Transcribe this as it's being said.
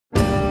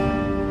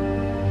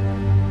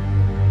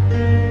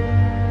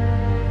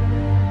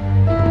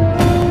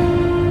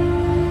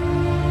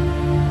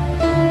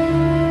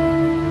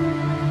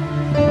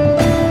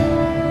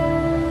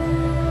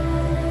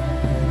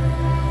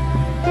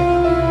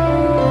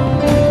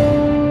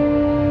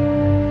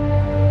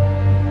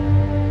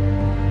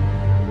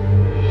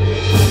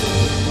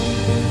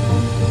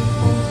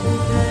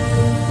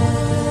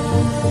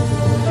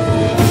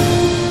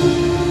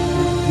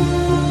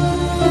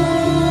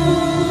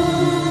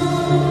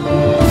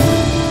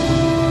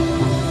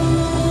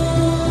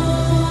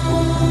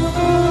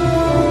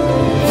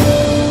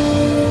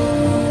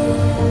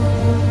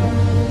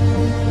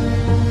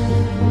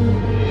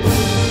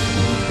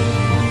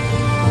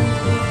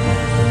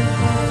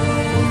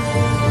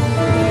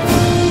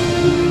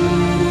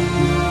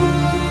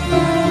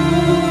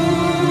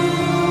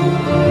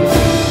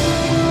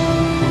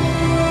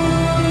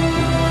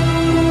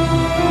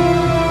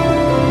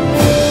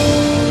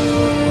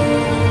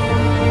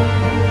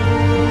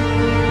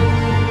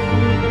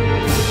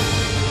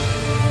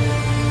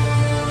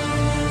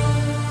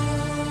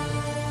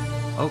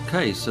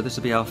Okay, so this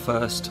will be our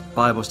first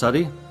Bible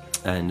study,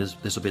 and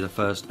this will be the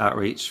first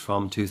outreach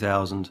from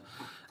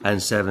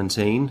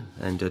 2017.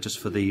 And just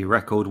for the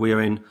record, we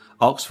are in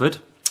Oxford,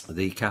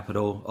 the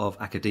capital of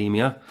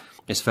academia.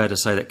 It's fair to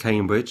say that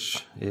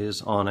Cambridge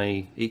is on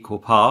a equal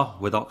par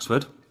with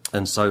Oxford,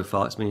 and so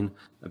far it's been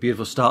a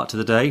beautiful start to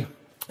the day.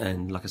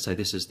 And like I say,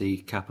 this is the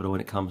capital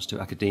when it comes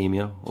to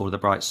academia. All of the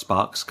bright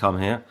sparks come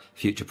here.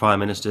 Future prime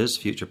ministers,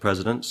 future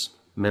presidents,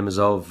 members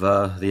of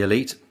the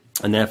elite.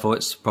 And therefore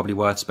it's probably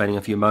worth spending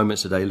a few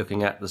moments today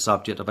looking at the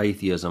subject of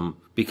atheism,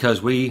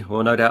 because we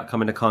will no doubt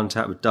come into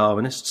contact with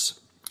Darwinists,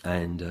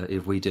 and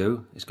if we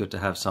do, it's good to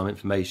have some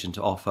information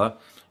to offer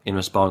in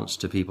response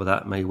to people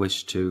that may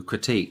wish to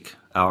critique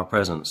our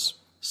presence.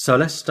 So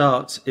let's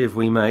start, if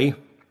we may,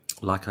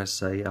 like I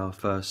say, our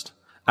first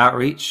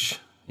outreach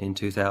in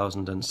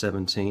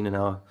 2017 and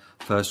our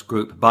first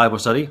group Bible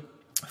study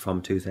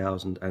from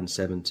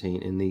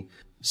 2017 in the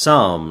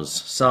Psalms,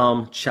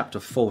 Psalm chapter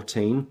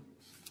 14.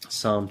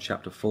 Psalm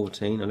chapter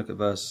 14, and look at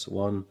verse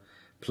 1,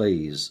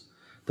 please.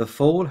 The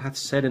fool hath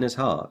said in his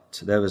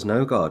heart, there is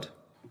no God.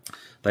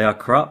 They are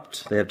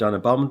corrupt, they have done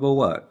abominable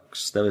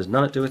works, there is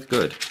none that doeth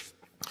good.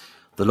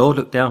 The Lord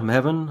looked down from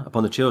heaven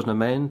upon the children of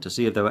men to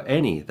see if there were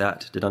any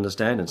that did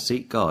understand and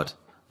seek God.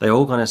 They are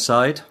all gone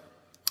aside,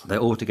 they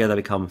altogether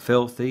become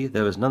filthy,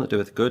 there is none that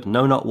doeth good,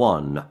 no, not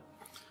one.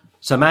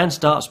 So man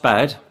starts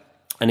bad,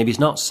 and if he's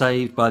not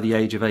saved by the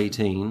age of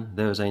 18,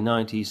 there is a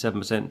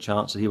 97%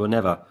 chance that he will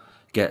never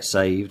get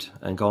saved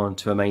and go on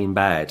to remain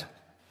bad.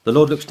 The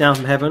Lord looks down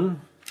from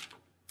heaven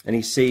and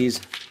he sees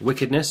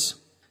wickedness.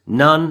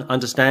 None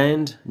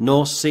understand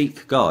nor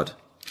seek God.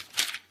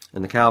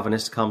 And the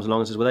Calvinist comes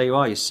along and says, well, there you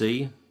are, you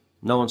see.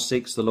 No one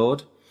seeks the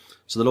Lord.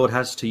 So the Lord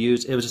has to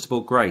use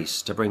irresistible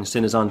grace to bring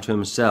sinners unto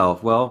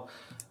himself. Well,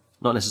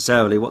 not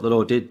necessarily. What the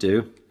Lord did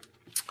do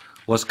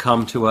was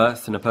come to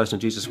earth in the person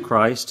of Jesus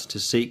Christ to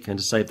seek and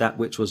to save that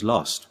which was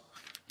lost.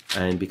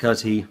 And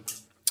because he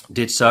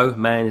did so,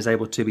 man is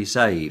able to be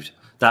saved.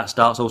 That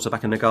starts also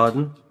back in the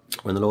garden,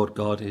 when the Lord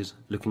God is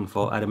looking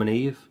for Adam and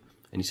Eve,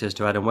 and he says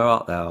to Adam, where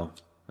art thou?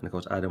 And of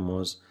course Adam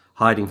was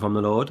hiding from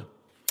the Lord,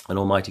 and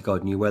Almighty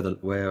God knew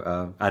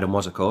where Adam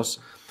was, of course,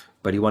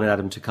 but he wanted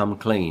Adam to come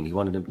clean. He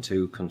wanted him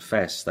to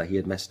confess that he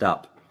had messed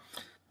up.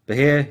 But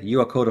here,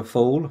 you are called a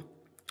fool,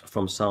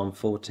 from Psalm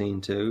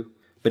 14:2,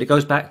 but it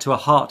goes back to a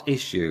heart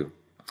issue.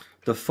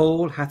 The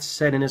fool hath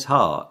said in his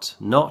heart,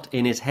 not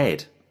in his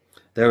head,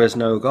 there is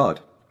no God.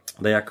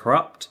 They are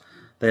corrupt,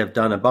 they have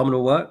done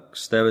abominable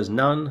works, there is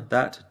none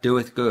that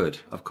doeth good.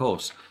 Of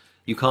course,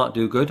 you can't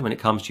do good when it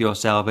comes to your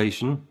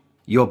salvation.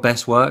 Your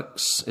best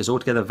works is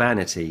altogether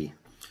vanity.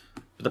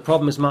 But the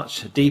problem is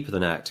much deeper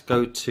than that.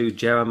 Go to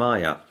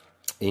Jeremiah.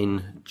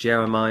 In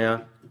Jeremiah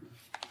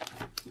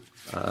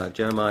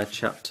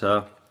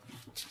chapter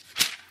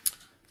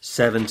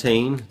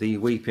 17, the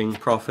weeping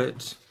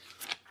prophet,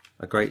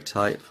 a great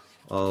type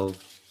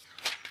of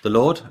the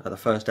Lord at the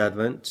first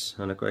advent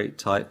and a great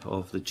type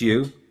of the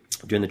Jew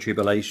during the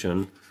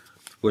tribulation,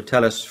 would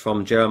tell us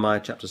from Jeremiah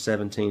chapter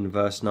 17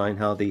 verse 9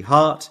 how the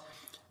heart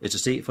is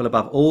deceitful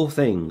above all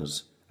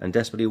things and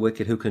desperately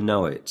wicked, who can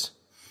know it?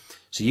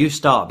 So you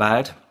start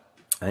bad,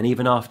 and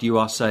even after you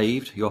are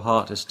saved, your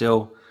heart is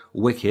still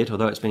wicked,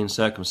 although it's been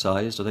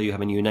circumcised, although you have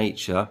a new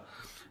nature.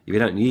 If you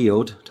don't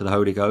yield to the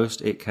Holy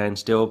Ghost, it can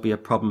still be a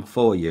problem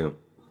for you.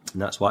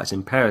 And that's why it's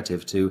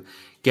imperative to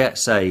get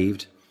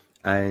saved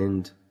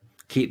and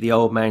keep the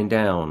old man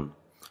down.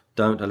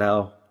 Don't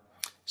allow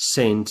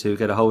sin to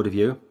get a hold of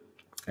you,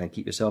 and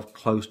keep yourself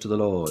close to the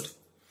Lord.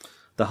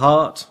 The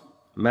heart,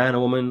 man or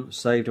woman,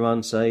 saved or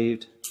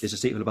unsaved, is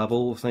deceitful above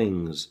all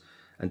things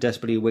and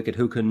desperately wicked,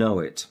 who can know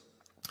it?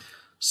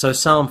 So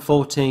Psalm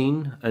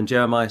 14 and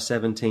Jeremiah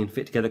 17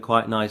 fit together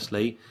quite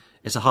nicely.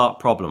 It's a heart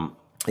problem.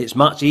 It's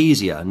much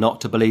easier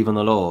not to believe in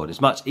the Lord. It's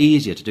much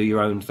easier to do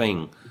your own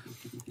thing.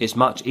 It's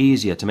much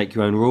easier to make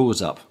your own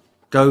rules up.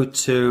 Go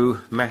to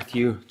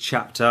Matthew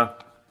chapter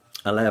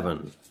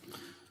 11.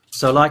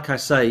 So like I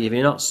say, if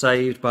you're not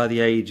saved by the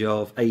age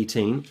of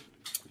 18,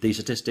 the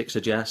statistics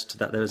suggest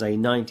that there is a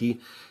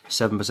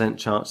 97%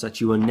 chance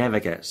that you will never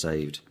get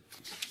saved.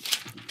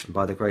 And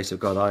by the grace of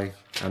God, I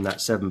am that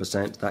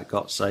 7% that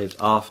got saved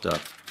after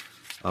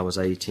I was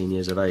 18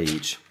 years of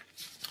age.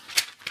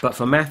 But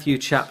for Matthew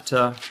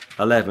chapter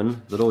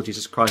 11, the Lord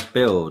Jesus Christ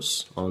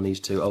builds on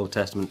these two Old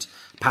Testament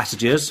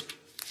passages,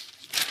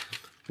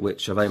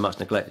 which are very much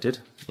neglected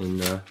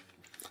in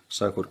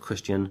so-called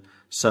Christian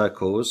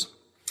circles.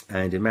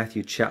 And in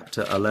Matthew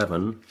chapter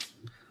 11,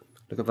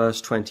 look at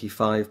verse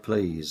 25,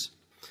 please.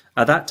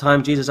 At that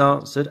time Jesus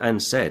answered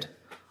and said,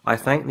 I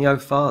thank thee, O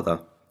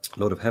Father,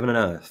 Lord of heaven and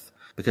earth,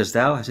 because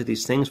thou hast hid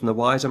these things from the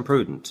wise and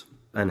prudent,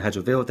 and hast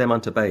revealed them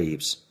unto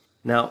babes.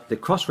 Now, the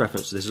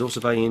cross-reference to this is also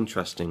very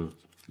interesting.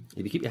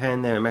 If you keep your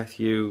hand there in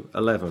Matthew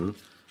 11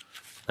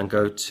 and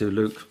go to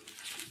Luke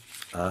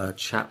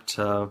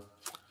chapter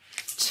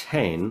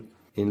 10,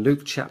 in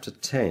Luke chapter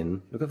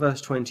 10, look at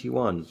verse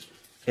 21.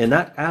 In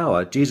that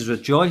hour Jesus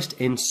rejoiced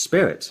in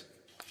spirit,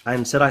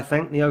 and said, I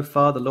thank thee, O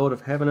Father, Lord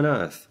of heaven and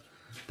earth,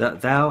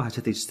 that thou hast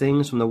hid these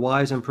things from the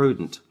wise and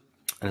prudent,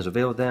 and has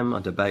revealed them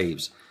unto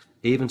babes.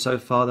 Even so,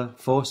 Father,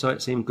 for so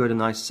it seemed good in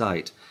thy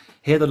sight.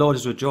 Here the Lord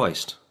is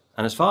rejoiced.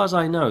 And as far as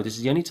I know, this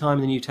is the only time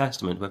in the New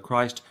Testament where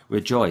Christ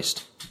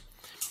rejoiced.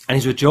 And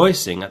he's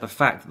rejoicing at the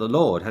fact that the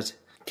Lord has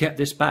kept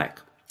this back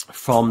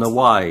from the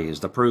wise,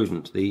 the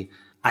prudent, the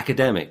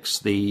academics,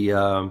 the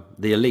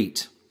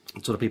elite,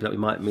 the sort of people that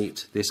we might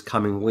meet this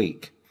coming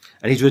week.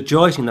 And he's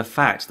rejoicing in the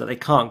fact that they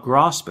can't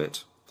grasp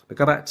it. But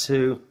go back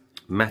to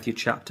Matthew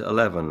chapter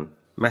 11.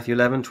 Matthew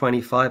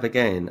 11:25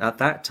 again. At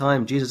that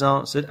time Jesus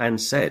answered and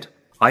said,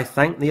 I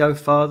thank thee, O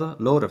Father,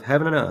 Lord of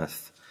heaven and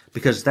earth,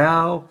 because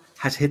thou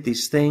hast hid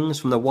these things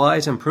from the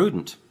wise and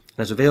prudent, and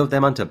hast revealed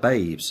them unto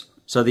babes.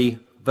 So the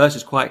verse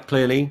is quite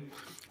clearly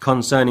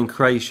concerning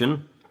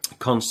creation,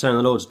 concerning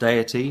the Lord's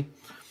deity,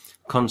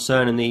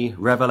 concerning the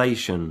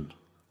revelation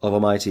of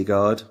Almighty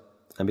God.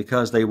 And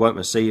because they won't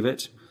receive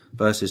it,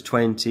 verses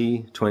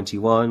 20,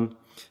 21,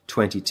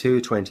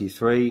 22,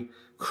 23,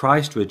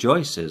 Christ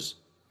rejoices.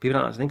 People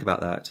don't like to think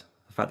about that.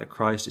 The fact that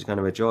Christ is going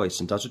to rejoice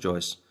and does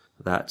rejoice.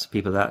 That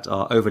people that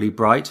are overly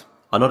bright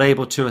are not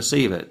able to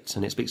receive it.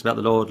 And it speaks about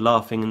the Lord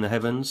laughing in the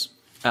heavens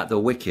at the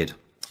wicked.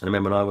 And I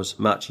remember when I was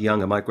much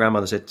younger, my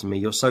grandmother said to me,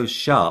 you're so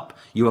sharp,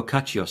 you will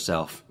cut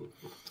yourself.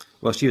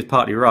 Well, she was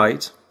partly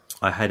right.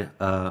 I had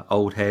an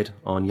old head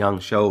on young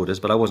shoulders,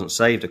 but I wasn't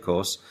saved, of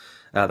course,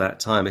 at that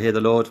time. But here the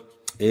Lord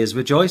is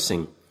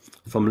rejoicing.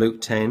 From Luke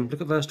 10,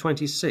 look at verse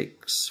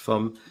 26,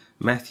 from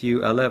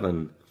Matthew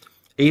 11.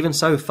 Even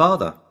so,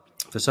 Father,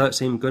 for so it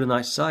seemed good in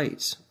thy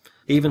sight.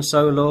 Even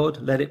so,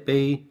 Lord, let it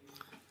be.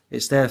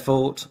 It's their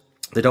fault.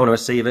 They don't want to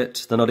receive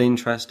it. They're not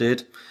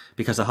interested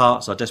because their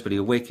hearts are desperately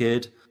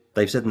wicked.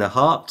 They've said in their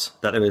heart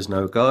that there is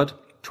no God.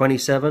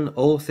 27,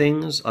 all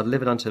things are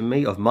delivered unto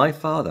me of my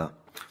Father.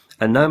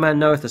 And no man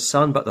knoweth the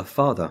Son but the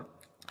Father.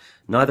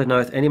 Neither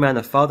knoweth any man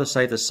the Father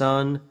save the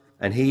Son,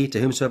 and he to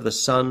whomsoever the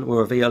Son will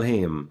reveal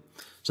him.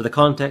 So the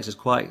context is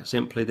quite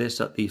simply this,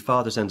 that the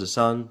Father sends the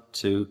Son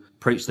to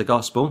preach the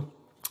gospel.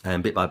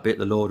 And bit by bit,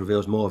 the Lord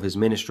reveals more of his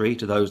ministry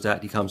to those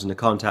that he comes into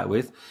contact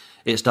with.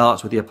 It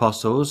starts with the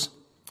apostles.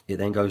 It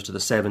then goes to the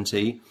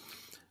 70.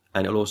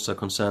 And it'll also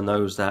concern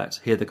those that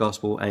hear the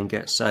gospel and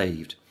get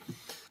saved.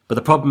 But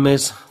the problem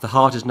is, the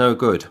heart is no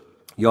good.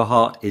 Your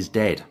heart is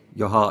dead.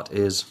 Your heart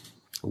is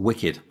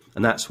wicked.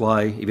 And that's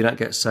why if you don't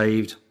get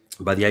saved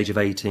by the age of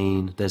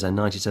 18, there's a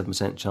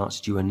 97% chance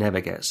that you will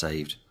never get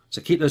saved.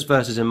 So keep those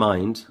verses in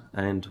mind.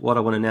 And what I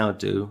want to now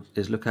do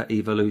is look at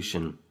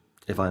evolution,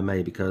 if I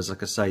may, because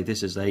like I say,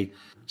 this is a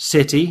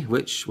city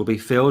which will be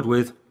filled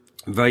with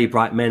very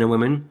bright men and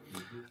women,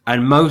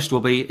 and most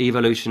will be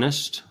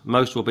evolutionists.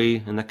 Most will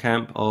be in the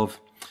camp of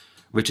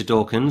Richard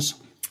Dawkins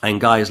and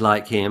guys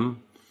like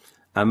him,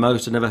 and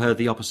most have never heard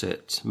the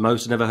opposite.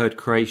 Most have never heard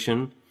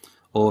creation,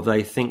 or if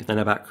they think they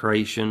know about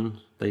creation,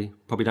 they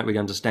probably don't really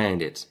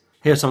understand it.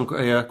 Here are some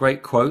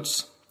great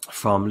quotes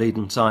from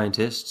leading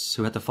scientists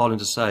who had the following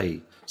to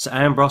say. Sir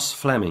Ambrose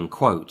Fleming,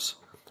 quote,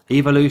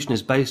 evolution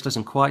is baseless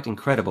and quite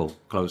incredible,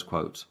 close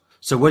quote.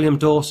 Sir William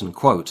Dawson,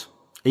 quote,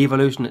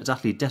 evolution is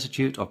utterly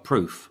destitute of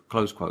proof,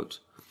 close quote.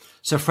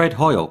 Sir Fred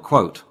Hoyle,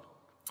 quote,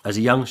 as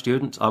a young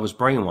student, I was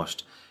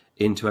brainwashed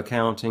into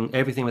accounting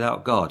everything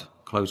without God,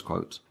 close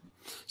quote.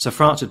 Sir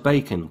Francis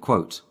Bacon,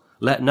 quote,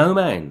 let no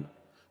man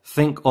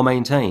think or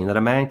maintain that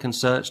a man can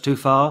search too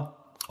far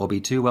or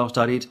be too well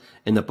studied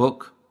in the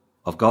book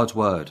of God's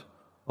word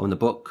or in the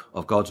book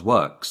of God's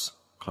works,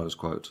 close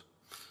quote.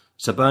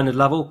 Sir Bernard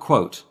Lovell,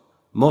 quote,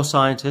 more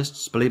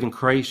scientists believe in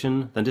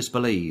creation than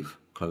disbelieve,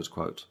 close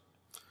quote.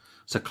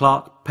 Sir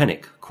Clark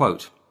Pennock,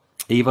 quote,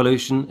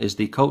 evolution is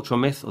the cultural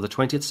myth of the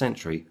 20th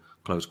century,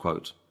 close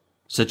quote.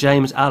 Sir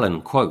James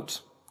Allen,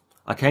 quote,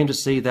 I came to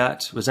see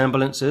that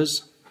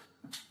resemblances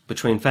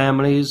between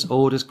families,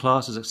 orders,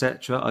 classes,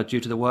 etc. are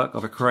due to the work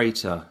of a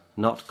creator,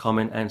 not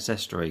common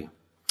ancestry.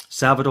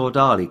 Salvador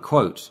Dali,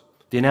 quote,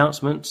 the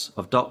announcement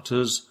of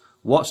doctors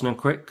Watson and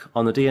Crick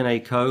on the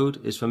DNA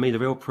code is for me the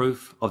real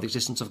proof of the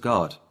existence of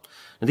God.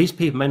 Now, these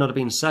people may not have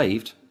been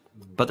saved,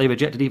 but they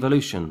rejected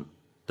evolution.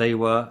 They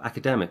were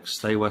academics.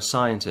 They were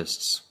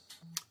scientists.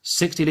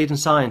 60 leading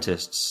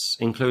scientists,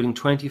 including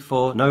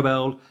 24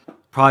 Nobel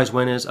Prize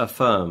winners,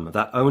 affirm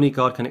that only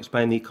God can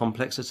explain the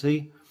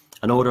complexity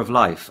and order of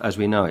life as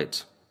we know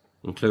it,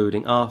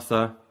 including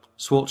Arthur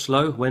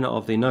Schwarzschild, winner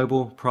of the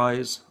Nobel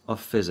Prize of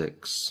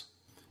Physics.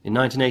 In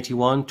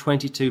 1981,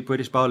 22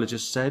 British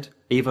biologists said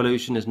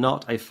evolution is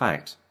not a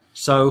fact.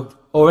 So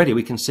already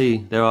we can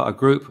see there are a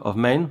group of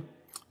men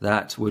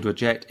that would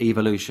reject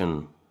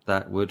evolution,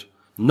 that would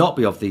not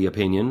be of the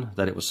opinion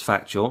that it was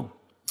factual,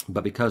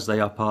 but because they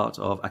are part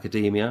of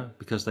academia,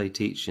 because they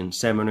teach in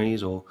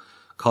seminaries or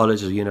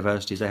colleges or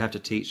universities, they have to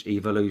teach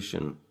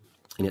evolution.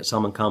 And yet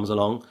someone comes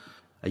along,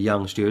 a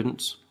young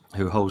student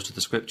who holds to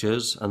the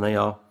scriptures, and they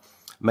are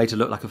made to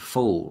look like a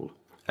fool.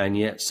 And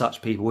yet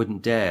such people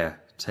wouldn't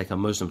dare take a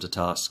Muslim to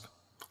task.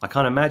 I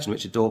can't imagine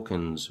Richard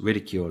Dawkins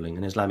ridiculing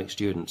an Islamic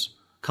student.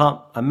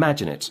 Can't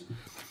imagine it.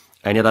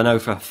 And yet I know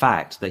for a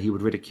fact that he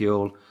would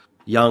ridicule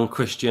young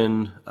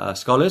Christian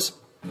scholars.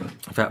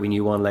 In fact, we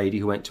knew one lady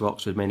who went to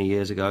Oxford many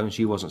years ago, and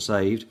she wasn't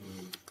saved.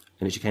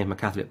 and she came from a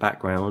Catholic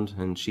background,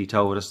 and she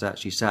told us that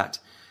she sat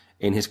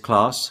in his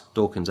class,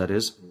 Dawkins that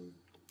is,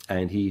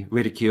 and he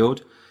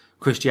ridiculed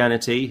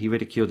Christianity, he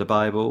ridiculed the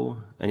Bible,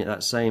 and yet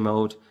that same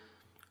old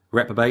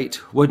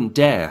reprobate wouldn't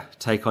dare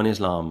take on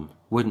Islam,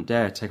 wouldn't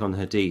dare take on the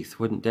Hadith,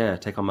 wouldn't dare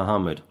take on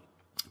Muhammad,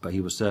 but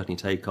he would certainly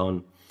take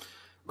on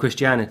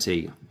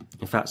Christianity.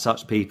 In fact,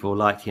 such people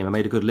like him have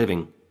made a good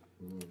living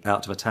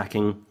out of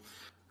attacking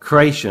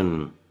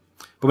creation.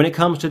 But when it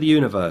comes to the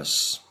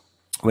universe,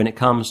 when it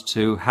comes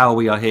to how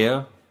we are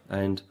here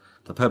and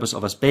the purpose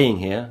of us being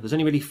here, there's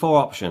only really 4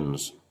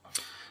 options.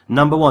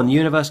 Number 1, the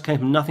universe came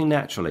from nothing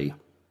naturally.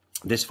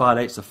 This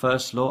violates the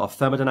first law of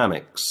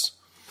thermodynamics.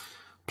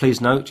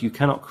 Please note, you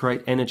cannot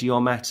create energy or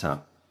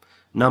matter.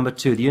 Number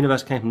 2, the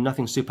universe came from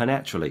nothing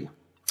supernaturally.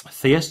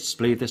 Theists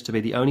believe this to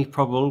be the only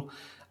probable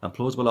and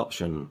plausible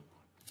option.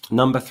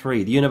 Number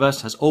 3, the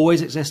universe has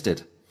always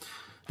existed.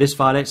 This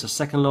violates the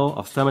second law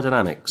of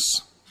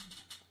thermodynamics.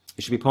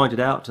 It should be pointed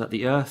out that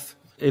the Earth,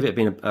 if it had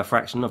been a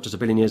fraction of just 1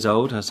 billion years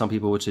old, as some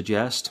people would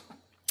suggest,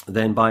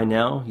 then by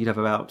now you'd have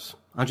about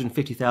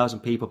 150,000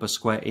 people per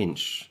square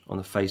inch on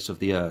the face of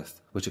the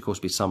Earth, which of course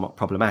would be somewhat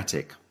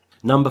problematic.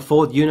 Number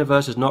 4, the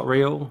universe is not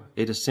real.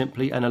 It is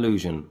simply an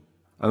illusion.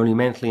 Only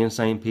mentally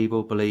insane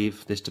people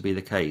believe this to be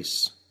the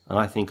case. And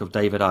I think of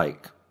David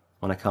Icke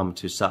when I come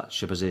to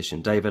such a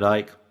position. David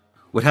Icke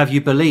would have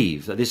you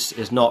believe that this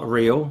is not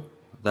real,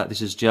 that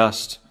this is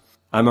just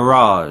a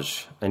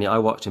mirage. And I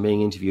watched him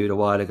being interviewed a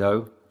while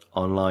ago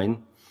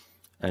online,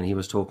 and he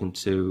was talking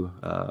to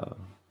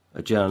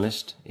a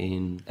journalist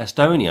in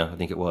Estonia, I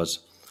think it was.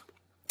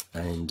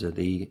 And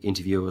the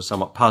interviewer was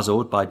somewhat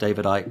puzzled by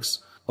David Icke's,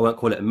 I won't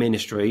call it a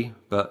ministry,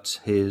 but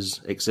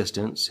his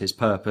existence, his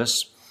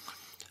purpose.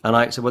 And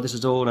Icke said, well, this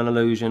is all an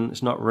illusion,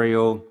 it's not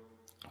real,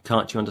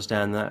 can't you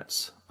understand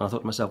that? And I thought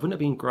to myself, wouldn't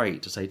it have been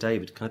great to say,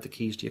 David, can I have the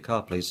keys to your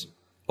car, please?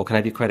 Or can I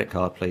have your credit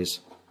card, please?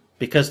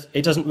 Because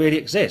it doesn't really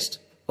exist.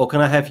 Or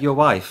can I have your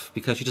wife?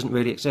 Because she doesn't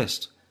really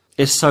exist.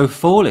 It's so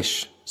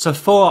foolish. So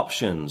 4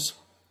 options.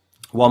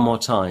 One more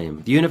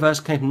time. The universe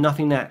came from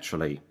nothing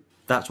naturally.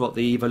 That's what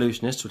the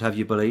evolutionists would have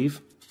you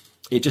believe.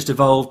 It just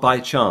evolved by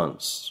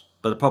chance.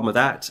 But the problem with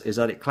that is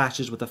that it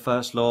clashes with the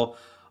first law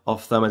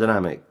of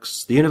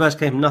thermodynamics. The universe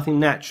came from nothing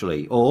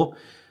naturally, or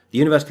the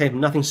universe came from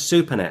nothing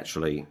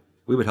supernaturally.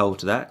 We would hold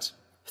to that.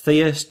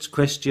 Theists,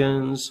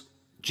 Christians,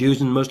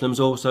 Jews and Muslims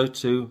also,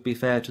 to be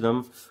fair to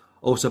them,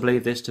 also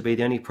believe this to be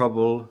the only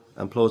probable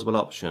and plausible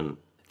option.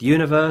 The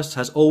universe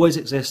has always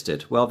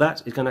existed. Well,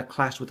 that is going to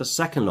clash with the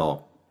second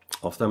law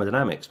of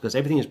thermodynamics, because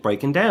everything is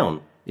breaking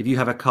down. If you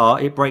have a car,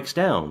 it breaks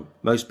down.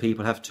 Most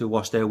people have to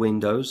wash their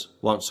windows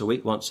once a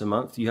week, once a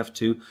month. You have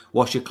to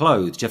wash your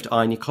clothes. You have to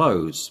iron your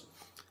clothes.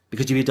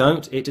 Because if you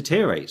don't, it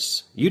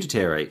deteriorates. You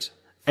deteriorate.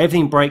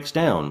 Everything breaks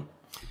down,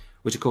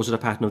 which of course is a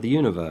pattern of the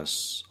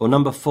universe. Or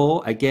number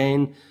 4,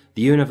 again,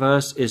 the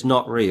universe is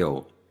not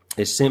real.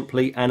 It's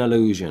simply an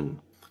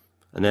illusion.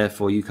 And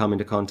therefore you come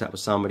into contact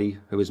with somebody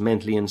who is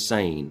mentally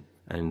insane.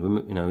 And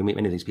we meet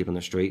many of these people on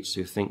the streets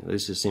who think that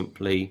this is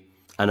simply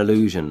an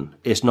illusion.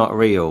 It's not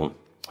real.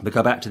 But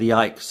go back to the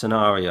Icke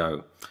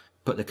scenario.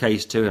 Put the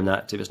case to him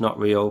that if it's not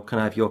real, can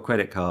I have your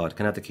credit card?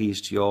 Can I have the keys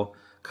to your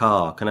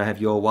car? Can I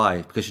have your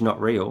wife? Because you're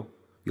not real.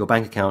 Your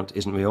bank account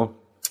isn't real.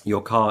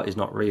 Your car is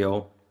not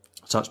real.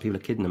 Such people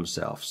are kidding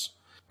themselves.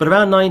 But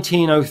around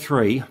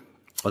 1903,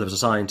 there was a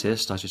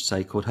scientist, I should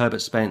say, called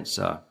Herbert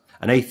Spencer,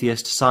 an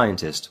atheist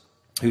scientist,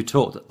 who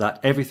taught that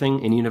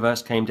everything in the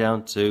universe came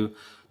down to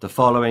the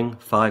following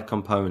 5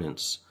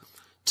 components: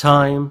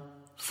 time,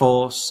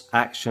 force,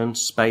 action,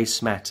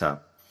 space, matter.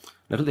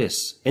 Look at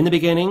this. In the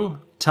beginning,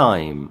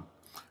 time.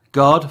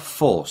 God,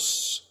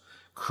 force.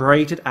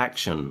 Created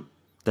action.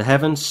 The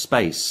heavens,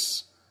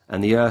 space.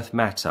 And the earth,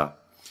 matter.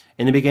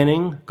 In the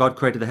beginning, God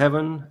created the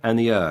heaven and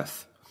the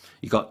earth.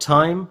 You got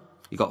time,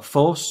 you got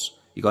force,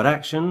 you got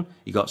action,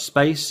 you got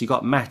space, you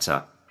got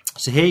matter.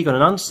 So here you got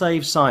an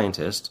unsaved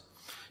scientist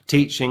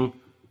teaching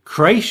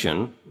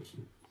creation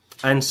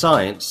and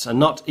science and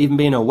not even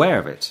being aware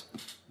of it.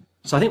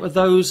 So I think with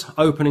those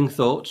opening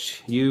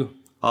thoughts, you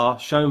are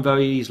shown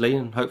very easily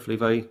and hopefully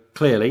very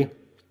clearly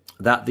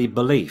that the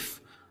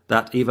belief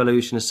that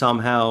evolution is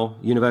somehow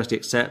universally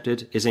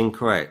accepted is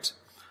incorrect.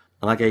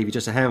 And I gave you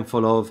just a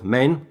handful of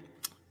men,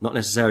 not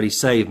necessarily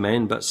saved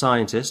men, but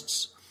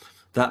scientists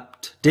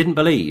that didn't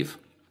believe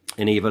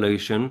in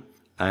evolution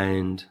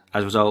and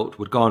as a result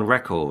would go on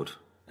record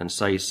and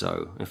say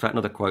so. In fact,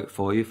 another quote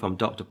for you from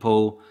Dr.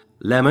 Paul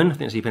Lemon, I think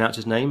that's how you pronounce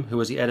his name, who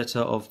was the editor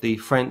of the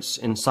French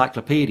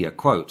Encyclopedia.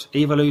 Quote,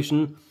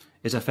 "Evolution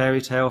is a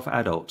fairy tale for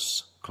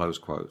adults," close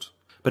quote.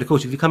 But of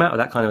course, if you come out with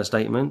that kind of a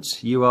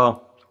statement, you are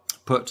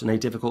put in a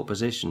difficult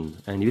position.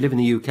 And if you live in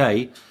the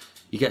UK,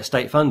 you get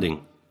state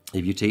funding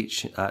if you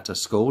teach at a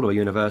school or a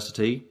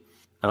university.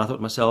 And I thought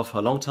to myself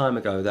a long time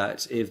ago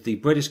that if the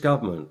British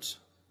government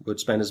would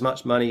spend as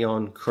much money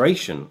on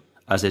creation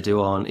as they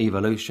do on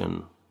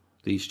evolution,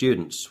 the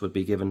students would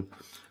be given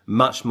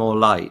much more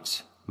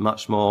light,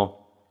 much more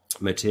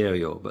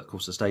material. But of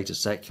course the state is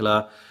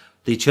secular.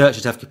 The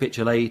churches have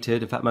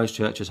capitulated. In fact, most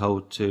churches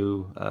hold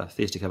to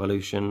theistic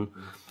evolution.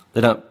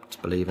 They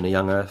don't believe in a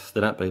young earth.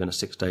 They don't believe in a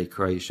 6-day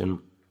creation.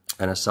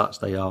 And as such,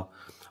 they are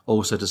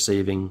also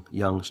deceiving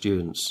young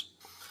students.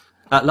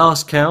 At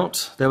last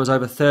count, there was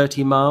over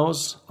 30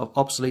 miles of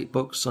obsolete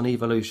books on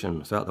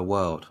evolution throughout the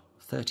world.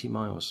 30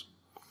 miles.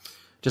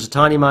 Just a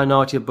tiny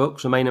minority of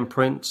books remain in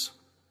print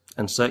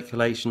and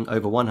circulation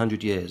over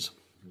 100 years.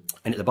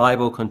 And yet the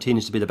Bible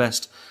continues to be the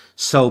best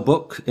sold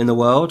book in the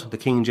world. The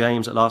King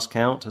James, at last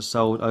count, has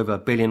sold over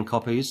 1 billion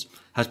copies,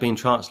 has been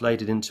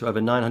translated into over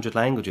 900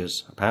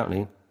 languages,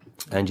 apparently.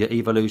 And yet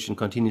evolution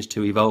continues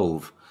to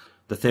evolve.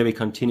 The theory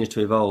continues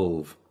to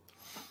evolve.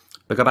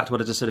 But go back to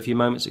what I just said a few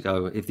moments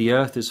ago. If the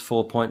Earth is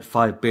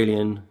 4.5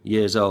 billion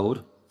years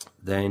old,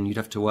 then you'd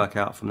have to work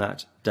out from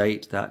that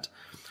date that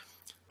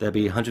there'd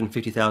be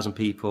 150,000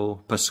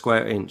 people per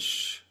square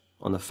inch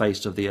on the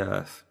face of the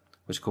Earth,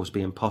 which of course would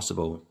be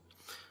impossible.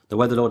 The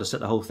way the Lord has set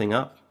the whole thing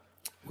up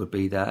would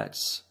be that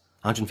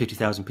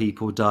 150,000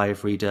 people die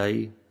every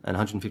day and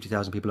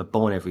 150,000 people are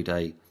born every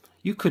day.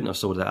 You couldn't have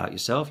sorted that out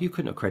yourself. You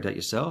couldn't have created it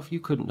yourself. You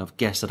couldn't have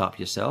guessed it up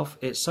yourself.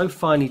 It's so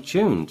finely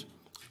tuned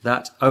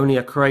that only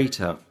a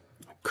creator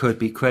could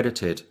be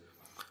credited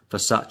for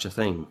such a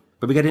thing.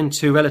 But we get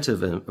into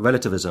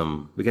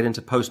relativism, we get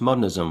into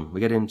postmodernism,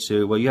 we get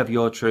into, well, you have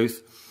your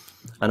truth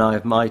and I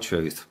have my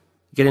truth.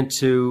 We get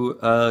into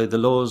the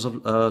laws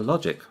of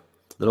logic.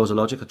 The laws of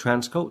logic are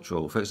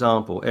transcultural. For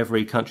example,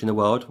 every country in the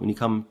world, when you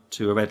come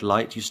to a red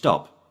light, you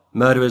stop.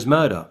 Murder is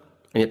murder.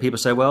 And yet people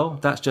say, well,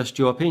 that's just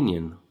your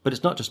opinion. But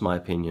it's not just my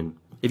opinion.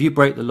 If you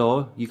break the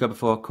law, you go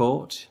before a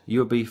court,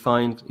 you'll be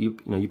fined,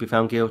 you'll be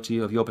found guilty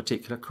of your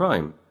particular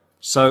crime.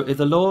 So if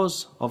the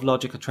laws of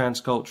logic are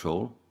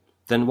transcultural,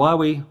 then why are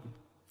we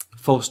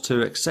forced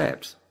to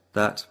accept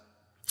that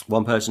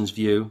one person's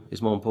view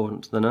is more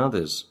important than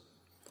another's?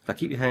 Now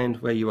keep your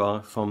hand where you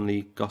are from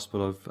the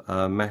Gospel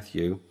of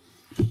Matthew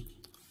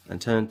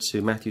and turn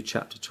to Matthew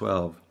chapter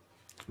 12.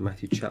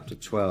 Matthew chapter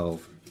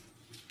 12.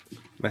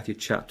 Matthew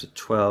chapter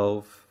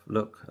 12,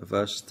 look at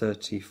verse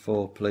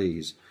 34,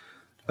 please.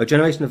 O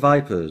generation of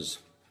vipers,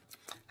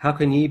 how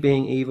can ye,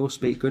 being evil,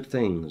 speak good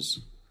things?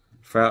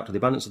 For out of the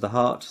abundance of the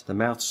heart, the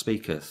mouth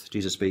speaketh.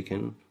 Jesus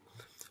speaking,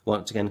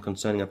 once again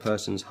concerning a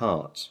person's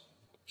heart.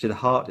 See, the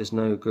heart is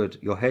no good.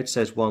 Your head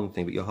says one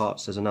thing, but your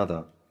heart says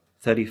another.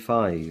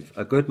 35.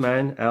 A good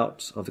man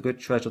out of the good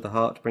treasure of the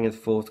heart bringeth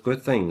forth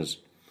good things,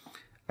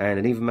 and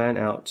an evil man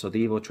out of the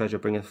evil treasure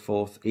bringeth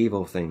forth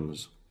evil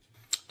things.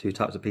 Two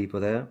types of people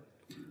there.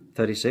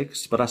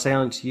 36. But I say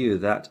unto you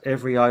that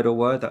every idle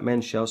word that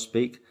men shall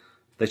speak,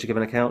 they shall give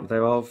an account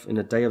thereof in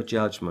the day of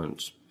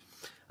judgment.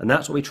 And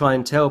that's what we try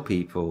and tell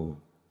people,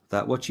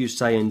 that what you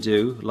say and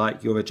do,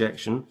 like your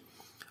rejection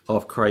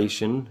of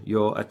creation,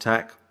 your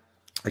attack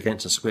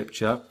against the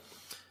scripture,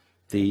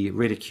 the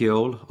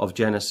ridicule of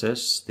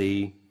Genesis,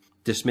 the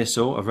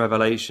dismissal of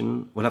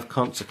Revelation, will have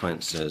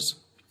consequences.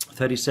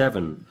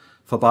 37.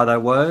 For by thy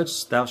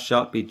words thou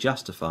shalt be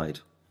justified,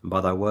 and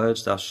by thy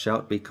words thou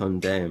shalt be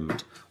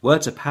condemned.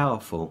 Words are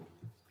powerful,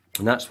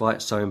 and that's why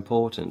it's so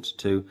important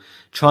to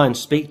try and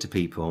speak to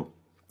people,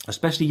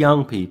 especially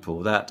young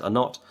people that are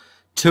not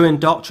too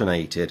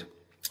indoctrinated.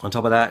 On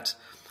top of that,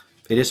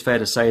 it is fair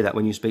to say that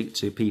when you speak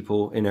to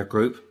people in a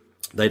group,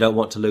 they don't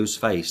want to lose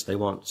face. They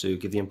want to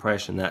give the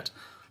impression that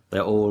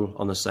they're all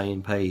on the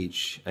same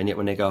page. And yet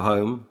when they go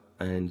home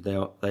and they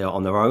are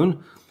on their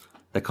own,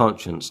 their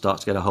conscience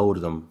starts to get a hold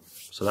of them.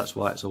 So that's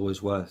why it's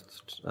always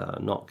worth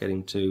not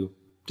getting too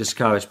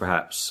discouraged,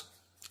 perhaps,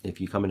 if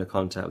you come into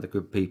contact with a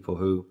group of people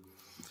who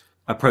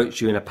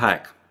approach you in a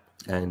pack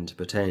and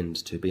pretend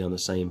to be on the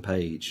same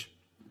page.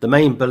 The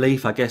main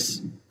belief, I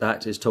guess,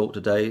 that is taught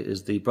today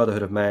is the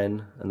brotherhood of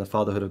man and the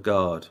fatherhood of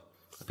God.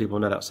 People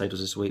no doubt say to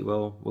us this week,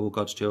 well, we're all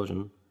God's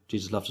children.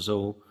 Jesus loves us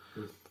all.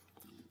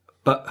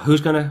 But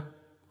who's going to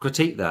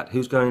critique that?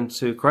 Who's going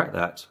to correct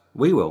that?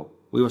 We will.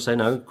 We will say,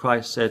 no,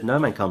 Christ said, no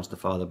man comes to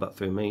the Father but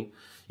through me.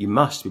 You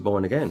must be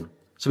born again.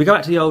 So we go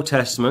back to the Old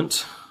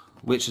Testament,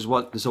 which is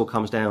what this all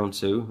comes down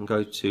to, and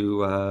go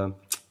to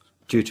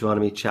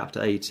Deuteronomy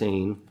chapter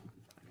 18,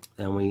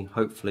 and we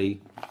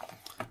hopefully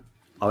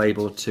are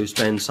able to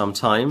spend some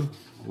time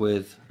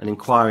with an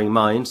inquiring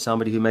mind,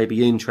 somebody who may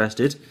be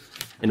interested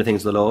in the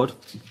things of the Lord,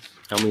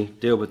 and we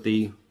deal with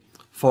the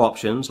 4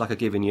 options like I've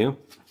given you.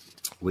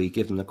 We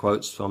give them the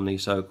quotes from the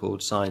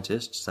so-called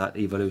scientists that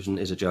evolution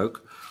is a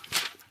joke,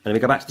 and then we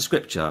go back to the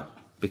scripture,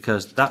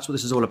 because that's what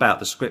this is all about,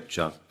 the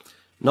scripture.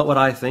 Not what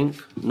I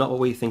think, not what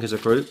we think as a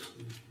group,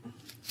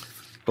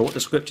 but what the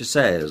scripture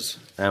says.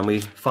 And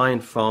we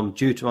find from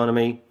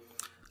Deuteronomy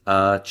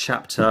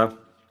chapter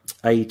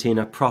 18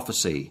 a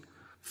prophecy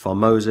from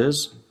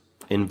Moses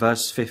in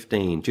verse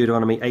 15.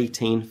 Deuteronomy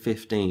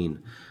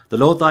 18:15. The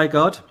Lord thy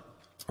God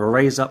will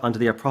raise up unto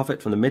thee a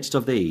prophet from the midst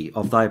of thee,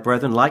 of thy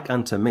brethren like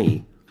unto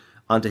me.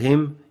 Unto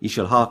him ye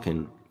shall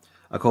hearken,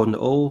 according to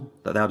all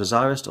that thou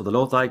desirest of the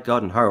Lord thy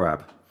God in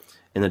Horeb,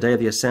 in the day of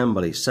the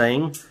assembly,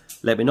 saying,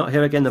 Let me not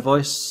hear again the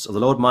voice of the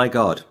Lord my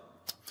God,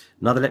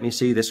 neither let me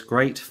see this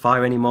great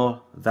fire any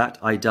more, that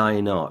I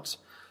die not.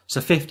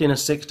 So 15 and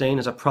 16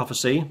 is a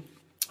prophecy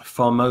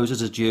from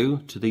Moses as Jew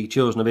to the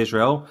children of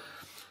Israel,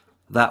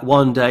 that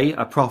one day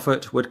a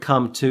prophet would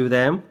come to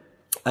them,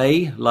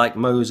 A, like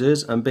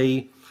Moses, and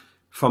B,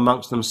 from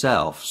amongst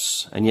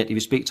themselves. And yet if you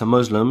speak to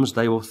Muslims,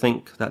 they will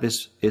think that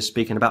this is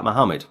speaking about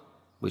Muhammad,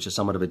 which is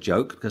somewhat of a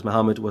joke because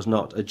Muhammad was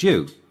not a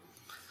Jew.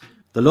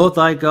 The Lord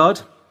thy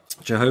God,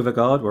 Jehovah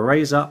God, will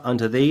raise up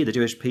unto thee, the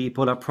Jewish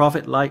people, a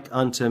prophet like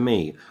unto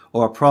me,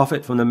 or a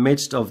prophet from the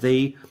midst of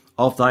thee,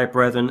 of thy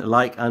brethren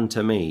like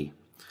unto me.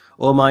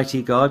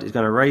 Almighty God is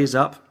going to raise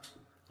up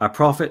a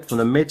prophet from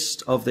the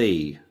midst of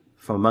thee,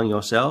 from among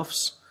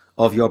yourselves,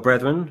 of your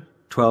brethren,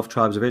 12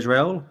 tribes of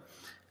Israel,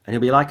 and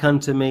he'll be like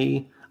unto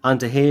me,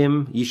 unto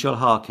him ye shall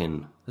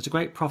hearken. There's a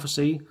great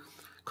prophecy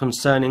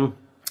concerning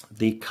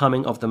the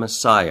coming of the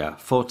Messiah,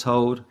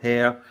 foretold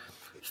here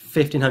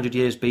 1500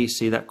 years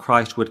BC that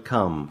Christ would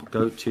come.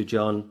 Go to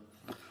John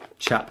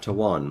chapter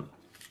 1.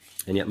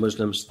 And yet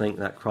Muslims think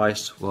that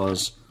Christ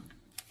was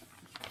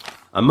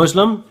a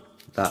Muslim,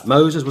 that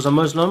Moses was a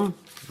Muslim,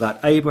 that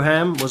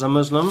Abraham was a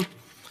Muslim,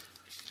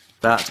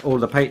 that all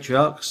the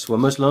patriarchs were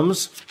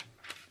Muslims,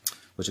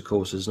 which of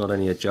course is not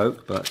only a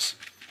joke but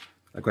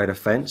a great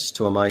offence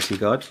to Almighty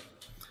God.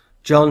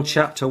 John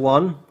chapter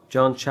 1,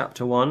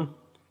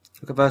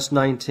 look at verse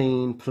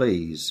 19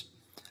 please.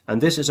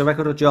 And this is a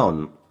record of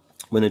John,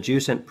 when the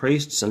Jews sent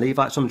priests and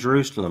Levites from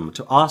Jerusalem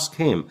to ask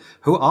him,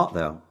 Who art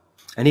thou?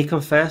 And he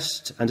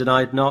confessed and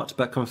denied not,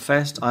 but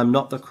confessed, I am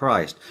not the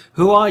Christ.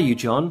 Who are you,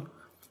 John?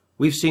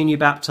 We've seen you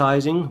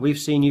baptizing, we've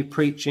seen you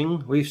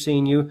preaching, we've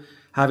seen you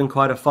having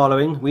quite a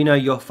following. We know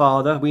your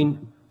father, we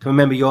can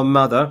remember your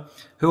mother.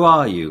 Who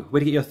are you? Where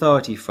do you get your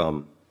authority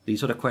from? These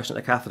sort of questions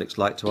that the Catholics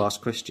like to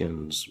ask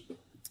Christians.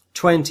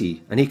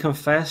 20, and he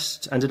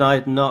confessed and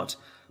denied not,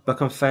 but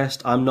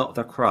confessed, I'm not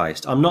the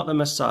Christ, I'm not the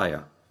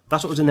Messiah.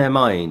 That's what was in their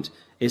mind.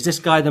 Is this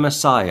guy the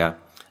Messiah?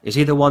 Is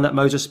he the one that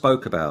Moses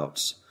spoke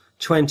about?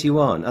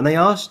 21, and they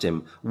asked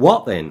him,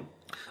 What then?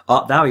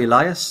 Art thou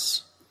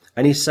Elias?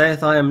 And he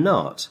saith, I am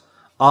not.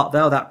 Art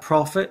thou that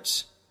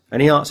prophet?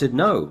 And he answered,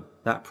 No,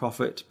 that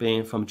prophet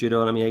being from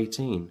Deuteronomy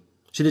 18.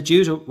 So the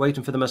Jews were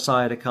waiting for the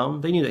Messiah to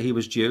come. They knew that he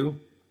was Jew,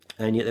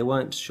 and yet they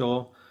weren't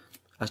sure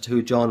as to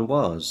who John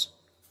was.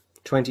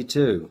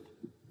 22,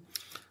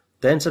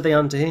 then said they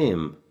unto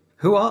him,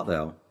 Who art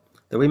thou?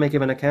 That we may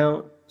give an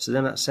account to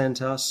them that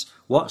sent us.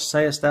 What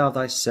sayest thou of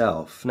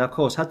thyself? Now, of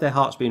course, had their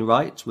hearts been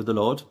right with the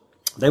Lord,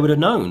 they would have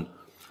known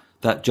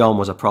that John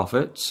was a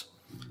prophet,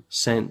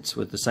 sent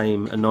with the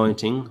same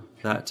anointing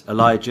that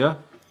Elijah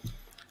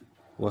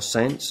was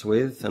sent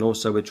with, and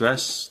also would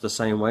dress the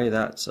same way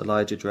that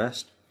Elijah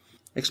dressed.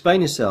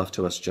 Explain yourself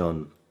to us,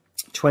 John.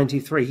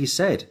 23, he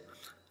said,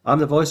 I am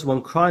the voice of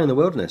one crying in the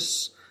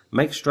wilderness,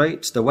 Make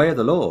straight the way of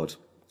the Lord.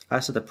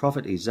 As to the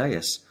prophet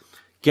Isaiah,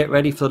 get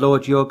ready for the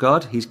Lord your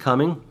God, he's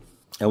coming.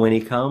 And when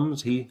he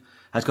comes, he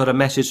has got a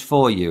message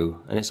for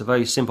you, and it's a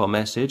very simple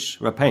message.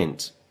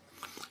 Repent,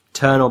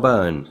 turn or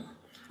burn,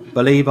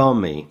 believe on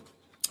me.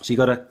 So you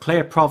got a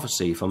clear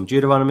prophecy from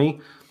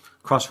Deuteronomy,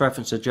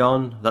 cross-reference to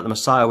John, that the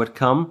Messiah would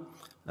come,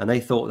 and they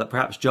thought that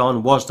perhaps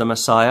John was the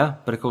Messiah,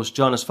 but of course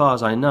John, as far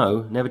as I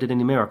know, never did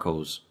any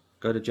miracles.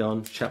 Go to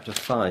John chapter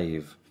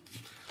 5.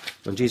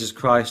 When Jesus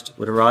Christ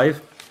would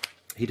arrive,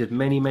 he did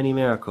many, many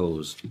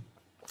miracles.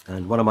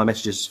 And one of my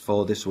messages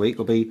for this week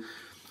will be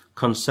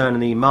concerning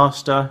the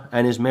Master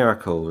and his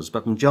miracles.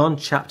 But from John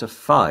chapter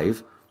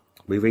 5,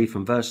 we read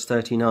from verse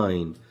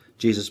 39,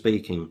 Jesus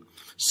speaking,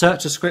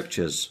 Search the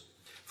Scriptures,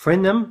 for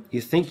in them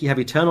you think you have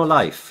eternal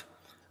life,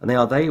 and they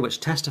are they which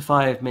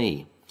testify of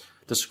me.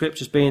 The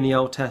Scriptures being the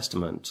Old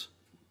Testament.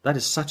 That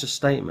is such a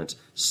statement.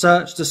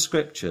 Search the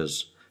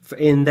Scriptures, for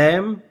in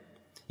them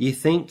ye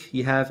think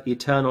ye have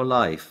eternal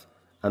life,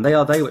 and they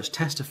are they which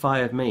testify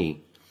of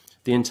me.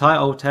 The entire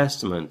Old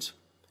Testament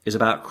is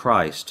about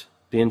Christ.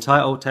 The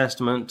entire Old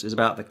Testament is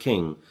about the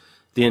King.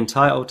 The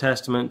entire Old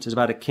Testament is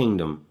about a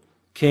kingdom.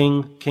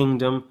 King,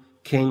 kingdom,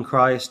 King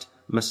Christ,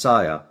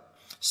 Messiah.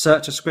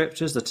 Search the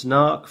Scriptures, the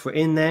Tanakh, for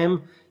in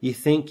them ye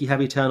think ye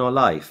have eternal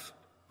life.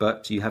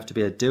 But you have to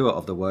be a doer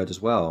of the word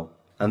as well.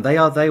 And they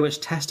are they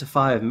which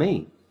testify of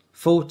me.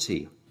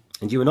 40.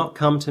 And you will not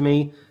come to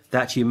me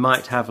that you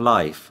might have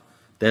life.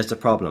 There's the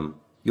problem.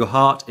 Your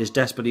heart is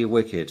desperately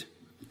wicked.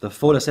 The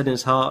fool has said in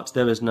his heart,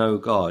 there is no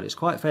God. It's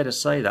quite fair to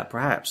say that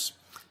perhaps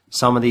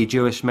some of the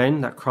Jewish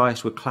men that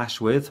Christ would clash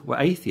with were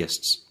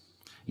atheists.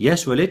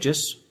 Yes,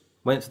 religious,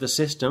 went through the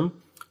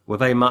system, were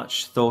very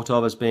much thought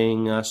of as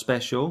being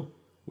special,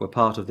 were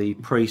part of the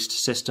priest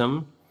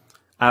system,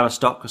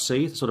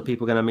 aristocracy, the sort of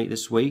people we're going to meet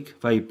this week,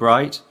 very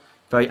bright,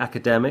 very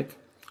academic,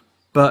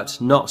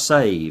 but not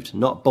saved,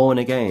 not born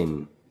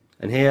again.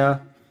 And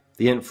here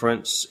the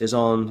inference is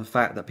on the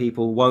fact that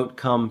people won't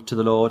come to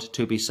the Lord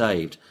to be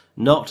saved.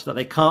 Not that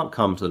they can't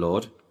come to the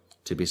Lord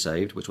to be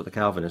saved, which is what the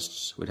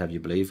Calvinists would have you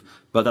believe,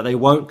 but that they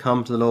won't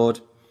come to the Lord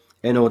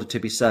in order to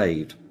be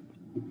saved.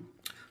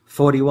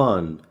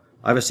 41.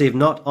 I receive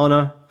not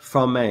honour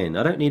from men.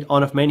 I don't need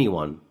honour from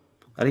anyone.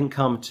 I didn't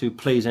come to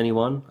please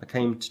anyone. I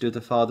came to do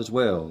the Father's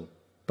will.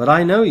 But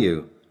I know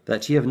you,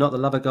 that ye have not the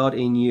love of God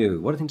in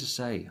you. What a thing to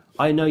say.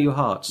 I know your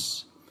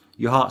hearts.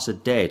 Your hearts are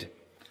dead.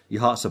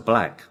 Your hearts are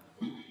black.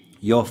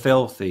 You're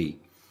filthy.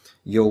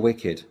 you're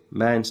wicked.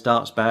 Man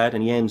starts bad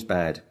and he ends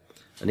bad.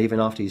 And even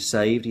after he's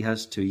saved, he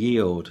has to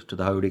yield to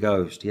the Holy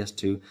Ghost. He has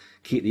to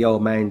keep the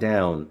old man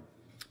down.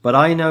 But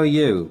I know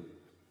you,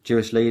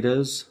 Jewish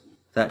leaders,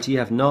 that ye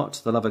have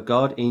not the love of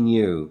God in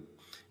you.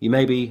 You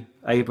may be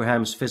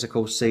Abraham's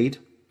physical seed,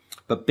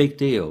 but big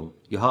deal.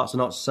 Your hearts are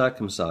not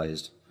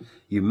circumcised.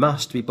 You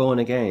must be born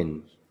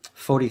again.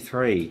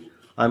 43.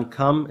 I am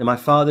come in my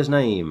Father's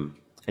name,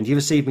 and ye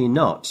receive me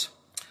not.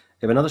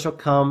 If another shall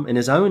come in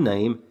his own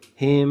name,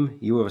 him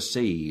you will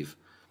receive.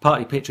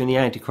 Partly picturing the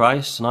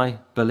Antichrist, and I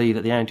believe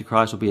that the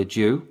Antichrist will be a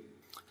Jew.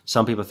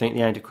 Some people think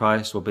the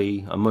Antichrist will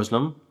be a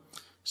Muslim.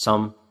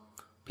 Some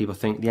people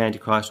think the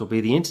Antichrist will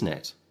be the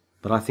internet.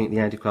 But I think the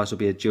Antichrist will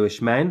be a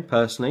Jewish man,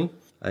 personally.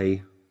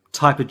 A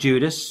type of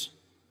Judas.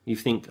 You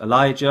think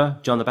Elijah,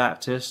 John the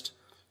Baptist,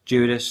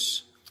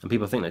 Judas, and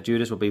people think that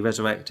Judas will be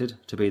resurrected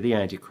to be the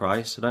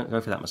Antichrist. I don't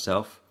go for that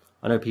myself.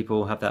 I know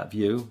people have that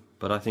view,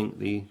 but I think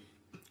the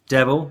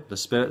devil, the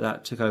spirit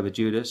that took over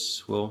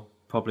Judas, will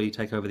probably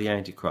take over the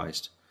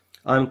Antichrist.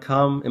 I am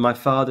come in my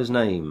Father's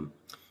name,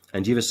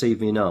 and ye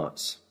receive me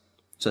not.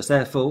 So it's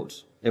their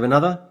fault. If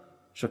another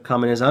shall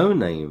come in his own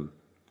name,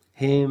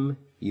 him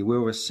you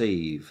will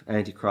receive.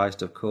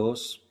 Antichrist, of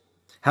course.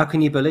 How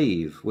can ye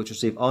believe, which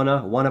receive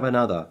honour one of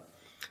another,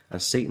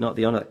 and seek not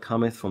the honour that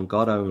cometh from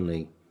God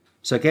only?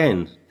 So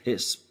again,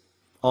 it's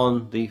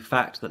on the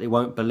fact that they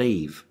won't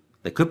believe.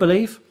 They could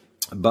believe,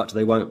 but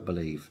they won't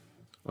believe.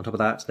 On top of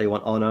that, they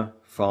want honour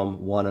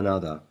from one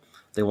another.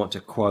 They want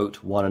to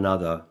quote one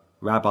another.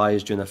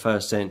 Rabbis during the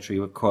first century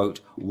would quote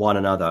one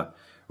another.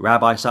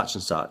 Rabbi such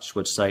and such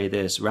would say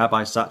this.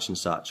 Rabbi such and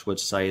such would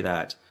say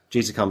that.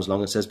 Jesus comes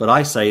along and says, but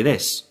I say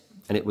this.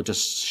 And it would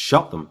just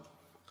shock them.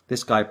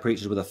 This guy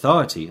preaches with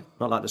authority,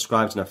 not like the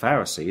scribes and the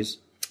Pharisees,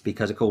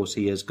 because of course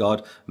he is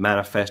God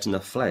manifest in the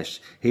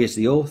flesh. He is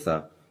the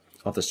author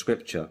of the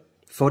scripture.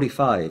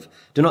 45.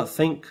 Do not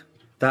think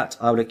that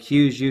I will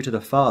accuse you to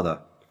the Father.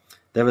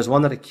 There is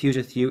one that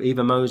accuseth you,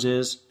 even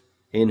Moses,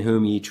 in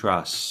whom ye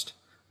trust.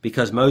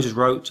 Because Moses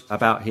wrote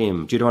about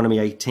him, Deuteronomy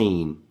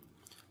 18.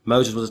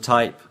 Moses was a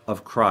type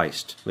of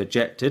Christ,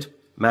 rejected,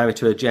 married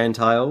to a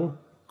Gentile.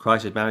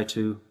 Christ is married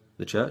to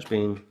the church,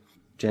 being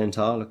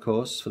Gentile, of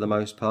course, for the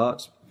most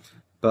part.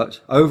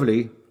 But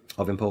overly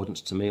of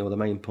importance to me, or the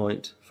main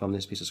point from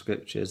this piece of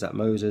scripture, is that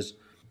Moses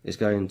is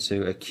going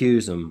to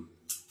accuse them.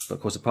 But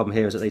of course the problem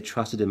here is that they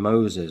trusted in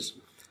Moses,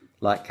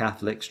 like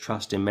Catholics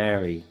trust in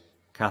Mary,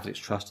 Catholics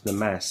trust in the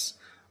Mass,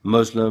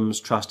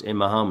 Muslims trust in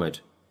Muhammad.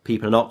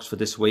 People in Oxford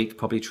this week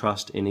probably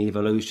trust in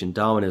evolution,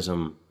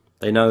 Darwinism.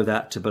 They know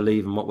that to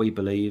believe in what we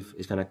believe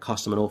is going to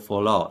cost them an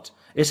awful lot.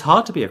 It's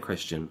hard to be a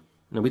Christian.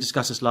 You know, we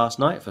discussed this last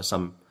night for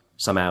some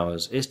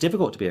hours. It's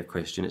difficult to be a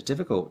Christian. It's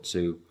difficult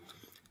to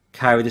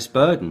carry this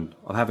burden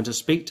of having to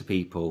speak to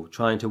people,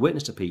 trying to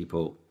witness to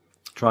people,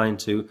 trying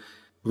to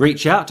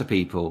reach out to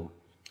people.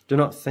 Do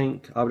not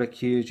think I would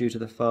accuse you to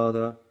the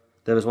Father.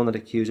 There is one that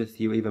accuseth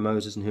you, even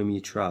Moses, in whom ye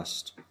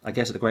trust. I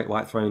guess at the great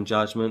white throne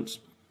judgment,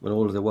 when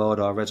all of the world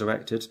are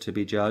resurrected to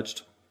be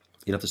judged,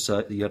 you have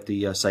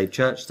the saved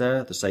church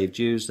there, the saved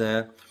Jews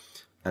there,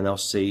 and they'll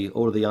see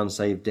all of the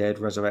unsaved dead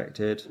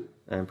resurrected,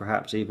 and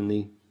perhaps even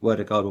the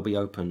word of God will be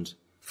opened.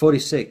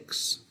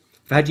 46.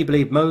 For had ye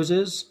believed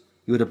Moses,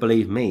 you would have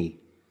believed me,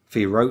 for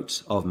he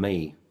wrote of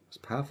me. It's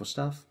powerful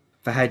stuff.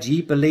 For had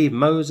ye believed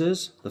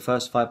Moses, the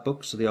first 5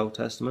 books of the Old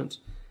Testament,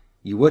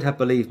 you would have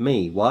believed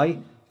me. Why?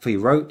 For he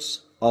wrote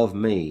of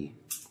me.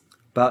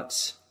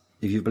 But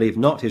if you believe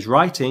not his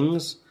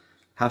writings,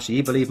 how shall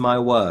ye believe my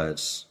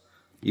words?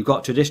 You've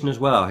got tradition as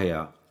well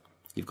here.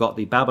 You've got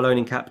the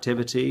Babylonian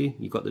captivity.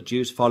 You've got the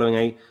Jews following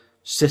a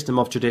system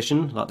of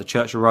tradition, like the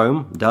Church of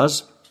Rome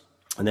does.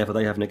 And therefore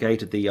they have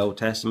negated the Old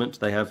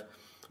Testament. They have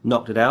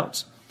knocked it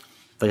out.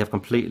 They have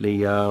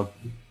completely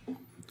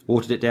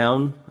watered it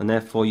down. And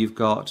therefore you've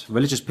got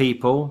religious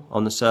people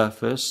on the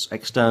surface,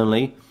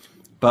 externally,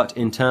 but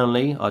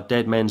internally are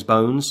dead men's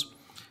bones.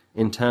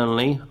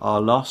 Internally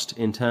are lost.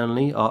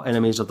 Internally are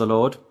enemies of the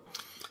Lord.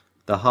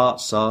 Their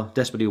hearts are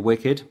desperately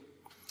wicked.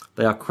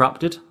 They are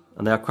corrupted,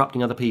 and they are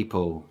corrupting other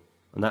people.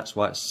 And that's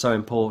why it's so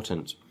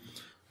important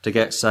to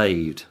get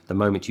saved the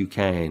moment you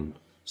can.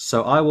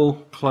 So I will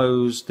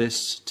close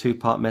this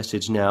 2-part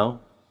message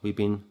now. We've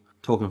been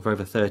talking for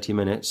over 30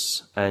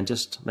 minutes, and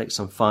just make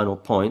some final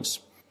points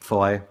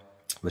before I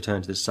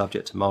return to this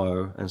subject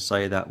tomorrow, and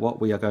say that what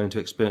we are going to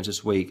experience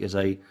this week is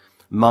a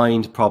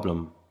mind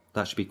problem.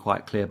 That should be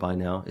quite clear by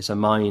now. It's a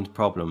mind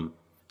problem.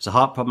 It's a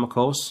heart problem, of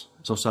course.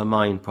 It's also a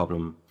mind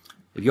problem.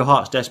 If your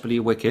heart's desperately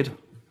wicked,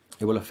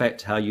 it will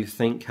affect how you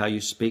think, how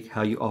you speak,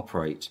 how you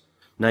operate.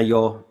 Now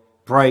your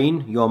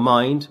brain, your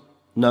mind,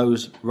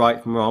 knows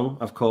right from wrong,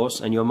 of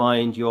course, and your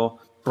mind, your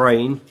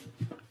brain,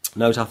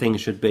 knows how things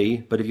should be.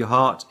 But if your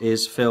heart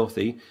is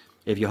filthy,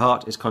 if your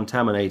heart is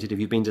contaminated, if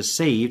you've been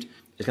deceived,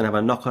 it's going to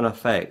have a knock-on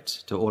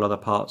effect to all other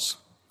parts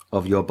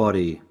of your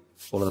body,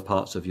 all other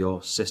parts of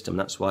your system.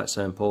 That's why it's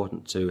so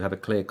important to have a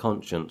clear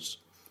conscience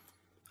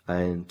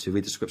and to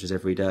read the scriptures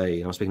every day.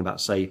 And I'm speaking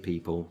about saved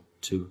people,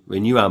 to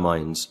renew our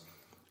minds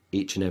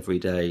each and every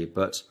day.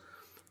 But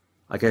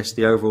I guess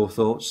the overall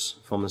thoughts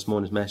from this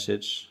morning's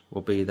message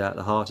will be that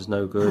the heart is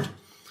no good,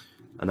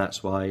 and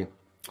that's why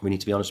we need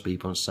to be honest with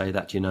people and say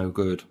that you're no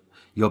good.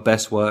 Your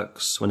best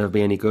works will never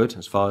be any good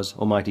as far as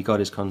Almighty God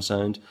is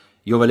concerned.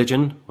 Your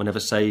religion will never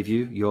save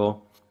you.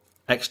 Your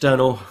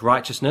external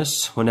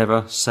righteousness will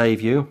never save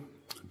you.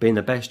 Being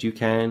the best you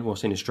can will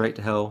send you straight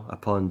to hell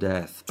upon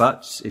death.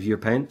 But if you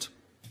repent,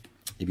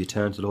 if you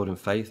turn to the Lord in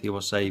faith, he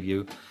will save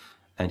you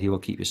and he will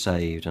keep you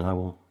saved. And I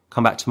will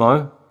come back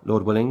tomorrow,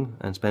 Lord willing,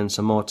 and spend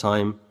some more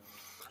time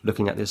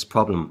looking at this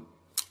problem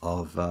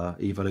of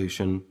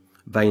evolution,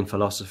 vain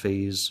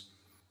philosophies,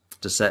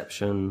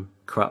 deception,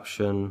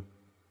 corruption,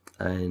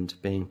 and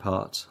being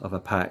part of a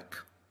pack,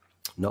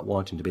 not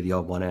wanting to be the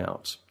odd one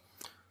out.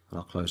 And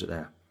I'll close it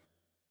there.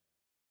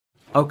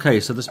 Okay,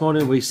 so this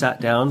morning we sat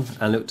down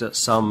and looked at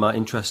some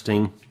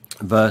interesting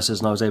verses,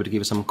 and I was able to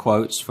give you some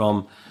quotes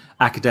from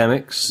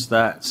academics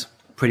that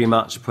pretty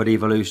much put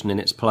evolution in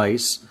its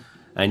place.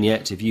 And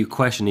yet, if you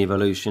question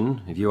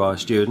evolution, if you are a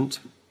student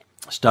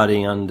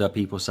studying under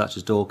people such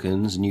as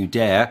Dawkins, and you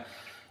dare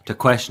to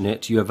question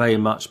it, you are very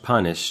much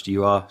punished.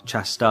 You are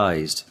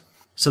chastised.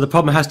 So the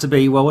problem has to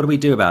be, well, what do we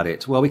do about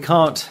it? Well, we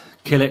can't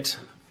kill it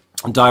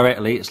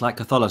directly. It's like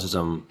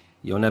Catholicism.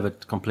 You'll never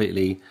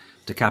completely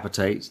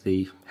decapitate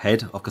the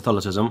head of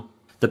Catholicism.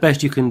 The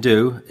best you can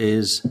do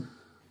is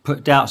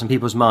put doubts in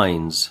people's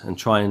minds and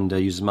try and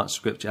use as much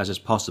scripture as is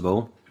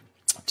possible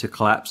to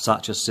collapse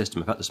such a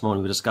system. In fact, this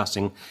morning we were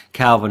discussing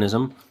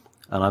Calvinism,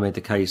 and I made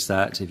the case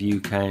that if you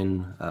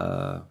can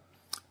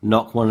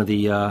knock one of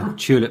the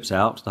tulips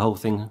out, the whole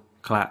thing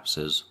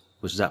collapses,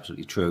 which is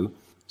absolutely true.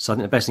 So I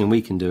think the best thing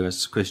we can do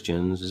as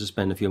Christians is to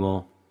spend a few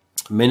more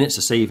minutes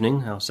this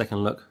evening, our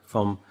second look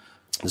from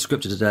the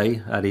scripture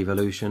today at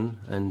evolution,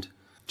 and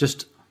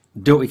just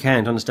do what we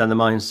can to understand the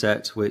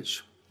mindset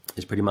which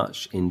is pretty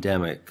much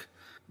endemic.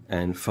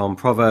 And from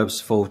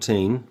Proverbs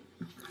 14,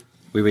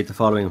 we read the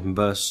following from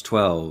verse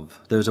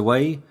 12. There is a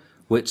way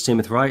which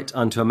seemeth right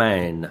unto a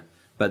man,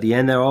 but the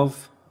end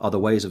thereof are the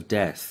ways of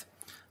death.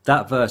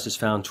 That verse is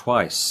found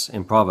twice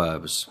in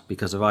Proverbs,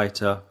 because the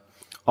writer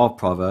of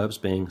Proverbs,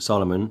 being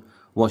Solomon,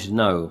 wants you to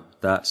know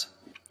that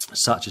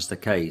such is the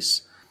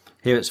case.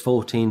 Here it's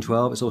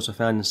 14:12, it's also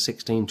found in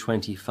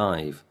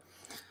 16:25.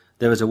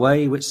 There is a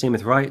way which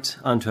seemeth right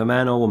unto a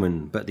man or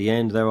woman, but the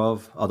end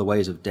thereof are the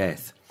ways of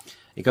death.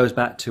 It goes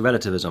back to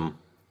relativism.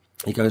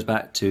 It goes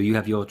back to you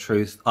have your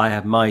truth, I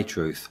have my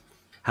truth.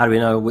 How do we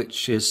know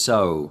which is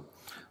so?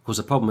 Of course,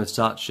 the problem with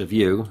such a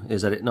view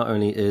is that it not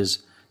only is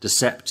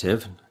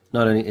deceptive,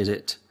 not only is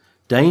it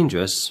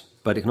dangerous,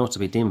 but it can also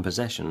be demon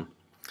possession.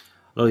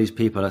 A lot of these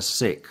people are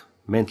sick,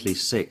 mentally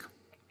sick.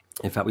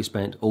 In fact, we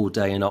spent all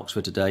day in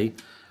Oxford today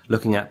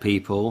looking at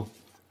people,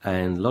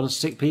 and a lot of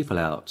sick people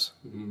out.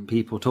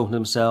 People talking to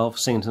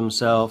themselves, singing to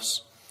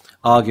themselves,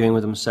 arguing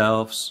with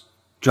themselves,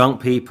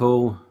 drunk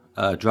people,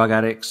 drug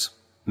addicts,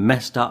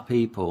 messed up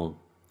people.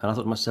 And I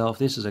thought to myself,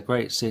 this is a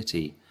great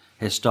city,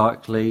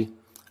 historically,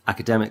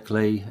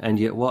 academically, and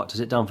yet what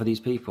has it done for these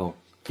people?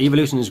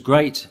 Evolution is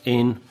great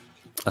in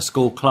a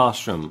school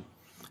classroom.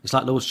 It's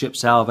like Lordship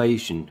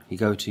Salvation. You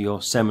go to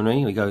your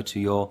seminary, you go to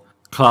your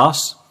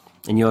class,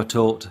 and you're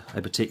taught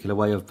a particular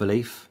way of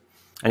belief.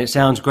 And it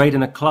sounds great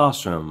in a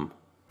classroom,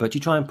 but you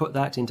try and put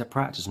that into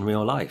practice in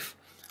real life.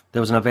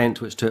 There was an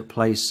event which took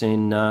place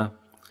in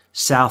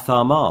South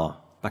Armagh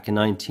back in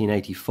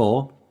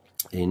 1984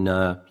 in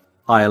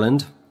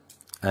Ireland,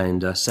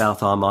 and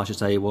South Armagh, I should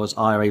say, was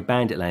IRA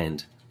bandit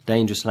land,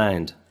 dangerous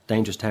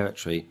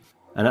territory.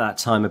 And at that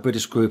time, a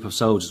British group of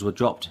soldiers were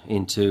dropped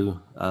into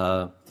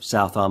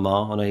South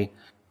Armagh on a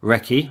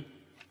recce,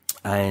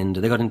 and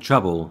they got in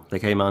trouble. They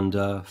came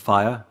under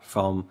fire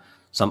from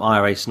some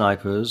IRA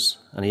snipers,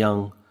 and a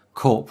young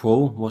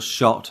corporal was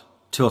shot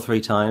 2 or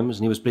 3 times,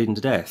 and he was bleeding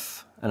to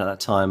death. And at that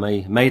time,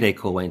 a mayday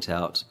call went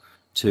out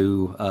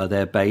to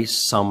their base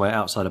somewhere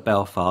outside of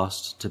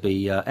Belfast to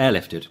be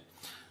airlifted.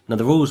 Now,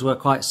 the rules were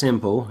quite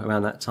simple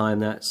around that time,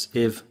 that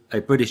if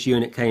a British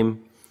unit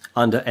came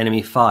under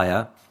enemy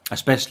fire,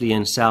 especially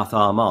in South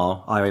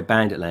Armagh, IRA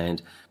bandit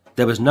land,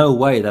 there was no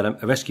way that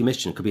a rescue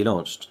mission could be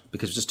launched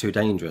because it was just too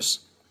dangerous.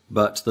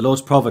 But the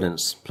Lord's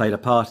providence played a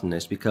part in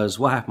this, because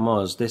what happened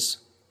was this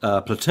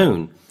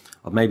platoon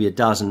of maybe a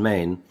dozen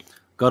men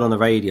got on the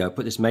radio,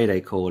 put this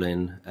mayday call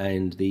in,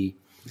 and the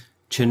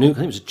Chinook, I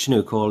think it was a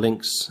Chinook or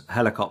Lynx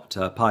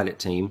helicopter pilot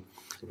team,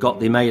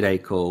 got the mayday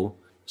call,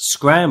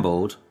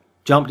 scrambled,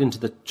 jumped into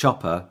the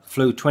chopper,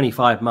 flew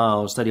 25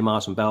 miles, 30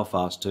 miles from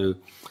Belfast to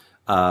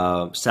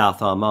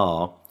South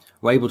Armagh,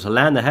 were able to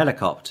land the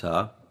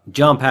helicopter,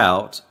 jump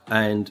out,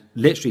 and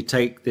literally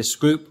take this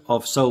group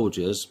of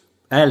soldiers,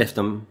 airlift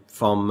them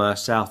from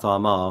South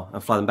Armagh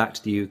and fly them back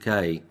to the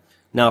UK.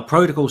 Now,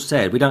 protocol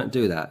said we don't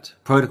do that.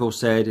 Protocol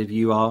said if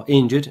you are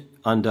injured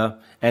under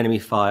enemy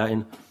fire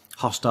in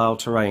hostile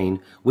terrain,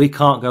 we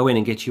can't go in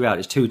and get you out.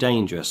 It's too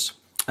dangerous.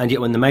 And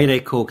yet when the mayday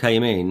call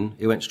came in,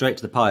 it went straight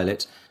to the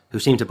pilot, who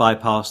seemed to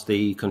bypass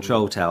the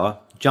control tower,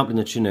 jumped in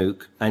the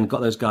Chinook, and got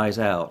those guys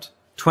out.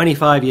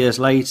 25 years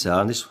later,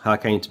 and this is how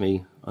it came to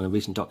me on a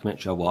recent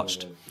documentary I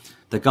watched,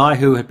 The guy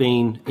who had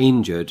been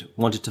injured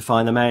wanted to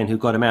find the man who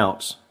got him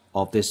out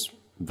of this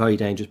very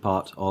dangerous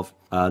part of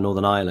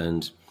Northern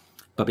Ireland.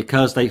 But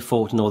because they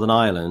fought in Northern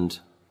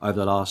Ireland over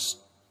the last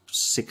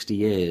 60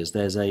 years,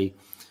 there's a,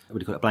 what do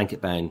you call it, a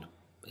blanket ban.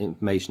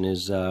 Information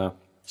is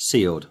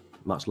sealed,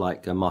 much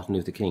like Martin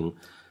Luther King,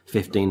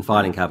 15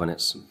 filing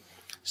cabinets,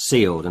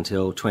 sealed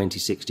until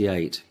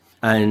 2068.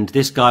 And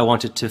this guy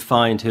wanted to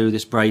find who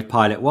this brave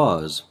pilot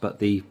was, but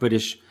the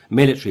British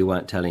military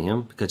weren't telling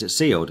him because it's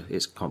sealed,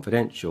 it's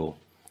confidential.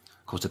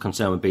 Of course, the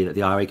concern would be that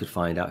the IRA could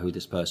find out who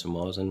this person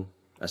was and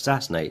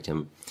assassinate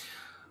him.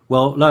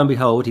 Well, lo and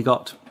behold, he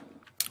got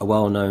a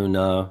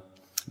well-known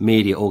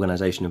media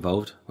organisation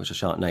involved, which I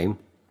shan't name,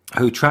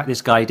 who tracked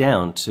this guy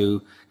down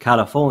to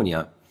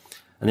California.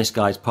 And this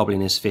guy's probably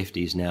in his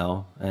 50s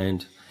now.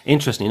 And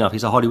interestingly enough,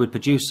 he's a Hollywood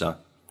producer.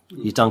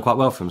 He's done quite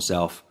well for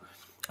himself.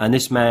 And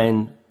this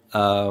man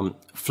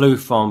flew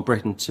from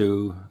Britain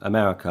to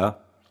America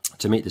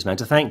to meet this man,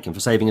 to thank him for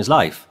saving his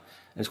life.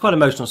 And it's quite an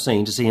emotional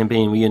scene to see him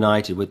being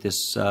reunited with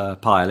this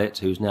pilot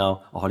who's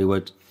now a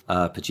Hollywood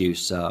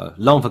producer.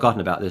 Long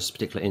forgotten about this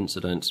particular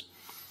incident.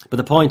 But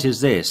the point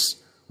is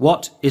this: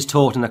 what is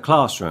taught in the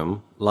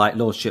classroom, like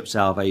Lordship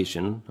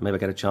Salvation, and maybe I'll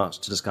get a chance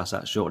to discuss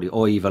that shortly,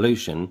 or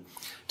evolution,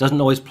 doesn't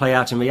always play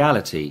out in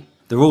reality.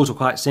 The rules are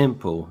quite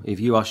simple. If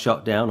you are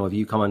shot down or if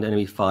you come under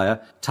enemy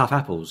fire, tough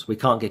apples, we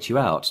can't get you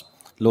out.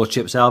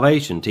 Lordship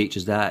Salvation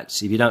teaches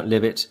that if you don't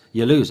live it,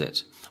 you lose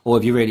it. Or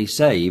if you're really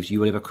saved, you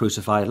will live a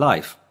crucified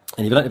life.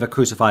 And if you don't live a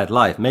crucified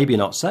life, maybe you're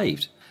not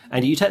saved.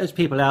 And you take those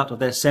people out of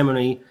their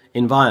seminary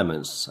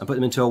environments and put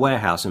them into a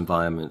warehouse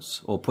environment,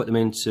 or put them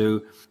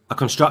into a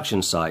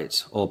construction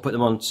site, or put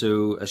them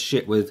onto a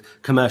ship with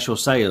commercial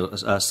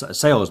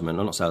salesmen,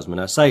 or not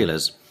salesmen,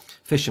 sailors,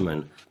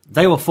 fishermen.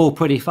 They will fall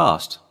pretty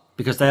fast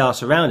because they are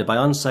surrounded by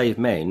unsaved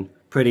men,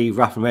 pretty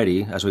rough and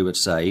ready, as we would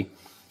say,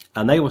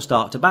 and they will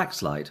start to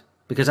backslide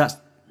because that's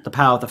the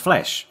power of the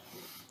flesh.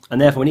 And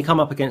therefore, when you come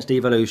up against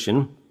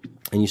evolution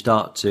and you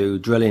start to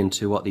drill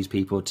into what these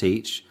people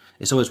teach,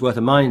 it's always worth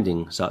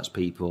reminding such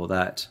people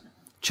that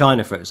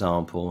China, for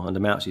example,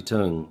 under Mao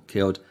Zedong,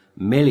 killed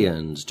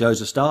millions.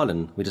 Joseph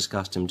Stalin, we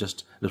discussed him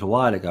just a little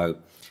while ago,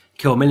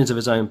 killed millions of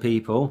his own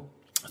people,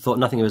 thought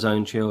nothing of his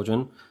own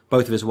children.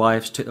 Both of his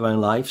wives took their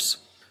own lives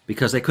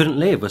because they couldn't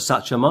live with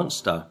such a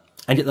monster.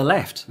 And yet the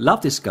left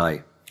love this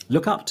guy,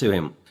 look up to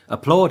him,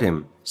 applaud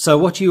him. So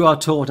what you are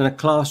taught in a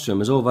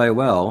classroom is all very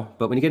well,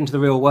 but when you get into the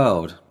real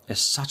world,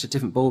 it's such a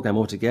different ballgame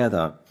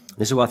altogether.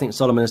 This is what I think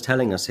Solomon is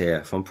telling us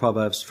here from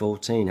Proverbs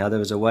 14, how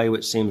there is a way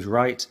which seems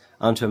right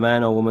unto a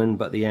man or woman,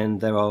 but the end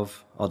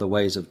thereof are the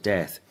ways of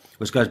death.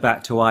 Which goes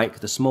back to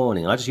Ike this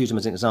morning. I just use him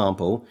as an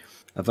example,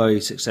 a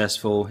very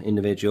successful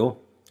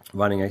individual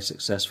running a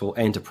successful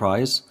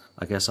enterprise.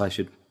 I guess I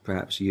should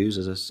perhaps use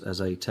as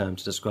a term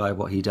to describe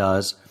what he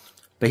does.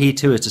 But he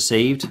too is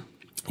deceived,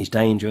 he's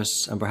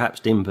dangerous and perhaps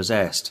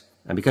demon-possessed.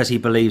 And because he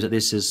believes that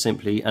this is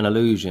simply an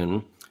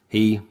illusion,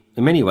 he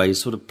in many ways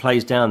sort of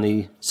plays down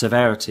the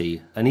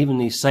severity and even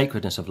the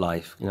sacredness of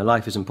life. You know,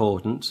 life is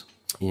important.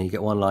 You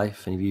get one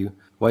life, and if you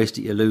waste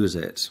it, you lose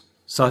it.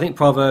 So I think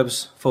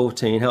Proverbs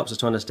 14 helps us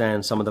to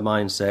understand some of the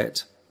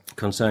mindset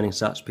concerning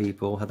such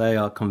people, how they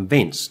are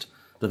convinced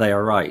that they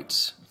are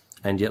right.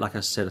 And yet, like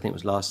I said, I think it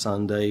was last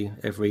Sunday,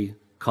 every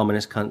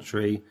communist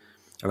country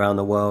around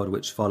the world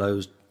which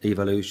follows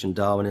evolution,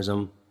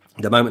 Darwinism,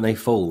 the moment they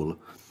fall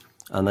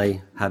and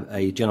they have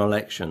a general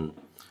election,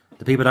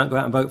 the people don't go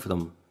out and vote for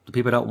them. The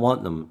people don't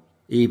want them.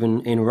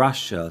 Even in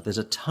Russia, there's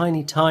a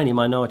tiny, tiny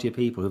minority of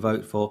people who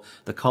vote for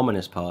the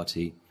Communist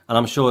Party. And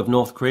I'm sure if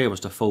North Korea was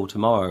to fall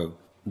tomorrow,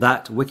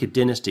 that wicked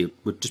dynasty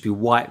would just be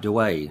wiped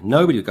away.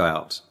 Nobody would go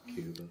out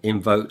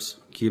and vote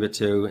Cuba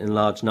too in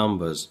large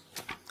numbers.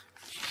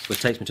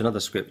 Which takes me to another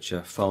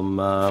scripture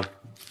from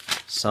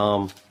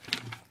Psalm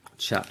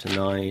chapter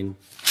 9.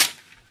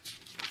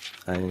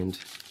 And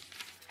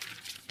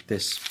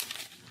this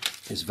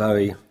is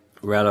very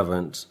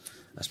relevant,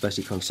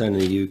 especially concerning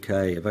the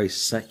UK, a very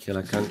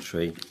secular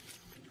country.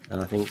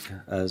 And I think,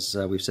 as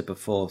we've said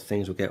before,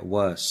 things will get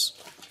worse,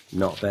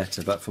 not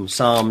better. But from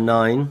Psalm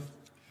 9,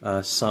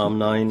 look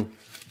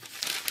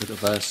at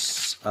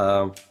verse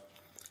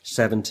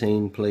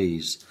 17,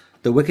 please.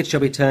 The wicked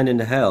shall be turned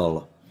into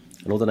hell,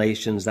 and all the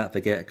nations that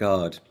forget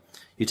God.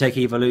 You take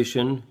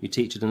evolution, you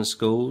teach it in the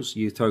schools,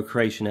 you throw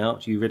creation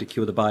out, you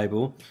ridicule the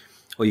Bible,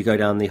 or you go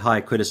down the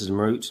high criticism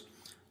route.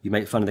 You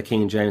make fun of the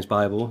King James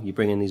Bible, you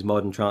bring in these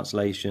modern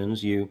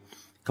translations, you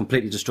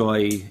completely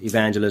destroy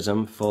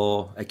evangelism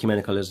for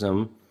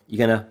ecumenicalism.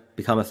 You're going to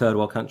become a third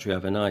world country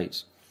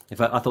overnight. In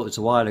fact, I thought this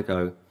a while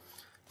ago.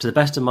 To the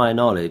best of my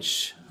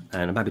knowledge,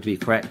 and I'm happy to be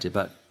corrected,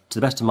 but to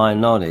the best of my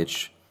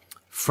knowledge,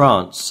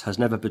 France has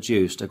never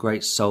produced a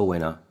great soul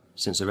winner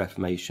since the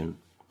Reformation.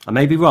 I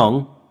may be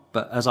wrong,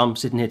 but as I'm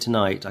sitting here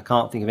tonight, I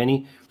can't think of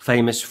any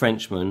famous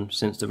Frenchman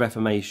since the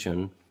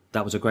Reformation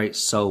that was a great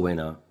soul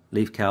winner.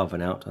 Leave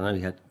Calvin out. I know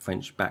he had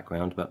French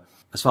background, but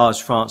as far as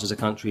France as a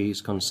country is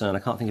concerned, I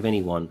can't think of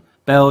anyone.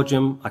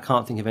 Belgium, I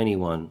can't think of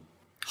anyone.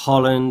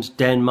 Holland,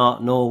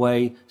 Denmark,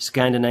 Norway,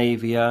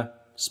 Scandinavia,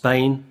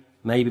 Spain,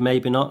 Maybe,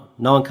 maybe not.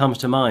 No one comes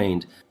to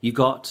mind. You've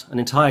got an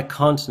entire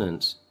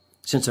continent.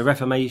 Since the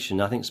Reformation,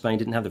 I think Spain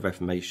didn't have the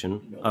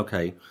Reformation. No.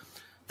 Okay.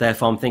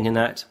 Therefore, I'm thinking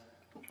that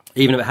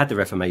even if it had the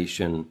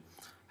Reformation,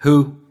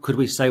 who could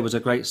we say was a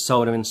great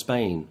soul winner in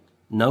Spain?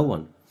 No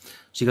one.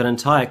 So you've got an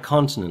entire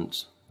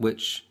continent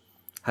which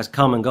has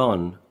come and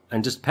gone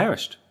and just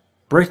perished.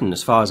 Britain,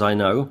 as far as I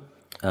know,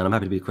 and I'm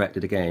happy to be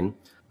corrected again,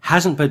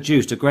 hasn't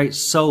produced a great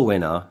soul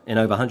winner in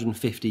over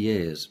 150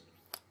 years.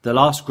 The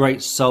last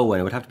great soul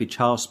winner would have to be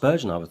Charles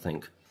Spurgeon, I would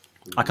think.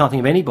 I can't think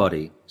of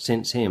anybody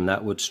since him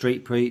that would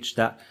street preach,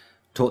 that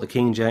taught the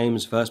King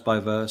James verse by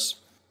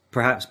verse.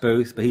 Perhaps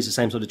Booth, but he's the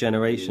same sort of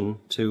generation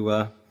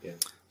to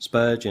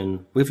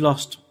Spurgeon. We've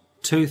lost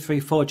 2,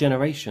 3, 4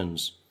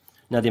 generations.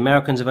 Now, the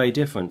Americans are very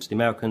different. The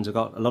Americans have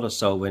got a lot of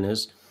soul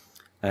winners.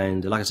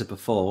 And like I said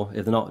before,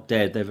 if they're not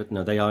dead,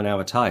 they are now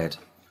retired.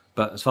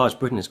 But as far as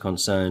Britain is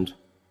concerned,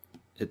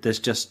 there's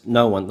just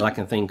no one that I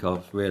can think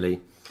of,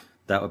 really,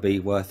 that would be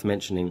worth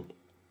mentioning.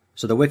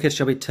 So the wicked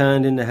shall be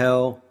turned into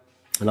hell,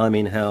 and I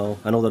mean hell,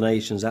 and all the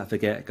nations that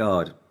forget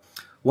God.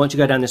 Once you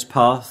go down this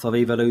path of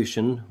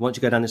evolution, once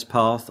you go down this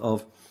path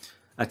of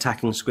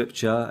attacking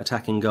Scripture,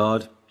 attacking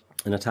God,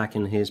 and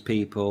attacking his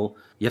people,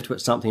 you have to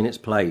put something in its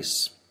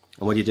place.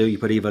 And what do? You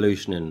put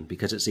evolution in,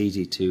 because it's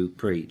easy to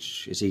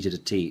preach, it's easy to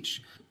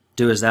teach.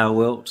 Do as thou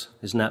wilt,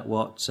 isn't that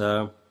what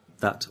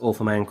that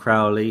awful man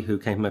Crowley, who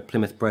came from a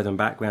Plymouth Brethren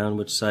background,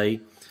 would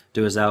say?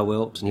 Do as thou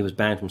wilt, and he was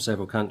banned from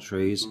several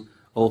countries.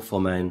 Awful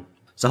man.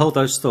 So hold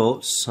those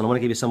thoughts, and I want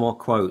to give you some more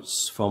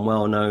quotes from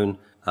well-known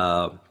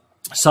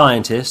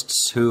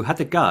scientists who had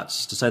the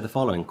guts to say the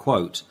following,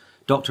 quote,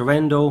 Dr.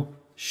 Rendell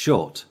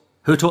Short,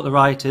 who taught the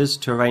writers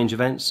to arrange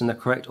events in the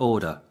correct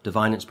order,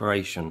 divine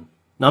inspiration.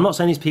 Now, I'm not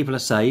saying these people are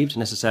saved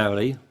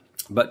necessarily,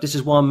 but this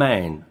is one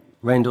man,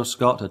 Rendell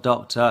Scott, a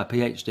doctor, a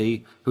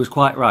PhD, who was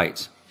quite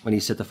right when he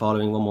said the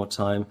following one more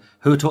time,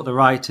 who taught the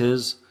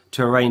writers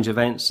to arrange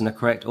events in the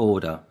correct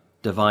order,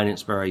 divine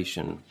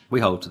inspiration.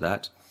 We hold to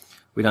that.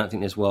 We don't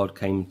think this world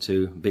came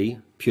to be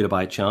purely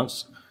by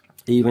chance.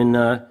 Even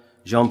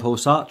Jean-Paul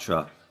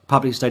Sartre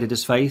publicly stated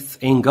his faith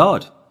in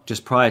God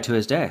just prior to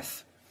his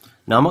death.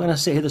 Now, I'm not going to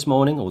sit here this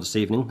morning, or this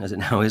evening, as it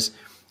now is,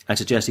 and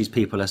suggest these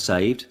people are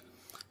saved.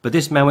 But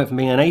this man went from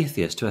being an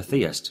atheist to a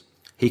theist.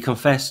 He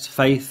confessed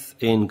faith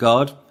in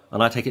God,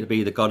 and I take it to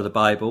be the God of the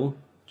Bible,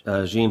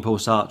 Jean-Paul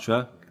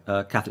Sartre,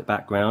 Catholic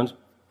background.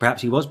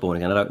 Perhaps he was born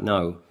again, I don't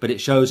know. But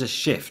it shows a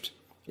shift.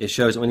 It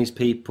shows that when these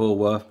people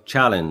were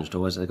challenged,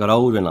 or as they got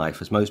older in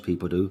life, as most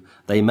people do,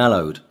 they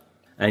mellowed.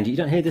 And you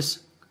don't hear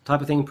this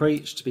type of thing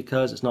preached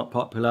because it's not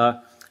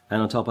popular,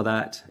 and on top of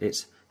that,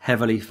 it's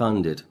heavily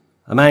funded.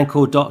 A man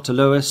called Dr.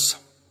 Louis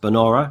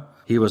Bonora,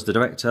 he was the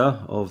director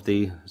of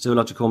the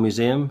Zoological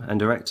Museum and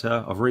director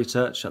of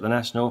research at the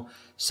National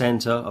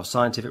Centre of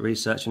Scientific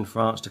Research in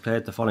France,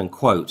 declared the following,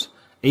 quote,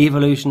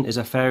 evolution is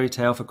a fairy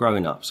tale for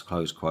grown-ups,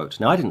 close quote.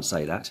 Now, I didn't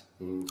say that,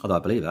 although I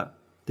believe that.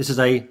 This is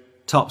a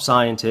top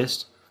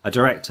scientist, a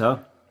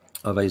director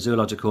of a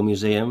zoological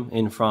museum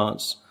in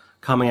France,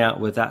 coming out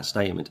with that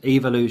statement.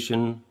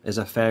 Evolution is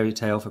a fairy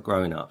tale for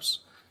grown-ups.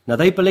 Now,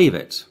 they believe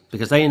it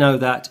because they know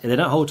that if they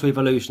don't hold to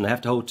evolution, they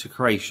have to hold to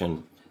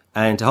creation.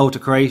 And to hold to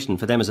creation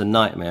for them is a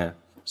nightmare.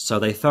 So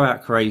they throw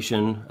out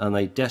creation and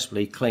they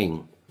desperately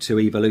cling to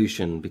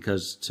evolution,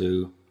 because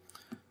to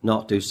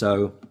not do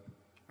so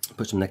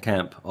puts them in the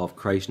camp of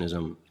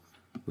creationism,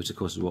 which of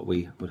course is what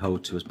we would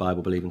hold to as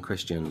Bible-believing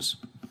Christians.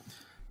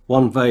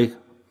 One very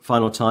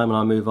final time, and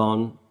I'll move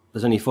on.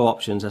 There's only 4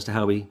 options as to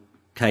how we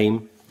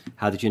came,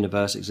 how the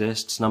universe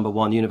exists. Number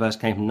 1, the universe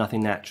came from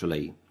nothing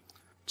naturally.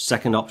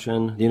 Second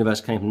option, the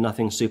universe came from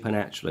nothing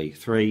supernaturally.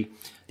 3,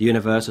 the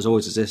universe has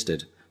always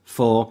existed.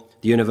 4,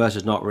 the universe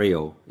is not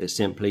real. It's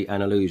simply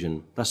an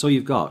illusion. That's all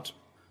you've got.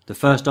 The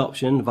first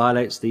option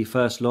violates the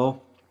first law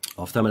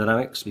of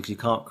thermodynamics because you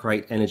can't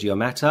create energy or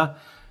matter.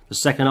 The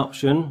second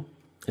option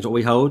is what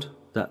we hold,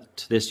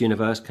 that this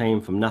universe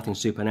came from nothing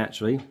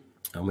supernaturally,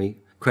 and we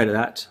credit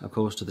that, of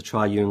course, to the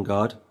triune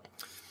God.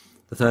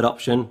 The third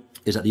option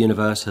is that the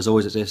universe has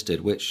always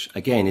existed, which,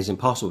 again, is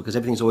impossible because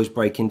everything's always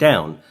breaking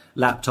down.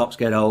 Laptops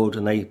get old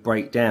and they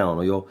break down,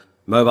 or your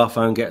mobile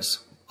phone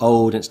gets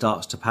old and it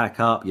starts to pack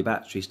up, your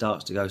battery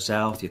starts to go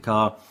south, your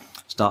car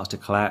starts to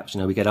collapse.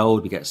 We get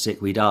old, we get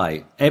sick, we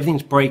die.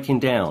 Everything's breaking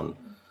down.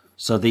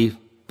 So the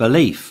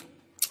belief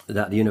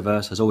that the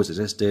universe has always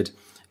existed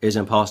is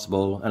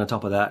impossible, and on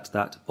top of that,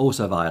 that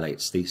also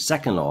violates the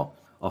second law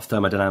of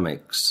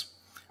thermodynamics.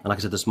 And like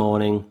I said this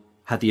morning,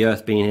 had the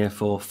Earth been here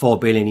for 4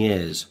 billion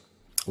years,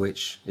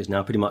 which is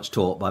now pretty much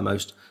taught by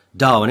most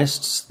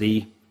Darwinists,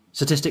 the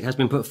statistic has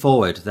been put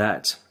forward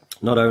that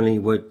not only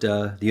would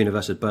the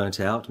universe have burnt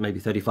out maybe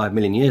 35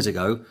 million years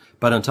ago,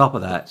 but on top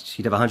of that,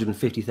 you'd have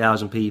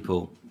 150,000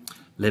 people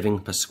living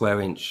per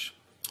square inch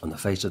on the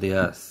face of the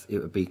Earth. It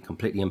would be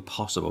completely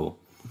impossible.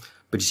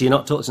 But you see, you're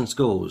not taught this in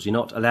schools. You're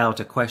not allowed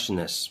to question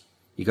this.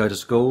 You go to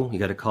school, you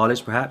go to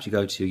college perhaps, you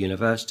go to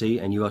university,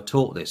 and you are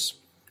taught this.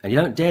 And you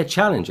don't dare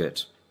challenge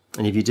it.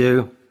 And if you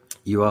do,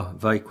 you are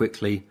very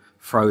quickly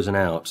frozen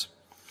out.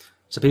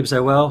 So people say,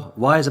 well,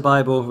 why is the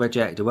Bible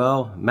rejected?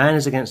 Well, man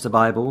is against the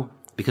Bible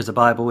because the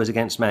Bible is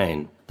against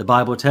man. The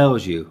Bible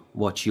tells you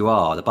what you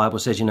are. The Bible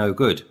says you're no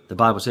good. The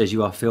Bible says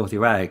you are filthy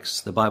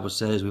rags. The Bible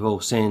says we've all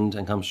sinned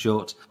and come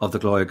short of the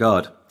glory of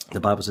God.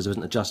 The Bible says there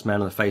isn't a just man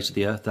on the face of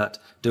the earth that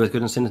doeth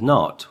good and sinneth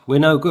not. We're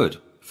no good.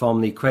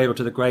 From the cradle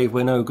to the grave,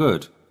 we're no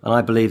good. And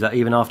I believe that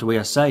even after we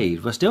are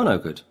saved, we're still no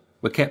good.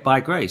 We're kept by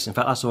grace. In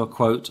fact, I saw a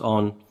quote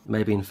on,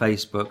 maybe in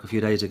Facebook a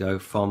few days ago,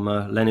 from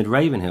Leonard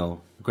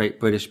Ravenhill, a great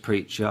British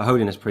preacher, a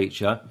holiness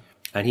preacher,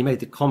 and he made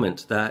the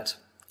comment that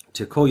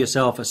to call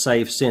yourself a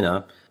saved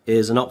sinner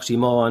is an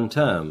oxymoron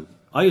term.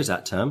 I use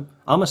that term.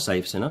 I'm a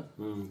saved sinner.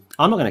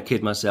 I'm not going to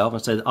kid myself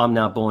and say that I'm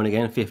now born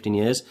again 15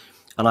 years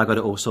and I got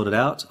it all sorted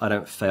out. I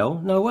don't fail.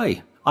 No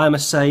way. I am a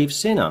saved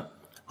sinner.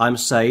 I'm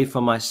saved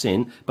from my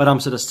sin, but I'm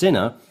still a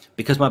sinner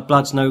because my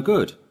blood's no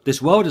good.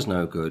 This world is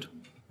no good.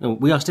 And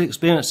we are still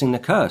experiencing the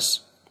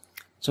curse.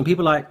 So when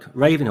people like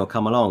Ravenhill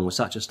come along with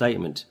such a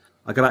statement,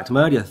 I go back to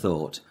my earlier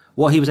thought.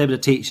 What he was able to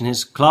teach in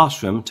his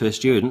classroom to his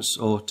students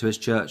or to his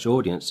church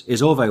audience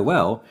is all very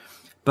well,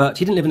 but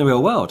he didn't live in the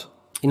real world.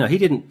 You know, he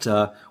didn't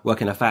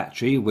work in a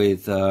factory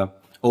with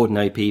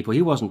ordinary people.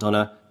 He wasn't on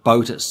a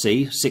boat at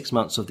sea 6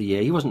 months of the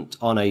year. He wasn't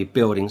on a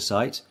building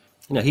site.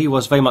 You know, he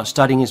was very much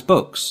studying his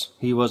books.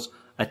 He was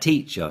a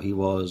teacher. He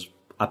was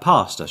a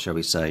pastor, shall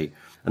we say.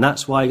 And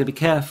that's why you've got to be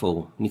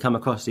careful when you come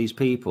across these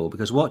people,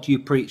 because what you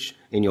preach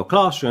in your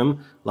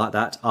classroom, like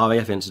that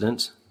RAF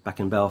incident back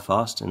in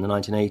Belfast in the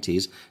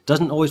 1980s,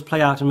 doesn't always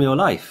play out in real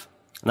life.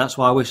 And that's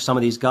why I wish some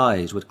of these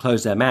guys would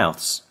close their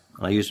mouths.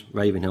 And I use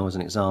Ravenhill as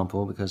an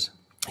example because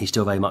he's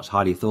still very much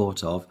highly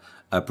thought of,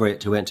 a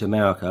Brit who went to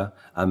America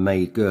and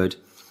made good.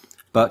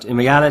 But in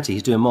reality,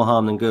 he's doing more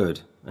harm than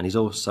good. And he's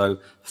also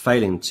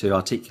failing to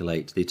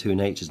articulate the two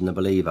natures in the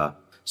believer.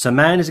 So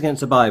man is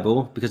against the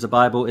Bible because the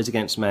Bible is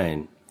against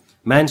man.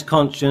 Man's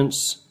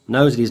conscience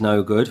knows that he's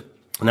no good,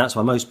 and that's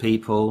why most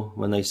people,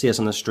 when they see us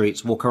on the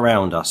streets, walk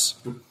around us.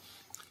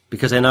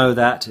 Because they know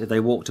that if they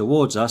walk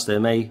towards us, they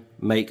may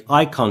make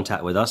eye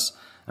contact with us,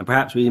 and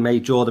perhaps we may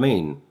draw them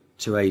in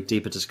to a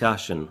deeper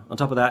discussion. On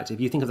top of that, if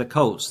you think of the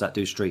cults that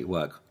do street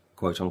work,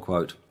 quote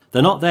unquote,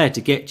 they're not there to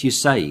get you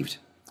saved.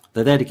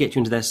 They're there to get you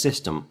into their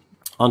system.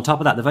 On top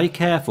of that, they're very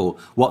careful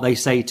what they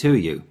say to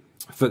you.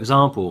 For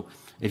example,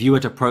 if you were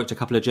to approach a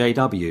couple of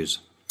JWs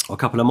or a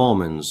couple of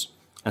Mormons,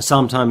 and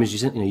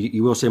sometimes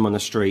you will see them on the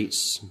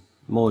streets,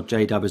 more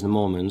JWs than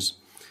Mormons.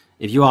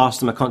 If you ask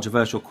them a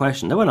controversial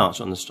question, they won't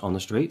answer on the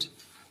street.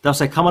 They'll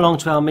say, come along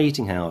to our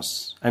meeting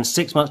house, and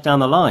 6 months down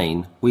the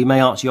line, we may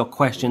answer your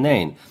question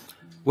then.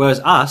 Whereas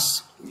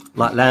us,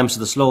 like lambs to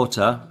the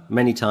slaughter,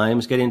 many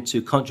times get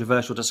into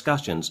controversial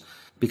discussions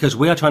because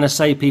we are trying to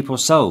save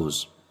people's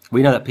souls.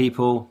 We know that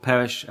people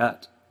perish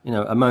at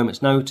a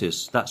moment's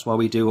notice. That's why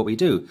we do what we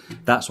do.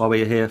 That's why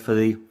we're here for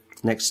the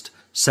next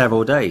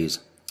several days.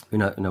 We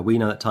know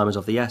that time is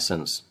of the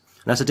essence.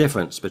 And that's the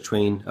difference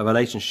between a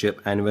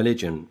relationship and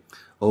religion,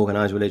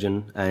 organized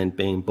religion and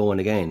being born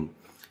again,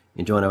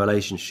 enjoying a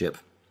relationship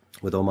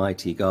with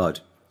Almighty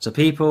God. So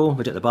people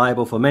reject the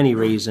Bible for many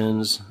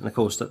reasons, and of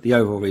course the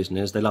overall reason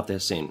is they love their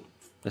sin.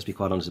 Let's be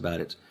quite honest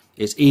about it.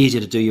 It's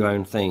easier to do your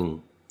own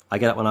thing. I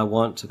get up when I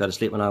want, I go to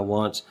sleep when I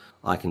want,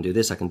 I can do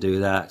this, I can do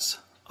that.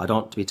 I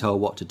don't want to be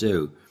told what to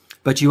do.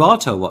 But you are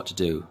told what to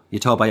do.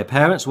 You're told by your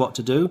parents what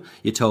to do.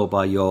 You're told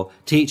by your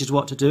teachers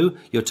what to do.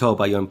 You're told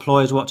by your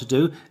employers what to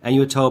do. And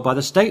you're told by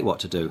the state what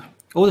to do.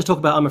 All this talk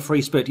about I'm a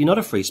free spirit. You're not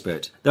a free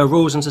spirit. There are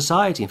rules in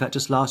society. In fact,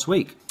 just last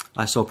week,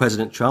 I saw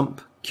President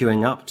Trump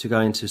queuing up to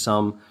go into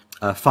some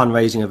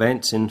fundraising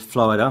event in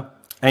Florida.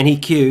 And he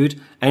queued,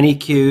 and he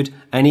queued,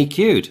 and he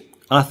queued.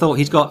 And I thought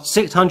he's got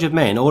 600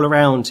 men all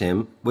around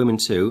him, women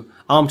too,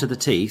 armed to the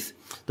teeth,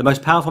 the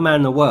most powerful man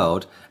in the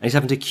world, and he's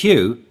having to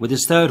queue with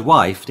his third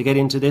wife to get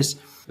into this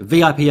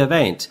VIP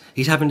event.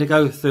 He's having to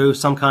go through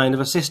some kind of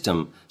a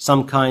system,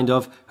 some kind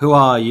of, who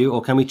are you,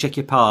 or can we check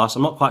your pass?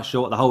 I'm not quite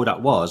sure what the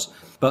hold-up was,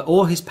 but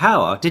all his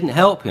power didn't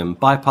help him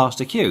bypass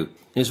the queue.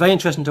 It was very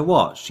interesting to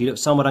watch. He looked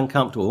somewhat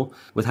uncomfortable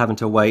with having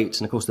to wait,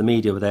 and of course the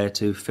media were there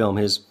to film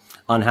his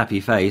unhappy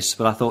face,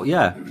 but I thought,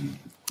 yeah,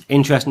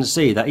 interesting to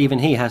see that even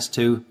he has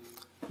to,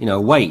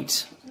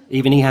 wait.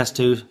 Even he has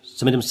to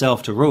submit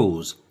himself to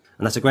rules.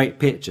 And that's a great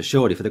picture,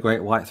 surely, for the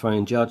great white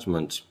throne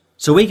judgment.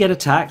 So we get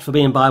attacked for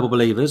being Bible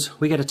believers.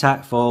 We get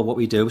attacked for what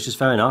we do, which is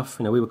fair enough.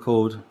 We were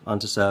called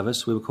unto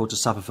service. We were called to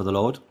suffer for the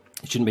Lord.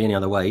 It shouldn't be any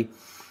other way.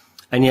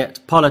 And yet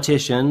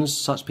politicians,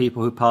 such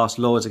people who pass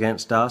laws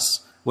against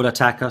us, will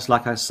attack us,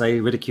 like I say,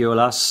 ridicule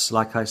us,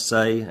 like I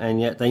say, and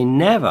yet they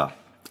never,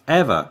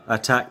 ever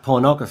attack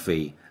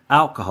pornography,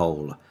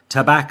 alcohol,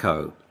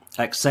 tobacco,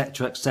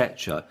 etc.,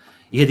 etc.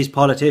 You hear these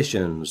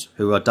politicians,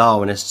 who are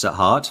Darwinists at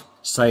heart,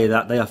 say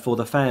that they are for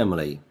the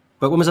family.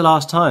 But when was the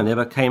last time they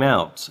ever came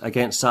out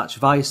against such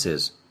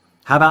vices?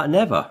 How about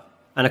never?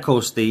 And of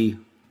course the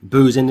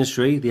booze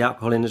industry, the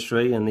alcohol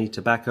industry and the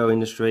tobacco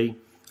industry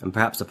and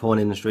perhaps the porn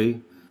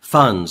industry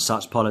funds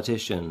such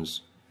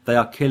politicians. They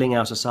are killing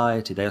our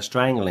society. They are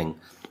strangling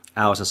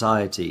our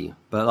society.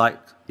 But like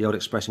the old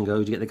expression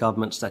goes, you get the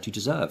governments that you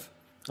deserve.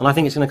 And I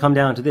think it's going to come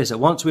down to this, that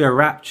once we are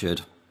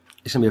raptured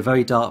it's going to be a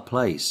very dark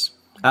place.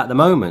 At the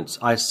moment,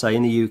 I'd say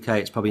in the UK,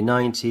 it's probably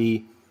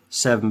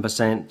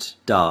 97%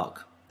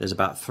 dark. There's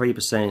about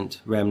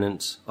 3%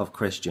 remnant of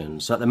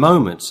Christians. So at the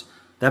moment,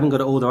 they haven't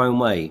got it all their own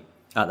way.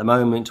 At the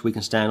moment, we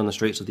can stand on the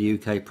streets of the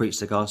UK, preach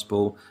the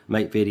gospel,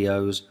 make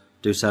videos,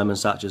 do sermons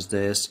such as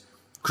this,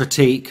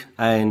 critique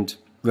and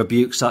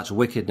rebuke such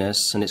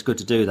wickedness, and it's good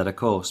to do that, of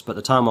course. But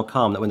the time will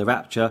come that when the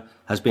rapture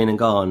has been and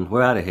gone,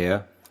 we're out of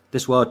here,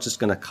 this world's just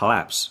going to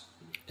collapse.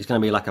 It's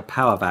going to be like a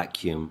power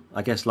vacuum.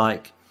 I guess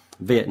like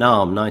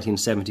Vietnam,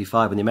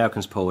 1975, when the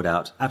Americans pulled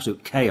out.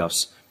 Absolute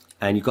chaos.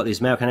 And you've got these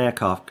American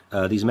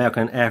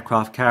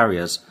aircraft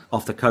carriers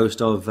off the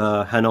coast of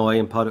Hanoi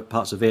and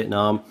parts of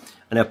Vietnam,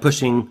 and they're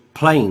pushing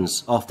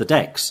planes off the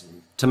decks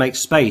to make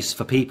space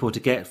for people to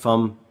get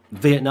from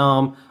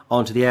Vietnam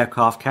onto the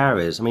aircraft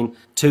carriers. I mean,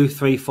 $2,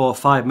 $3, $4,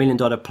 $5 million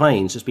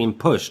planes just being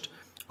pushed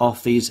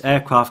off these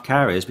aircraft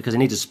carriers because they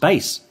needed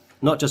space,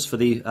 not just for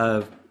the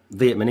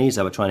Vietnamese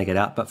they were trying to get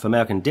out, but for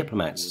American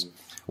diplomats,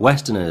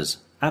 Westerners.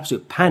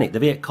 Absolute panic. The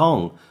Viet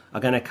Cong are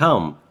going to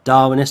come.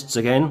 Darwinists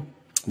again.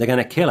 They're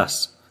going to kill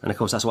us. And of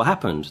course, that's what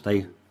happened.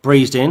 They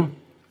breezed in,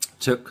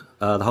 took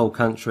the whole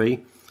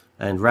country,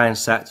 and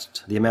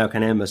ransacked the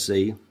American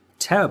embassy.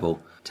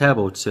 Terrible,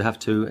 terrible to have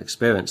to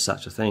experience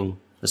such a thing.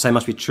 The same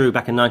must be true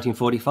back in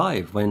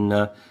 1945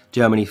 when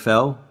Germany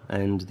fell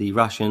and the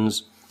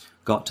Russians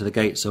got to the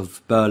gates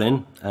of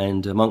Berlin,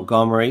 and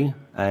Montgomery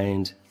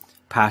and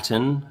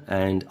Patton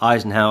and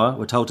Eisenhower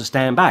were told to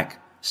stand back,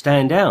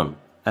 stand down.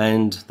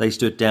 And they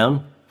stood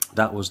down.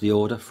 That was the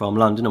order from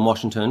London and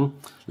Washington.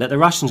 Let the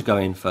Russians go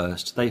in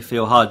first. They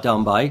feel hard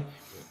done by.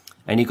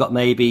 And you've got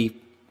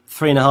maybe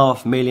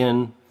 3.5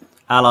 million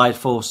Allied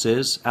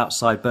forces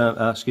outside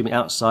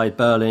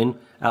Berlin,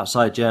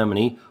 outside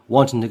Germany,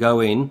 wanting to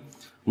go in,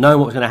 knowing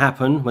what was going to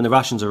happen when the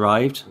Russians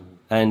arrived,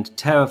 and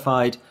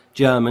terrified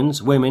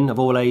Germans, women of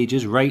all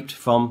ages, raped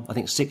from, I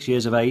think, 6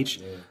 years of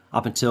age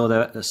up until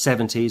their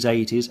 70s,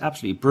 80s.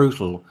 Absolutely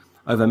brutal.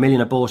 Over 1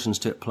 million abortions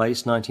took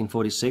place,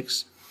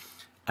 1946.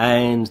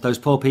 And those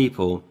poor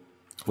people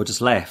were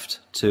just left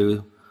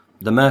to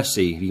the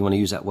mercy, if you want to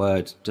use that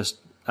word, just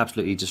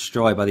absolutely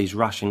destroyed by these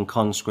Russian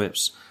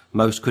conscripts.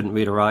 Most couldn't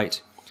read or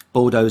write,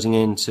 bulldozing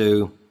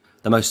into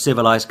the most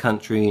civilized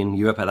country in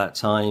Europe at that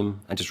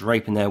time and just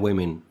raping their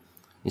women.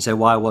 You say,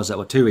 why was that?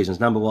 Well, two reasons.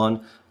 Number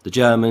one, the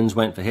Germans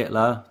went for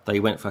Hitler. They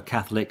went for a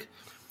Catholic,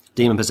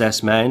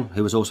 demon-possessed man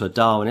who was also a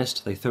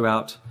Darwinist. They threw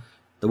out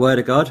the word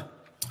of God.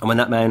 And when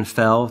that man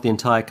fell, the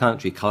entire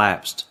country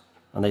collapsed.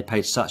 And they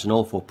paid such an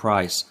awful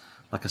price.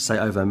 Like I say,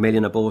 over 1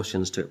 million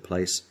abortions took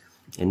place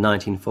in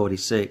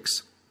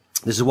 1946.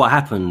 This is what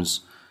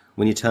happens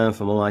when you turn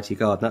from Almighty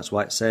God. And that's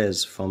why it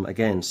says from,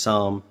 again,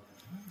 Psalm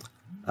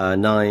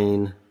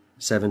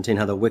 9:17,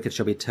 how the wicked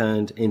shall be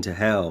turned into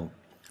hell,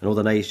 and all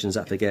the nations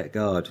that forget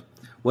God.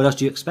 What else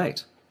do you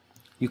expect?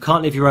 You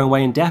can't live your own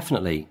way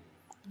indefinitely.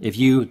 If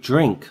you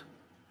drink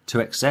to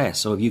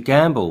excess, or if you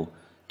gamble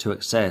to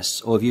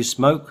excess, or if you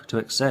smoke to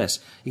excess,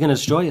 you're going to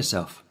destroy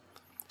yourself.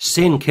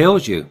 Sin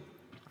kills you.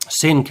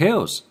 Sin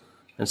kills.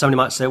 And somebody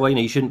might say, well,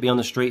 you shouldn't be on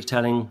the streets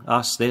telling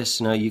us this,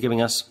 you're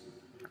giving us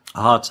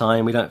a hard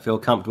time, we don't feel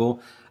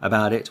comfortable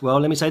about it. Well,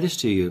 let me say this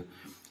to you.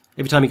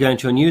 Every time you go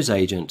into a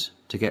newsagent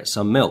to get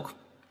some milk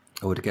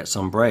or to get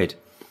some bread,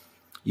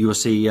 you will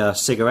see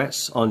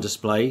cigarettes on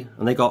display,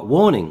 and they got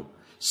warning,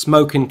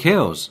 smoking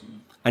kills.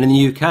 And in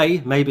the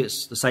UK, maybe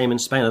it's the same in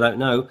Spain, I don't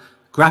know,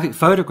 graphic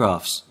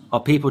photographs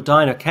of people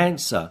dying of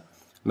cancer.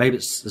 Maybe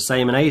it's the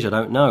same in Asia, I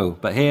don't know.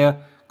 But here,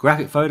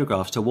 graphic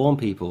photographs to warn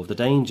people of the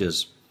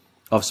dangers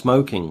of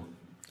smoking.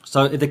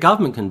 So if the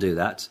government can do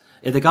that,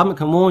 if the government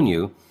can warn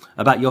you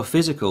about your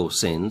physical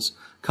sins,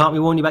 can't we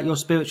warn you about your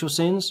spiritual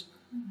sins,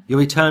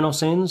 your eternal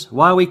sins?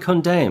 Why are we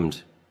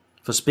condemned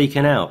for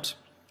speaking out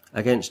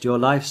against your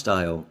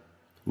lifestyle?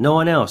 No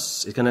one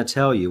else is going to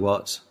tell you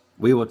what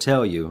we will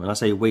tell you. And I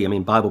say we, I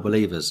mean Bible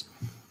believers,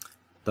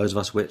 those of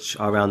us which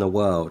are around the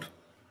world.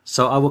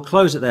 So I will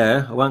close it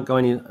there. I won't go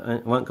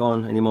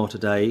on any more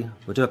today.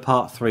 We'll do a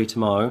part 3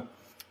 tomorrow.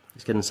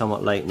 It's getting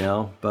somewhat late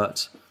now,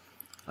 but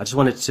I just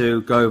wanted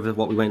to go over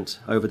what we went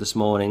over this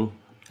morning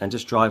and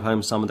just drive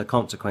home some of the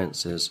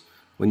consequences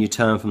when you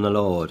turn from the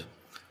Lord.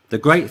 The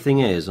great thing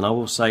is, and I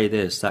will say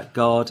this, that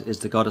God is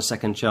the God of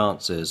second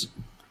chances.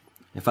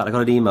 In fact, I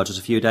got an email just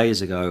a few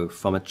days ago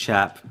from a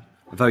chap,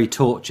 a very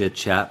tortured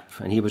chap,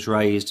 and he was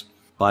raised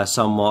by a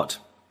somewhat,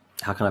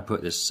 how can I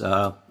put this,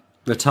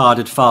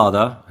 retarded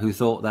father who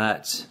thought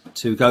that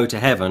to go to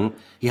heaven,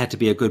 he had to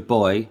be a good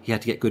boy, he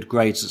had to get good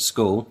grades at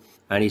school.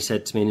 And he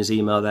said to me in his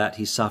email that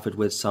he suffered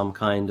with some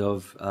kind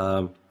of,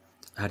 how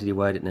did he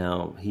word it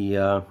now? He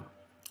has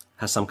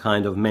some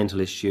kind of mental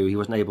issue. He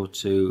wasn't able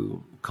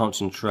to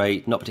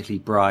concentrate, not particularly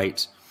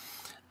bright.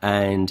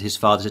 And his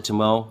father said to him,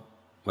 well,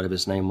 whatever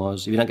his name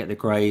was, if you don't get the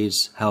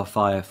grades,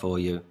 hellfire for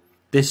you.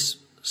 This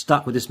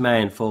stuck with this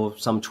man for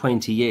some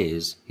 20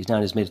 years. He's now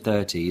in his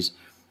mid-30s.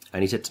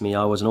 And he said to me,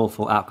 I was an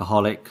awful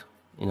alcoholic.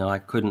 I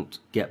couldn't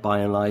get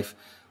by in life.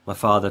 My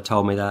father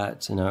told me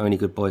that, only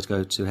good boys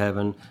go to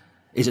heaven.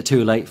 Is it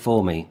too late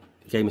for me?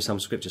 He gave me some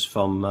scriptures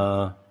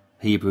from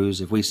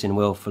Hebrews, if we sin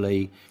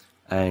willfully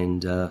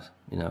and,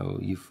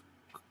 you've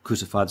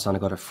crucified the Son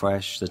of God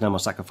afresh, there's no more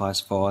sacrifice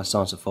for us, so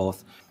on and so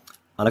forth.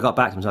 And I got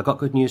back to him and said, I've got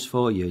good news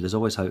for you. There's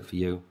always hope for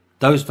you.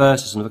 Those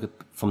verses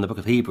from the book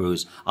of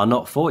Hebrews are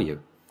not for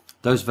you.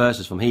 Those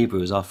verses from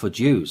Hebrews are for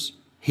Jews.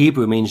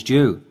 Hebrew means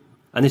Jew.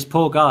 And this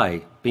poor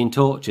guy being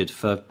tortured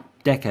for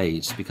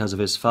decades because of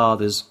his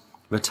father's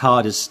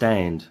retarded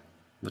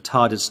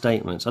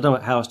statements. I don't know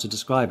how else to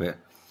describe it.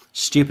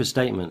 Stupid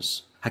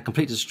statements had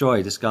completely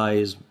destroyed this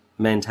guy's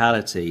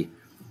mentality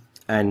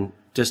and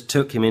just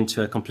took him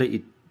into a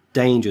completely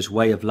dangerous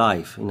way of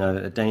life,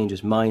 a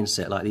dangerous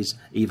mindset like these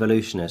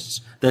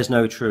evolutionists. There's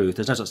no truth.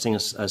 There's no such thing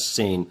as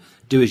sin.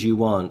 Do as you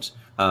want.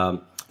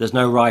 There's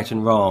no right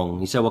and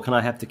wrong. You say, well, can I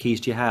have the keys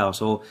to your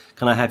house? Or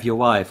can I have your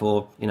wife?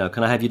 Or,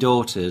 can I have your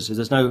daughters? If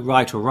there's no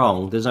right or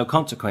wrong, there's no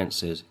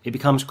consequences. It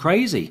becomes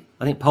crazy.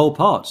 I think Pol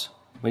Pot,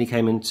 when he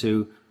came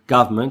into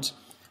government,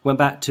 went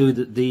back to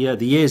the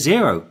year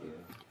zero.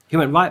 He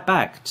went right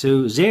back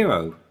to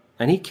zero.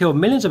 And he killed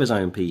millions of his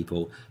own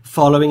people,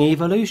 following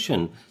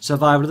evolution,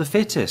 survival of the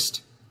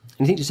fittest.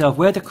 And you think to yourself,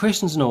 where are the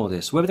Christians in all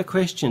this? Where were the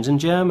Christians in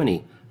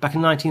Germany back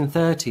in the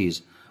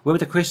 1930s? Where were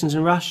the Christians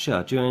in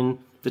Russia during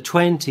the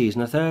 20s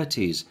and the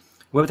 30s?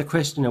 Where were the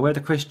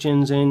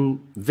Christians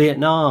in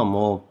Vietnam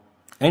or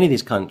any of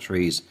these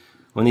countries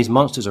when these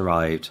monsters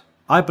arrived?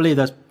 I believe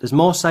there's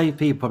more saved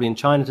people probably in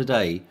China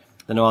today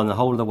than there are in the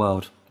whole of the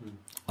world.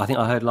 I think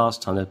I heard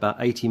last time there's about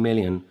 80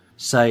 million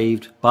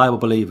saved Bible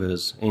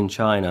believers in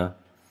China,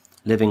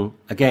 living,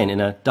 again, in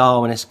a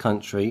Darwinist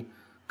country,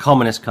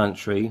 communist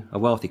country, a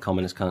wealthy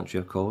communist country,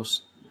 of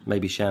course,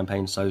 maybe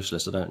champagne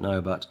socialist, I don't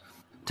know, but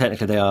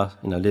technically they are,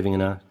 living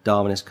in a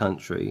Darwinist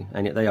country,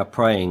 and yet they are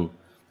praying,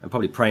 and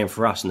probably praying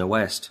for us in the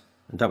West,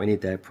 and don't we need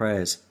their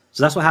prayers?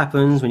 So that's what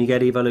happens when you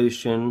get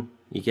evolution.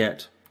 You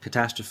get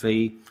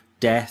catastrophe,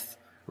 death,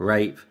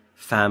 rape,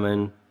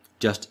 famine,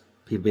 just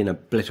people being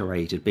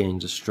obliterated, being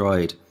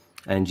destroyed.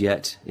 And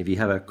yet, if you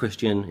have a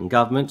Christian in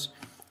government,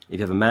 if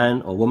you have a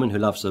man or woman who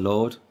loves the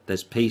Lord,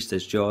 there's peace,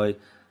 there's joy,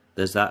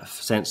 there's that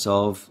sense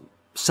of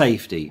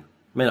safety.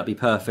 It may not be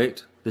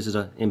perfect, this is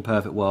an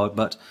imperfect world,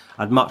 but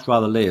I'd much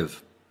rather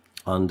live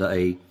under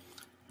a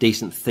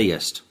decent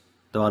theist.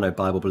 There are no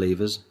Bible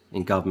believers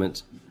in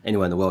government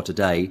anywhere in the world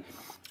today,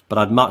 but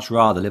I'd much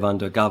rather live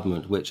under a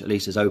government which at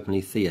least is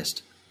openly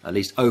theist, at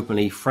least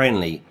openly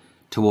friendly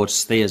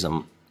towards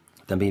theism,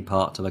 than be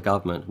part of a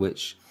government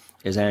which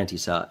is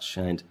anti-such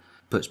and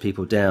puts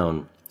people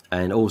down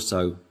and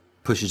also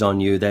pushes on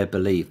you their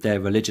belief, their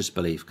religious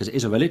belief, because it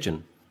is a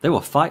religion. They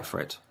will fight for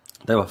it.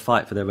 They will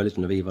fight for their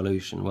religion of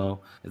evolution.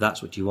 Well, if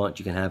that's what you want,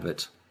 you can have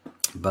it.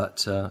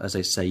 But as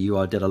they say, you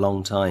are dead a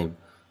long time.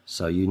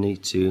 So you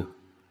need to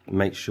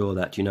make sure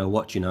that you know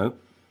what you know.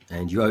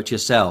 And you owe it to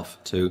yourself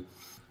to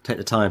take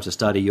the time to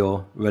study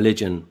your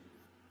religion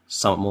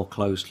somewhat more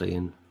closely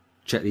and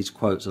check these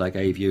quotes that I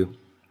gave you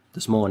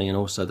this morning and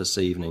also this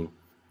evening.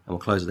 And we'll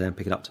close it there and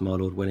pick it up tomorrow,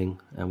 Lord willing.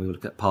 And we will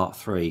look at part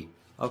 3.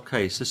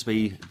 Okay, so this will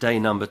be day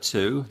number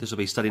 2. This will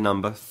be study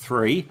number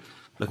 3,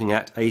 looking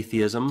at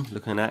atheism,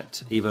 looking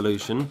at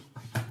evolution,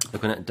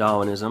 looking at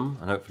Darwinism,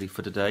 and hopefully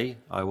for today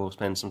I will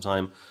spend some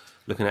time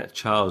looking at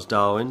Charles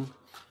Darwin.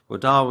 Well,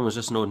 Darwin was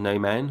just an ordinary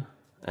man,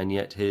 and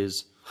yet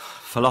his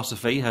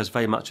philosophy has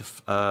very much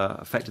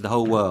affected the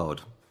whole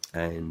world.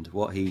 And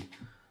what he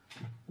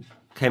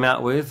came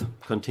out with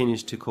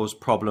continues to cause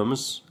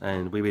problems,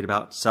 and we read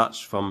about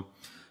such from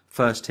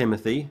 1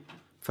 Timothy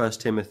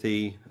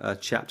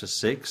chapter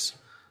 6.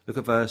 Look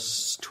at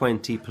verse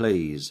 20,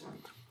 please.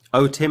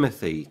 O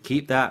Timothy,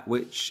 keep that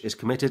which is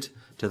committed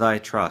to thy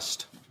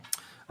trust,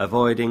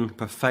 avoiding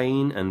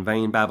profane and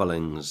vain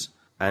babblings,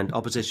 and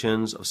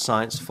oppositions of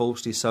science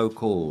falsely so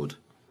called,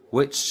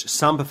 which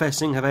some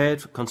professing have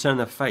erred concerning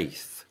the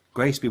faith.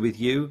 Grace be with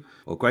you,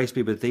 or grace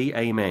be with thee.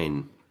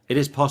 Amen. It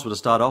is possible to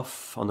start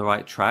off on the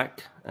right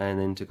track, and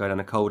then to go down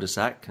a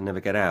cul-de-sac and never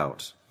get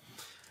out.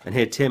 And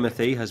here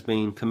Timothy has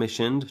been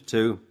commissioned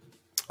to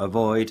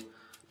avoid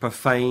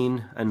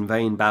profane and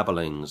vain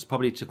babblings,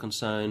 probably to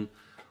concerning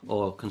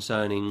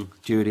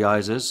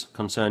Judaizers,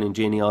 concerning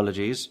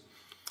genealogies.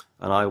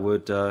 And I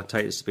would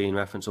take this to be in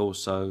reference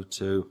also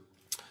to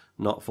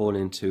not fall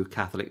into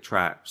Catholic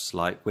traps,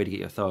 like where do you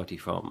get your authority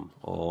from,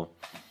 or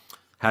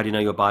how do you know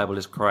your Bible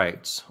is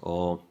correct,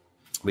 or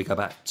we go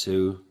back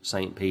to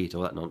St. Peter,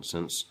 all that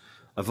nonsense.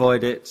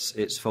 Avoid it,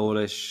 it's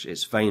foolish,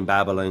 it's vain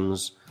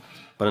babblings,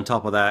 but on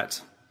top of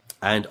that,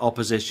 and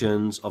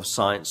oppositions of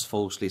science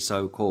falsely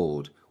so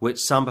called, which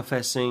some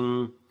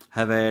professing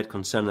have erred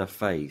concerning their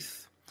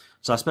faith.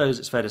 So I suppose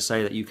it's fair to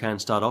say that you can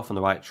start off on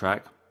the right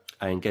track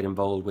and get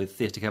involved with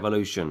theistic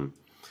evolution,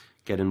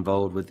 get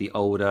involved with the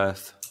old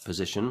earth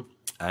position,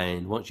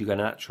 and once you go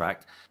down that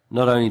track,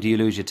 not only do you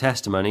lose your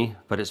testimony,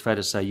 but it's fair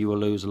to say you will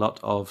lose a lot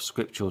of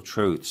scriptural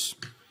truths.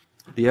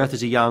 The earth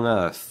is a young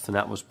earth, and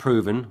that was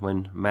proven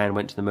when man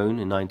went to the moon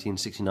in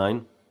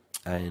 1969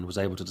 and was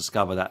able to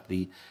discover that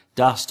the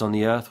dust on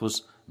the earth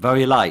was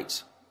very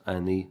light,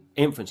 and the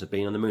inference had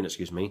been on the moon,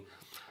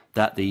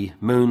 that the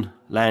moon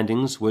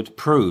landings would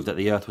prove that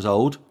the earth was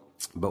old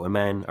But when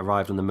man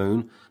arrived on the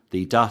moon,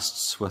 the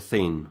dusts were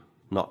thin,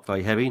 not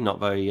very heavy, not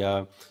very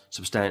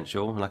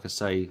substantial. And like I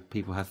say,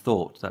 people have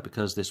thought that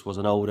because this was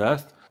an old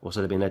Earth,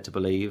 also they've been led to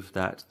believe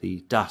that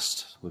the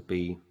dust would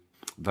be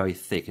very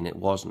thick, and it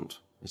wasn't.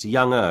 It's a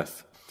young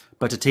Earth.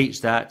 But to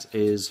teach that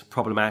is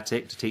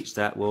problematic. To teach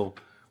that will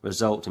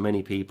result in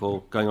many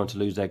people going on to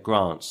lose their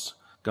grants,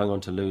 going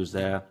on to lose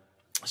their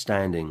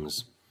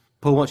standings.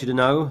 Paul wants you to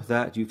know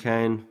that you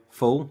can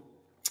fall,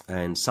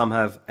 and some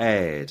have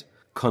erred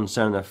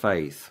concerning their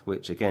faith,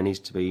 which again needs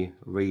to be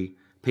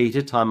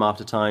repeated time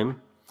after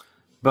time.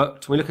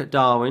 But when we look at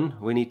Darwin,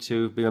 we need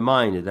to be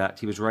reminded that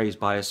he was raised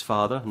by his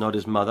father, not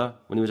his mother,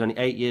 when he was only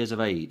 8 years of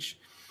age.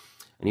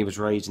 And he was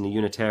raised in the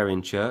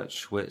Unitarian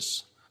Church,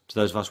 which, to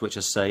those of us which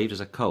are saved,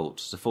 is a cult,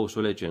 it's a false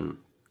religion.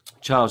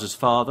 Charles's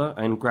father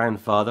and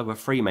grandfather were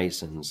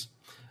Freemasons,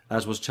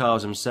 as was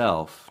Charles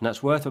himself. And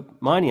that's worth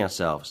reminding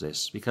ourselves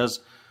this, because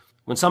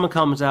when someone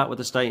comes out with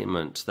a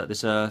statement that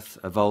this earth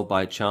evolved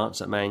by chance,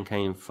 that man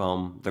came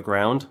from the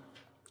ground,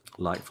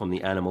 like from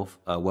the animal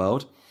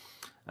world,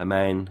 a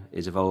man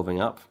is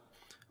evolving up,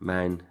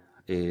 man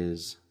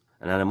is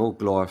an animal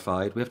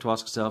glorified, we have to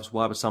ask ourselves,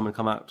 why would someone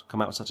come out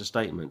with such a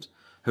statement?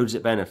 Who does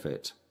it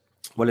benefit?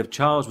 Well, if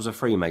Charles was a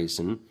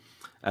Freemason,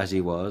 as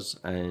he was,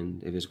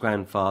 and if his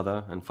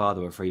grandfather and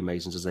father were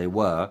Freemasons, as they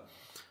were,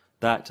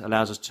 that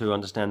allows us to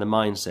understand the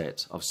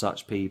mindset of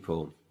such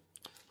people.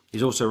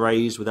 He's also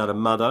raised without a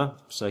mother,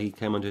 so he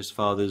came under his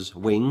father's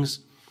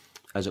wings,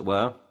 as it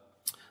were.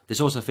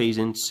 This also feeds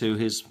into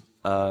his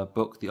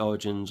book, The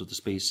Origins of the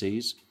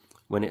Species.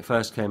 When it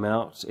first came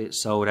out, it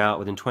sold out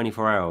within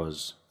 24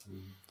 hours.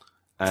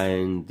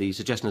 And the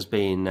suggestion has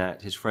been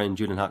that his friend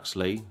Julian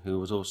Huxley, who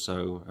was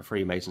also a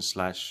Freemason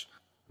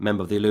 /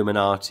 member of the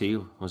Illuminati,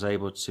 was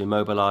able to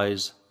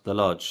mobilize the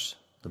lodge,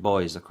 the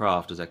boys, the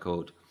craft as they're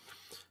called,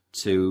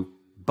 to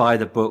buy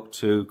the book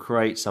to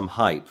create some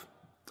hype.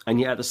 And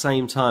yet at the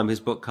same time,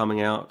 his book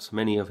coming out,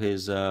 many of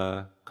his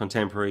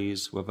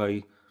contemporaries were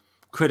very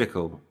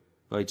critical,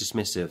 very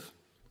dismissive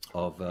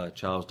of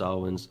Charles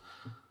Darwin's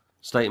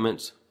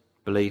statement,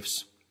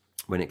 beliefs,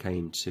 when it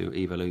came to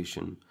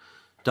evolution.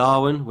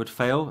 Darwin would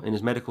fail in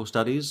his medical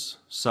studies,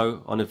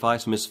 so on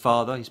advice from his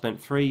father, he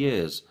spent 3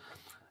 years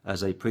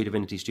as a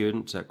pre-divinity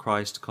student at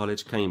Christ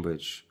College,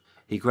 Cambridge.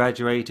 He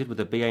graduated with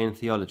a BA in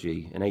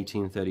theology in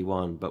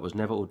 1831, but was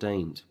never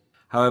ordained.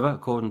 However,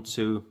 according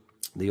to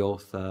the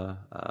author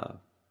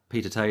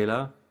Peter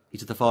Taylor, he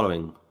said the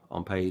following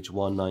on page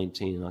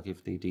 119, and I'll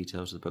give the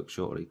details of the book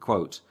shortly.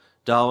 Quote,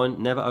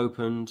 Darwin never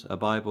opened a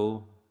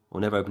Bible,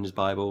 or never opened his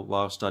Bible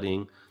while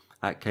studying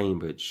at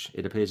Cambridge.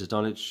 It appears his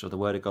knowledge of the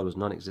Word of God was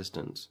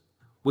non-existent,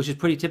 which is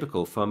pretty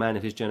typical for a man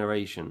of his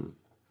generation.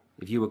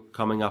 If you were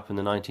coming up in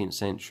the 19th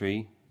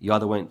century, you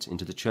either went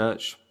into the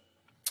church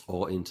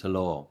or into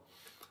law.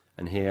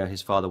 And here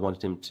his father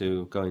wanted him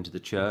to go into the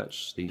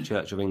Church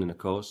of England, of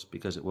course,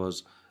 because it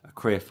was a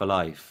career for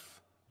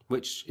life,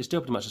 which is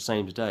still pretty much the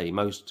same today.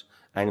 Most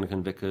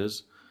Anglican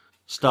vicars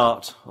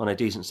start on a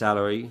decent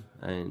salary,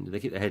 and if they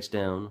keep their heads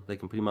down, they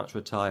can pretty much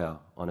retire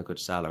on a good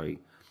salary.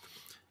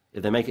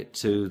 If they make it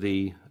to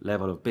the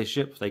level of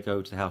bishop, they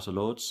go to the House of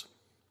Lords,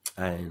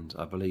 and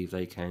I believe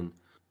they can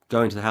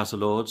go into the House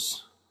of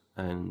Lords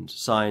and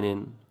sign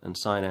in and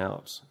sign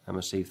out and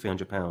receive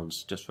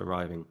 £300 just for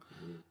arriving.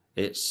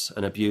 It's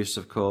an abuse,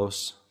 of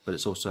course, but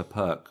it's also a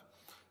perk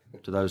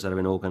to those that are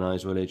in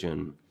organised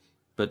religion.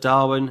 But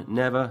Darwin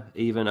never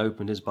even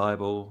opened his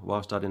Bible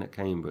while studying at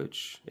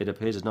Cambridge. It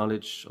appears his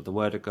knowledge of the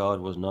Word of God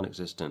was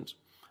non-existent.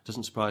 It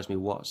doesn't surprise me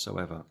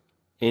whatsoever.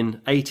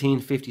 In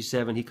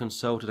 1857, he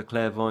consulted a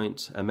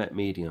clairvoyant and met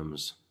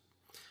mediums.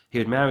 He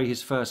would marry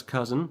his first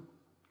cousin.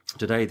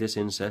 Today, this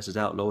incest is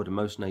outlawed in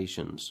most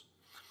nations.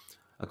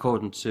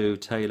 According to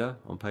Taylor,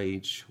 on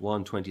page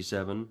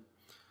 127,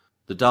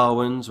 the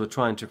Darwins were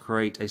trying to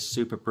create a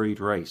superbreed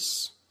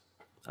race,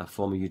 a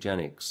form of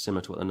eugenics,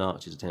 similar to what the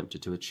Nazis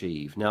attempted to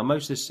achieve. Now,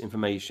 most of this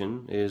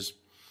information is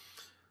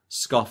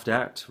scoffed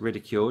at,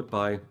 ridiculed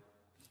by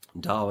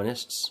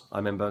Darwinists. I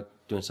remember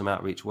doing some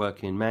outreach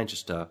work in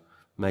Manchester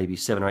maybe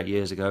 7 or 8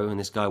 years ago, and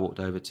this guy walked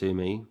over to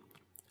me,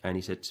 and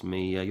he said to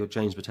me, you're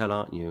James Battelle,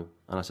 aren't you?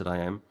 And I said, I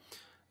am.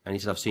 And he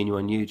said, I've seen you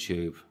on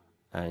YouTube.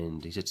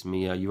 And he said to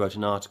me, you wrote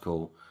an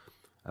article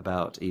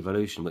about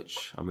evolution,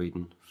 which I'm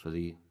reading for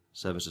the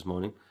service this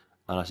morning.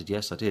 And I said,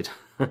 yes, I did.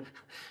 And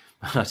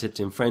I said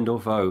to him, friend or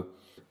foe?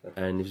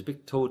 And he was a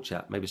big tall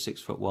chap, maybe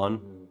 6'1",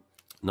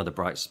 another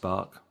bright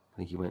spark. I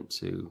think he went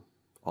to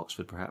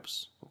Oxford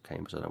perhaps, or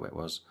Cambridge, I don't know where it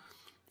was.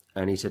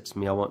 And he said to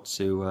me, I want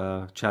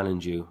to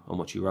challenge you on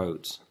what you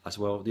wrote. I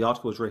said, well, the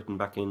article was written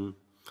back in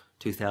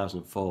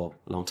 2004,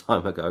 a long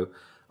time ago.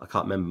 I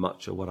can't remember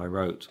much of what I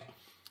wrote.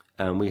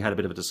 And we had a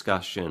bit of a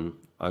discussion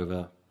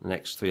over the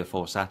next 3 or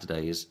 4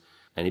 Saturdays,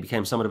 and he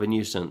became somewhat of a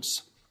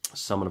nuisance,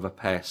 somewhat of a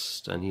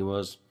pest. And he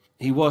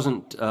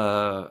wasn't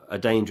a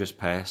dangerous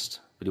pest,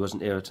 but he was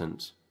an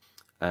irritant.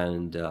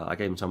 And I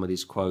gave him some of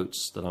these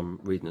quotes that I'm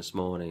reading this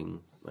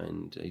morning,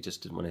 and he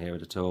just didn't want to hear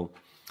it at all.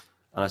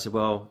 And I said,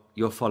 well,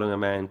 you're following a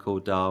man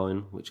called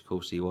Darwin, which of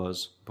course he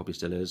was, probably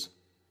still is,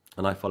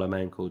 and I follow a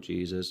man called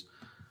Jesus.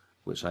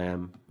 which I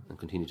am and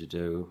continue to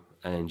do,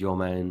 and your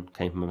man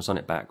came from a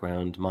Masonic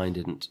background, mine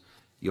didn't.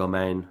 Your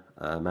man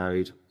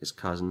married his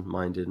cousin,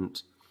 mine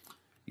didn't.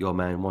 Your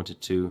man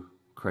wanted to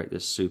create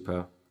this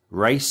super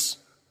race,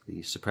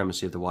 the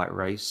supremacy of the white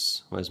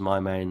race, whereas my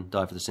man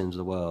died for the sins of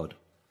the world.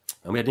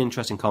 And we had an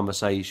interesting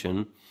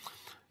conversation,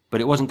 but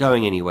it wasn't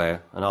going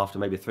anywhere. And after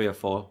maybe 3 or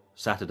 4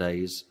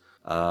 Saturdays,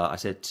 I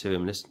said to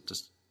him, "Listen,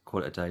 just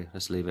call it a day.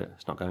 Let's leave it.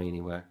 It's not going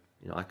anywhere.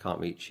 You know, I can't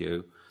reach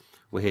you.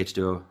 We're here to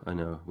do.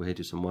 We're here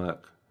to do some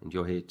work, and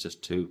you're here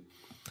just to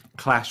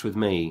clash with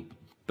me."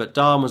 But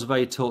Darwin was a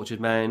very tortured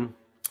man,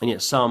 and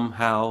yet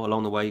somehow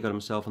along the way he got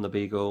himself on the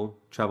Beagle,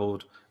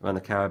 travelled around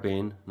the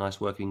Caribbean.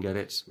 Nice work, you can get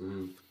it.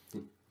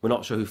 We're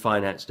not sure who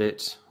financed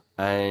it,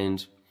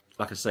 and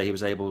like I say, he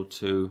was able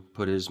to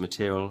put his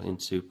material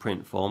into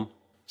print form.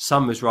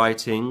 Some of his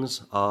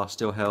writings are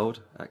still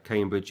held at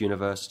Cambridge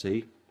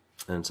University,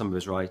 and some of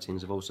his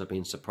writings have also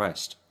been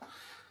suppressed.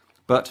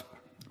 But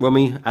when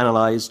we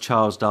analyse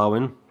Charles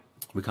Darwin,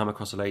 we come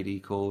across a lady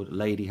called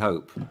Lady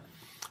Hope,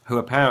 who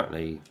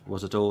apparently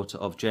was a daughter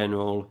of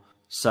General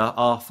Sir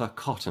Arthur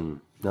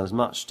Cotton. Now, there's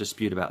much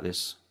dispute about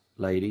this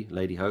lady,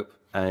 Lady Hope,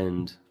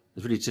 and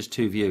there's really just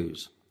 2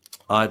 views.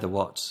 Either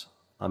what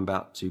I'm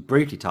about to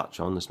briefly touch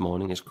on this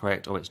morning is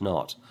correct or it's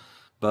not.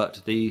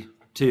 But the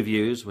 2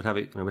 views would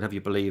have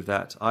you believe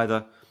that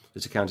either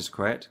this account is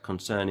correct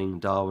concerning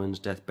Darwin's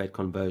deathbed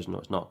conversion,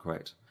 or it's not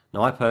correct.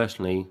 Now, I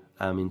personally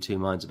am in 2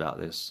 minds about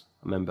this.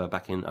 I remember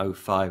back in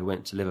 2005 we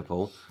went to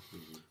Liverpool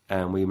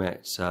and we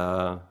met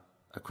a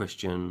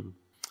Christian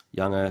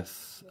young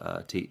earth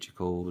teacher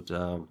called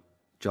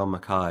John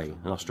Mackay,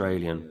 an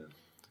Australian,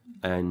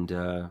 and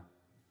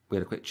we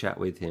had a quick chat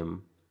with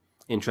him.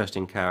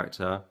 Interesting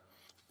character,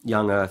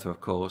 young earther,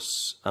 of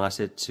course. And I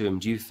said to him,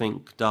 "Do you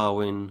think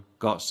Darwin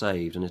got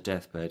saved on his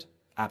deathbed?"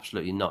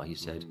 "Absolutely not," he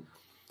said.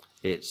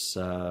 It's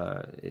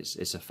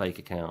a fake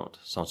account,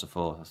 so on and so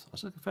forth. I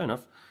said, "Fair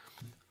enough."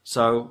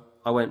 So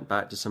I went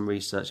back, did some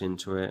research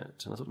into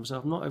it, and I thought to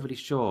myself, I'm not overly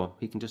sure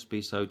he can just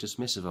be so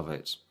dismissive of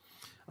it.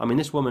 I mean,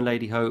 this woman,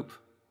 Lady Hope,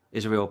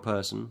 is a real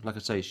person. Like I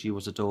say, she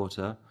was the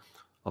daughter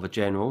of a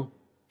general,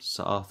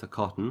 Sir Arthur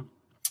Cotton.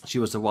 She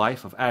was the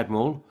wife of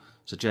Admiral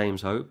Sir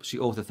James Hope. She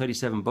authored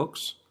 37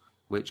 books,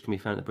 which can be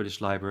found at the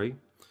British Library.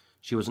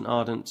 She was an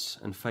ardent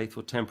and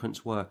faithful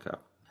temperance worker.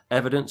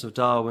 Evidence of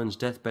Darwin's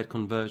deathbed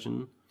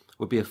conversion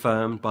would be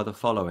affirmed by the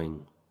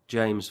following: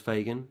 James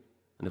Fagan,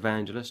 an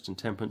evangelist and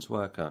temperance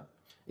worker;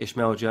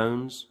 Ishmael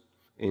Jones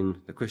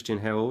in the Christian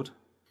Herald;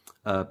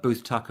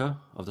 Booth Tucker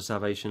of the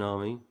Salvation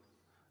Army;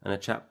 and a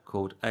chap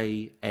called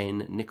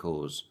A.N.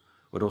 Nichols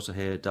would also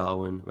hear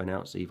Darwin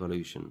renounce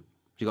evolution.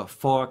 You've got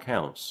 4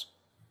 accounts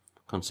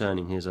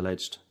concerning his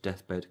alleged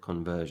deathbed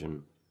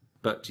conversion.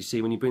 But you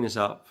see, when you bring this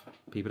up,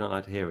 people don't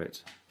like to hear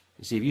it.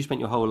 You see, if you spent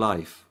your whole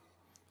life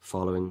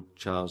following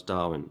Charles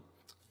Darwin,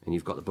 and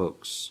you've got the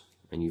books,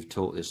 and you've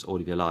taught this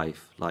all of your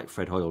life, like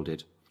Fred Hoyle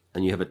did,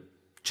 and you have a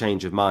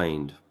change of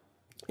mind,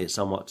 it's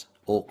somewhat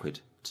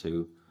awkward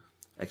to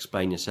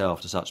explain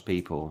yourself to such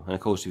people. And of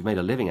course, if you've made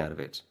a living out of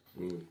it,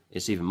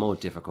 it's even more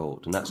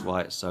difficult. And that's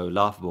why it's so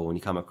laughable when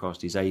you come across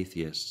these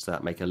atheists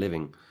that make a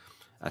living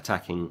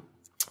attacking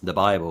the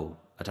Bible,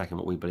 attacking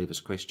what we believe as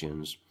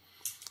Christians.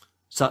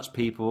 Such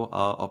people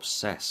are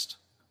obsessed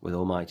with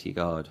Almighty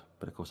God,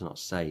 but of course they're not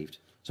saved.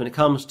 So when it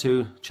comes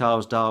to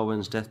Charles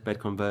Darwin's deathbed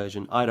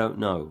conversion, I don't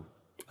know.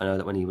 I know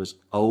that when he was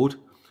old,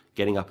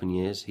 getting up in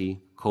years, he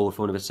called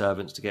for one of his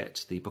servants to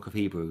get the book of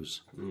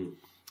Hebrews.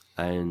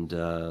 And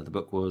the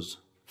book was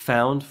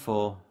found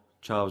for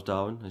Charles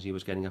Darwin as he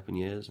was getting up in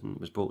years, and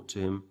it was brought to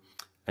him,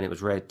 and it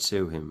was read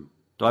to him.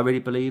 Do I really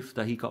believe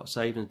that he got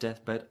saved in his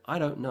deathbed? I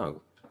don't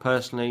know.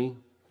 Personally,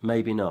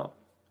 maybe not.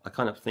 I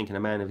kind of think in a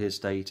man of his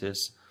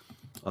status,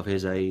 of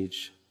his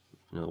age,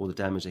 all the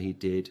damage that he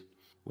did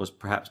was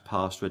perhaps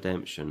past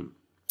redemption.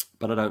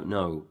 But I don't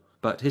know.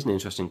 But here's an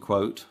interesting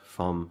quote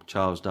from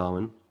Charles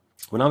Darwin.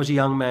 "When I was a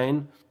young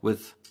man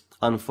with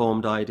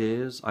unformed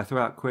ideas, I threw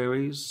out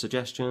queries,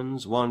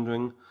 suggestions,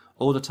 wondering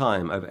all the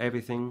time over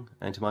everything,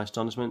 and to my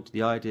astonishment,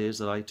 the ideas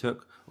that I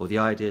took, or the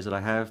ideas that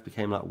I have,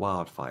 became like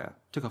wildfire.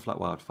 Took off like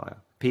wildfire.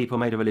 People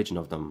made a religion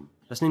of them."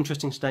 That's an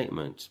interesting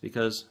statement,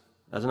 because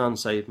as an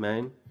unsaved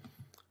man,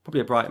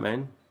 probably a bright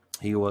man,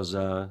 he was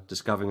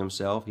discovering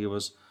himself, he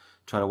was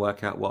trying to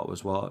work out what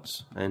was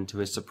what, and to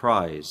his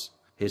surprise,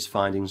 his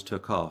findings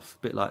took off,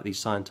 a bit like the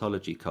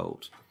Scientology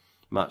cult,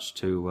 much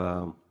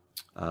to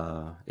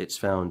its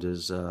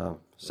founder's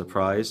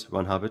surprise.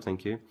 Ron Hubbard,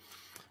 thank you.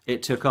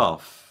 It took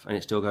off, and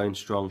it's still going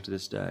strong to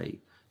this day.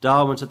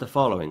 Darwin said the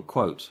following,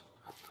 quote,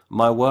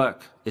 "My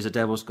work is a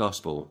devil's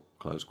gospel,"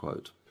 close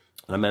quote.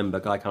 And I remember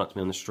a guy came up to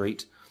me on the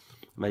street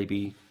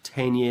maybe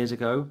 10 years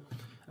ago,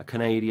 a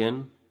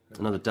Canadian,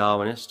 another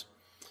Darwinist,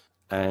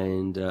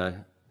 and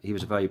he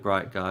was a very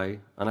bright guy,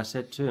 and I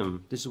said to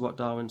him, this is what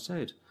Darwin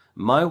said: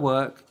 "My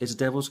work is a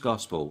devil's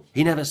gospel."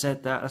 He never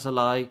said that. That's a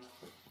lie.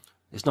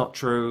 It's not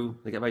true.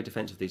 They get very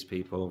defensive, these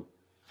people.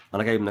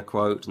 And I gave him the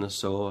quote and the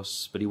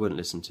source, but he wouldn't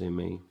listen to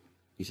me.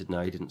 He said,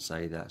 no, he didn't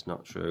say that. It's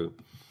not true.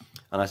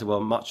 And I said,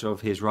 well, much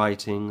of his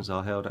writings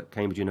are held at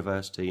Cambridge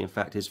University. In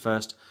fact, his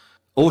first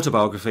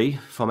autobiography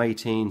from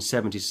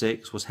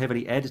 1876 was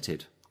heavily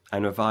edited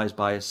and revised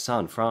by his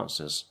son,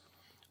 Francis,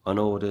 on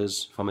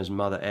orders from his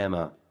mother,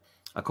 Emma.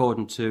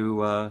 According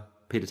to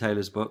Peter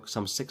Taylor's book,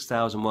 some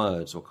 6,000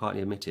 words were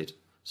quietly omitted,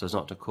 so as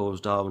not to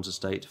cause Darwin's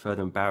estate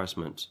further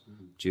embarrassment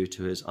due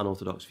to his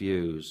unorthodox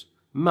views.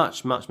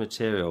 Much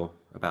material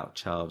about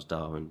Charles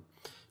Darwin.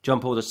 John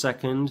Paul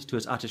II, to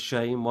his utter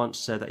shame, once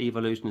said that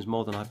evolution is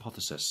more than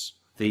hypothesis.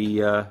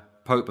 The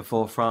Pope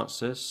before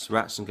Francis,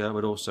 Ratzinger,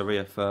 would also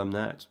reaffirm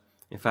that.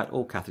 In fact,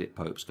 all Catholic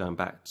popes going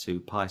back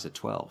to Pius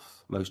XII,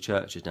 most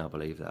churches now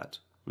believe that.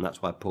 And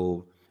that's why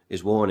Paul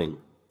is warning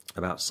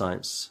about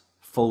science,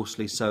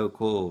 falsely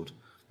so-called,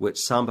 which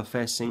some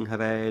professing have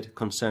erred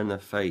concerning their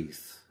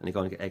faith, and they're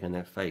going to get egg on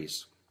their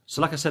face.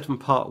 So like I said from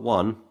part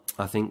one,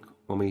 I think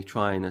when we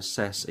try and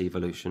assess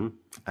evolution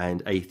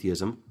and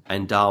atheism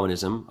and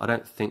Darwinism, I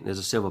don't think there's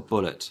a silver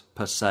bullet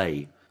per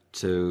se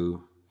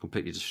to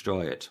completely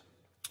destroy it.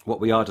 What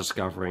we are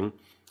discovering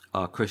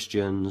are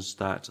Christians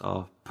that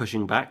are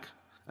pushing back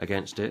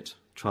against it,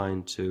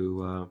 trying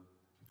to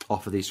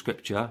offer the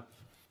scripture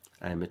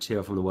and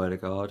material from the Word of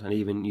God, and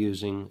even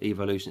using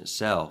evolution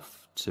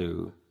itself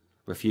to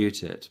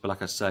refute it. But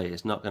like I say,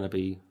 it's not going to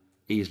be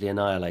easily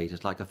annihilated.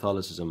 It's like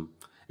Catholicism.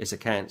 It's a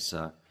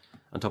cancer.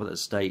 On top of that, the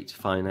state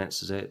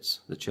finances it,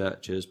 the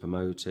churches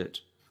promote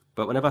it.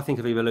 But whenever I think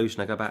of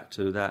evolution, I go back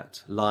to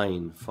that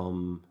line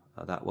from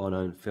that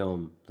well-known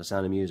film, The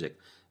Sound of Music.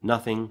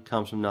 Nothing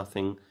comes from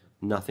nothing,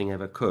 nothing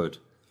ever could.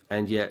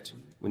 And yet,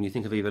 when you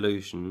think of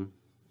evolution,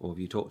 or if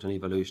you talk to an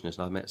evolutionist,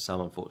 and I've met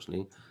some,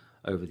 unfortunately,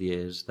 over the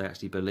years, they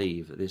actually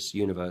believe that this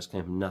universe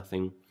came from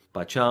nothing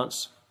by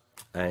chance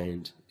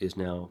and is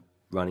now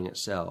running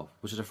itself,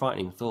 which is a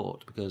frightening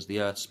thought, because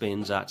the Earth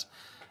spins at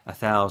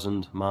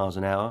 1,000 miles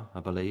an hour, I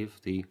believe.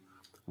 The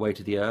weight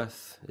of the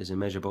Earth is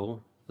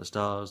immeasurable. The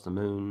stars, the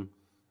moon,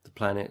 the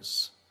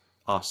planets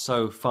are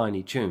so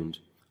finely tuned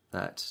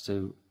that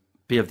to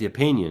be of the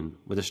opinion,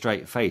 with a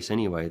straight face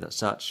anyway, that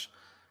such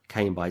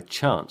came by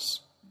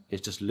chance is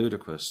just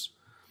ludicrous.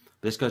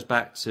 This goes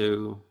back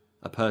to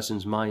a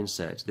person's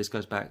mindset. This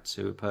goes back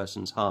to a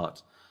person's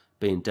heart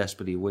being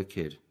desperately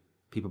wicked.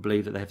 People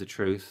believe that they have the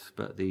truth,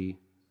 but the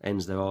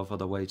ends thereof are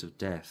the ways of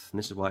death. And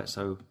this is why it's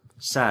so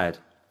sad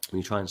when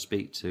you try and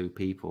speak to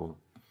people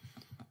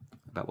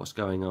about what's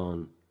going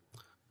on.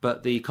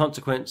 But the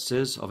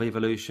consequences of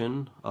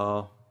evolution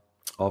are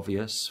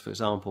obvious. For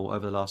example,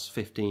 over the last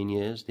 15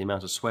 years, the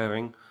amount of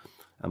swearing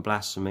and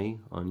blasphemy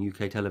on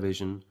UK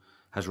television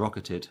has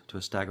rocketed to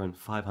a staggering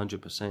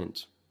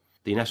 500%.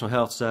 The National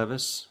Health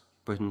Service,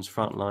 Britain's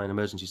frontline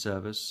emergency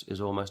service,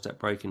 is almost at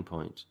breaking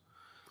point,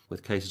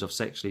 with cases of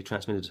sexually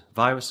transmitted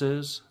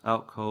viruses,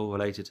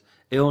 alcohol-related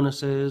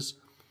illnesses,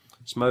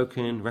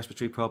 smoking,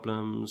 respiratory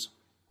problems,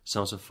 so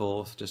on and so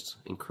forth, just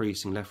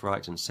increasing left,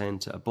 right and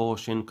centre.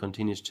 Abortion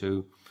continues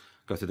to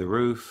go through the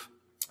roof,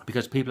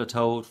 because people are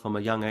told from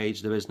a young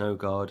age there is no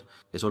God,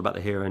 it's all about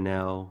the here and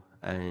now,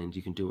 and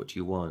you can do what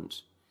you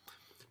want.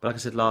 But like I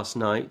said last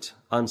night,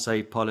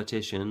 unsaved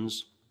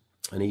politicians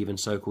and even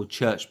so-called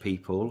church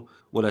people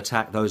will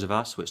attack those of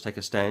us which take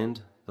a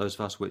stand, those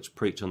of us which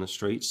preach on the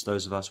streets,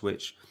 those of us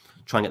which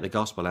try and get the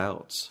gospel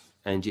out,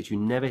 and yet you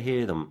never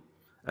hear them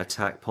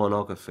attack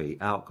pornography,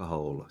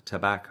 alcohol,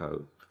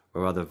 tobacco,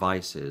 or other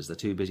vices. They're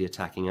too busy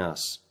attacking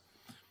us,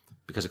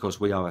 because of course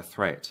we are a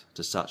threat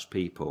to such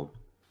people.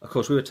 Of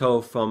course, we were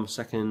told from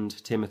 2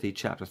 Timothy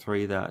chapter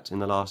 3 that in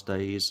the last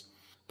days,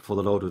 before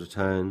the Lord will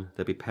return,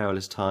 there'll be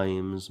perilous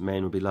times.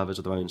 Men will be lovers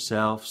of their own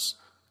selves,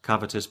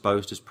 covetous,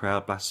 boasters,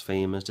 proud,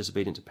 blasphemers,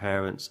 disobedient to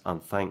parents,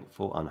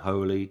 unthankful,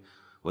 unholy,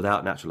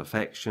 without natural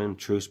affection,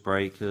 truce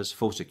breakers,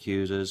 false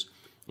accusers,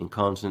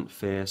 incontinent,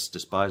 fierce,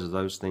 despisers of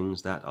those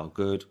things that are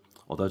good,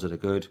 or those that are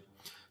good,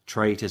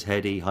 traitors,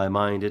 heady,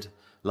 high-minded,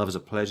 lovers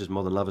of pleasures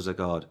more than lovers of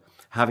God,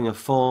 having a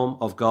form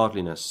of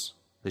godliness.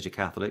 There's your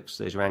Catholics,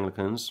 there's your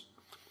Anglicans,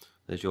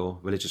 there's your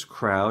religious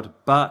crowd,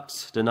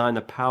 but denying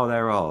the power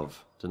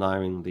thereof,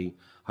 denying the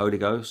Holy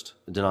Ghost,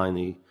 denying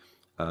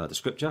the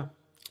Scripture,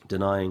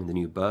 denying the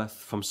new birth.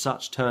 From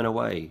such turn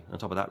away. On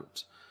top of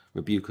that,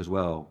 rebuke as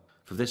well.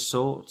 For this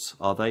sort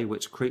are they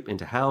which creep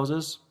into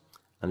houses,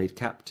 and lead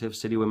captive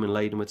silly women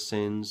laden with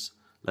sins,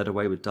 led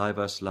away with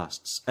diverse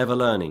lusts, ever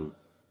learning,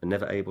 and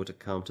never able to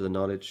come to the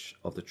knowledge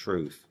of the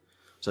truth.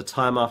 So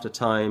time after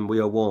time we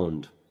are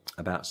warned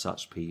about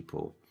such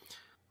people.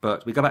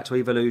 But we go back to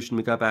evolution,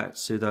 we go back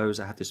to those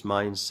that have this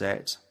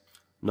mindset,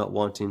 not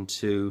wanting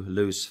to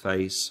lose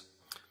face,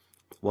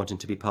 wanting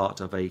to be part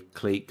of a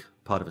clique,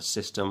 part of a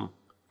system.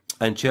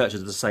 And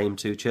churches are the same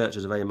too.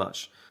 Churches are very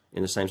much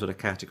in the same sort of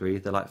category.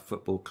 They're like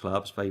football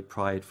clubs, very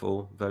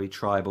prideful, very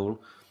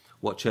tribal.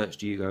 What church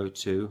do you go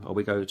to? Oh,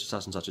 we go to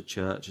such and such a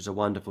church. It's a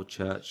wonderful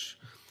church.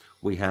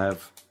 We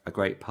have a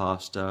great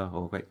pastor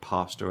or a great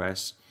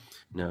pastoress.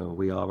 You know,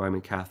 we are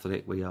Roman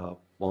Catholic. We are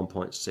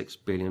 1.6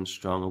 billion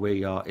strong, or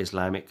we are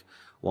Islamic,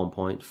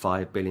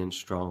 1.5 billion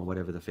strong,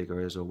 whatever the figure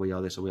is, or we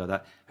are this or we are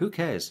that. Who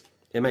cares?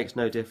 It makes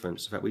no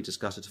difference. In fact, we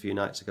discussed it a few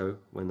nights ago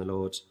when the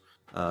Lord's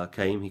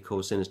came, he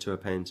called sinners to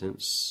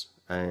repentance,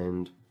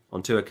 and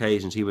on 2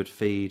 occasions he would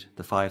feed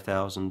the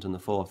 5,000 and the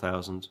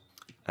 4,000,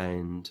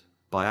 and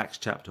by Acts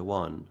chapter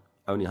 1,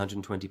 only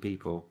 120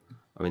 people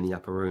are in the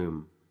upper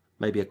room.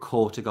 Maybe a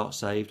quarter got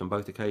saved on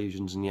both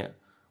occasions, and yet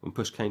when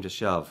push came to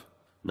shove,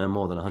 no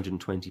more than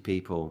 120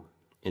 people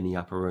in the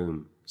upper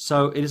room.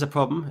 So it is a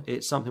problem.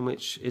 It's something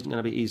which isn't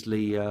going to be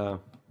easily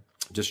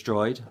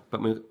destroyed.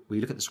 But when we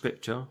look at the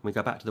scripture, we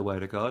go back to the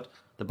Word of God.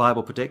 The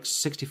Bible predicts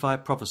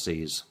 65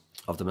 prophecies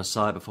of the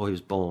Messiah before he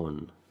was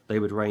born. They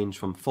would range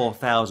from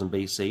 4000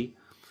 BC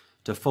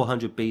to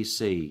 400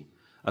 BC.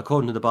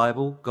 According to the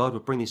Bible, God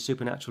would bring these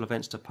supernatural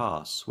events to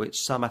pass,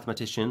 which some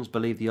mathematicians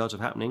believe the odds of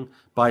happening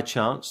by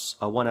chance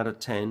are 1 out of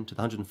 10 to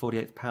the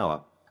 148th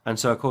power. And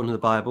so according to the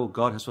Bible,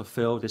 God has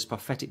fulfilled this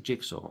prophetic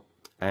jigsaw,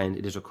 and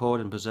it is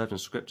recorded and preserved in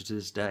Scripture to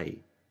this day.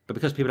 But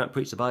because people don't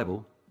preach the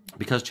Bible,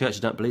 because churches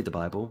don't believe the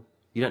Bible,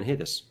 you don't hear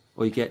this.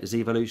 All you get is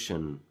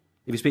evolution.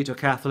 If you speak to a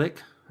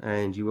Catholic,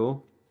 and you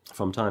will,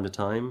 from time to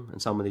time,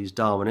 and some of these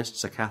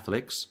Darwinists are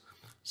Catholics,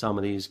 some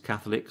of these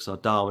Catholics are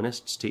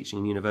Darwinists teaching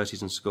in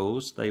universities and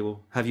schools, they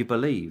will have you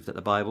believe that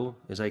the Bible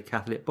is a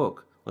Catholic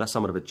book. Well, that's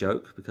somewhat of a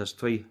joke, because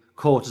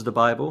 3/4 of the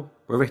Bible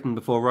were written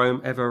before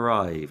Rome ever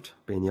arrived,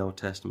 being the Old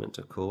Testament,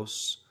 of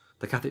course.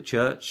 The Catholic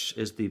Church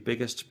is the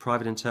biggest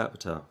private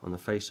interpreter on the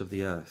face of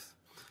the earth.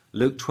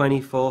 Luke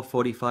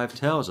 24:45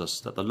 tells us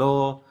that the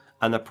law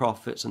and the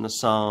prophets and the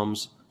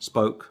Psalms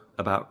spoke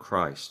about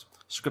Christ.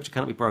 Scripture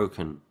cannot be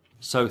broken.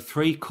 So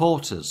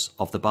 3/4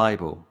 of the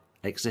Bible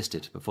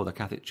existed before the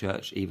Catholic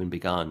Church even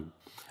begun.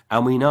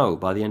 And we know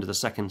by the end of the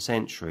 2nd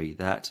century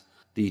that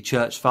the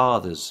church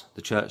fathers,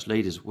 the church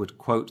leaders, would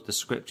quote the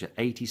scripture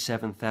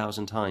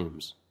 87,000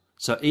 times.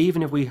 So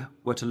even if we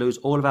were to lose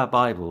all of our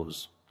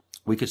Bibles,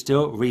 we could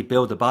still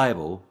rebuild the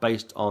Bible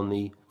based on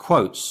the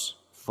quotes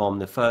from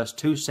the first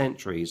 2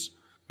 centuries,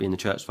 being the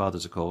church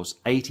fathers, of course,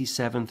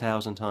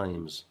 87,000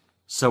 times.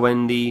 So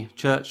when the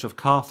Church of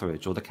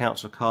Carthage, or the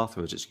Council of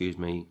Carthage,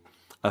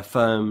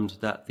 affirmed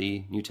that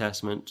the New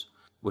Testament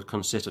would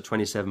consist of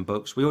 27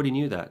 books, we already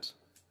knew that.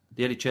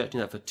 The early church knew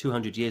that for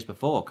 200 years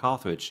before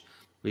Carthage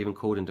were even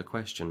called into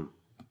question.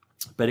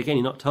 But again,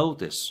 you're not told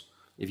this.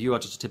 If you are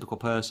just a typical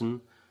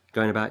person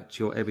going about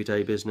your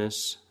everyday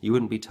business, you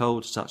wouldn't be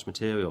told such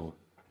material.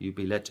 You'd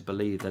be led to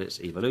believe that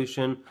it's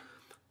evolution,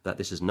 that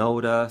this is an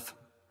old earth,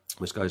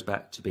 which goes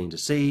back to being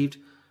deceived,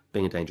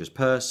 being a dangerous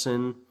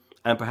person,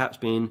 and perhaps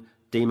being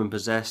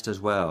demon-possessed as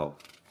well.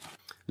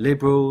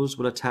 Liberals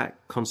will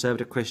attack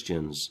conservative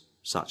Christians,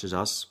 such as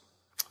us,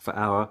 for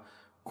our,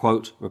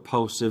 quote,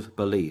 repulsive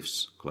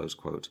beliefs, close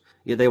quote.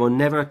 Yet they will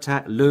never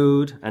attack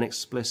lewd and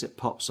explicit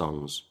pop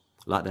songs,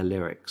 like their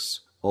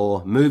lyrics,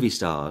 or movie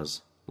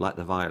stars, like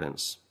the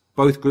violence.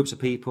 Both groups of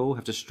people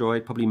have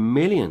destroyed probably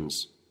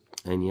millions,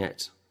 and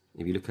yet,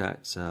 if you look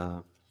at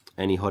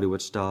any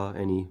Hollywood star,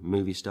 any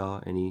movie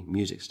star, any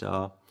music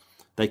star,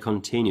 they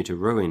continue to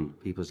ruin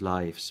people's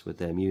lives with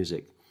their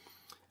music.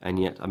 And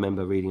yet, I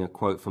remember reading a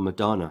quote from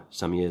Madonna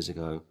some years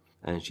ago,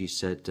 and she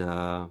said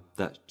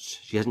that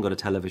she hasn't got a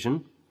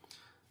television,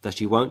 that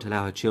she won't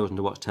allow her children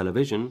to watch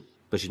television,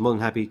 but she's more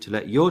than happy to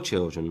let your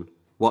children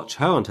watch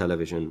her on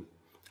television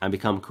and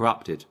become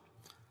corrupted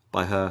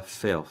by her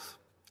filth.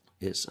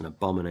 It's an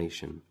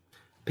abomination.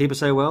 People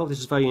say, well, this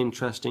is very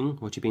interesting,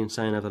 what you've been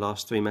saying over the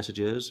last 3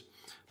 messages,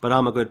 but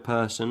I'm a good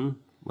person.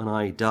 When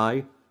I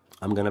die,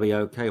 I'm going to be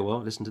okay. Well,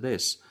 listen to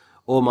this.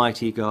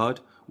 Almighty God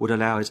would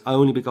allow his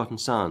only begotten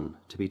Son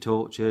to be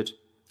tortured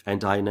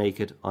and die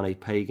naked on a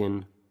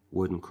pagan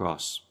wooden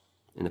cross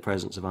in the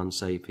presence of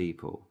unsaved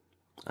people,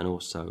 and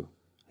also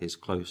his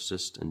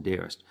closest and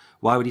dearest.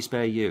 Why would he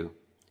spare you?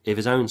 If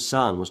his own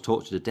Son was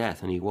tortured to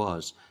death, and he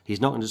was, he's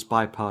not going to just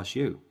bypass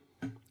you.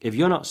 If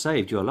you're not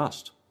saved, you're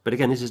lost. But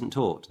again, this isn't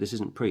taught, this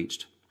isn't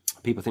preached.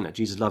 People think that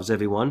Jesus loves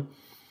everyone,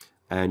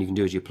 and you can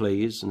do as you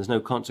please, and there's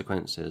no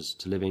consequences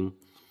to living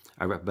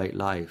a reprobate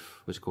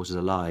life, which of course is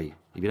a lie.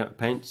 If you don't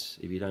repent,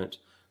 if you don't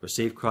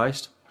receive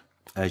Christ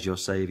as your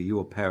Saviour, you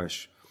will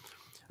perish.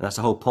 And that's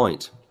the whole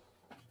point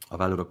of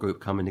our little group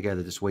coming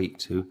together this week,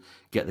 to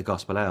get the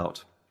gospel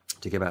out,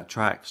 to give out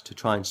tracts, to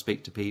try and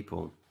speak to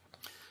people.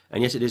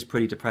 And yes, it is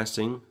pretty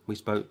depressing. We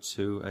spoke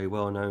to a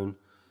well-known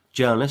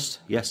journalist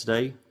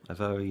yesterday, a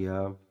very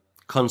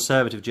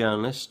conservative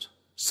journalist,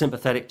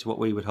 sympathetic to what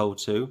we would hold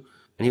to,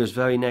 and he was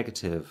very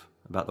negative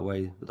about the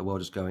way that the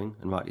world is going,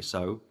 and rightly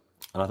so.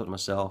 And I thought to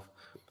myself,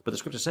 but the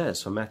scripture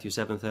says from Matthew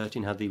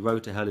 7:13, how the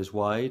road to hell is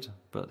wide,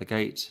 but the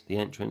gate, the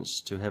entrance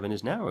to heaven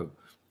is narrow.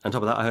 On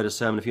top of that, I heard a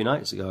sermon a few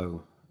nights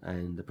ago,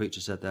 and the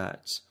preacher said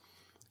that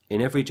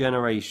in every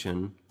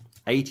generation,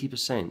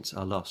 80%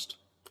 are lost.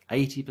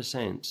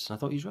 80%. And I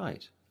thought he's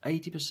right.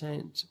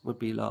 80% would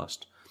be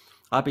lost.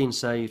 I've been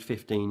saved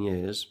 15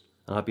 years,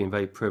 and I've been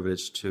very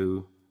privileged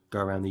to go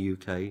around the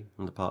UK and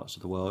other parts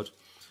of the world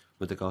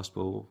with the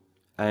gospel.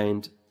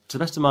 And to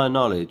the best of my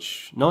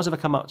knowledge, no one's ever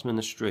come up to me in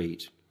the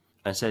street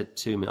and said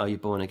to me, are you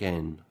born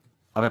again?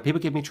 I've had people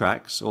give me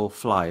tracts or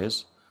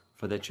flyers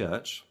for their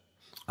church.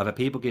 I've had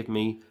people give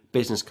me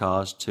business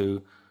cards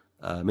to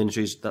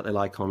ministries that they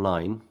like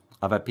online.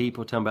 I've had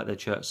people tell me about their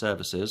church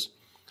services.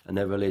 and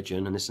their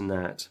religion and this and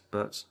that.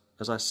 But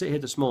as I sit here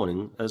this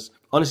morning, as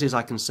honestly as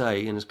I can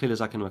say and as clearly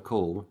as I can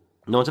recall,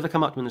 no one's ever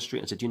come up to me in the street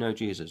and said, "Do you know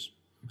Jesus?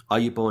 Are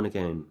you born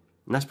again?"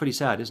 And that's pretty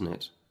sad, isn't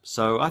it?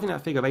 So I think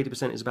that figure of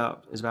 80% is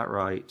about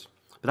right.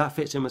 But that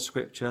fits in with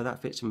Scripture.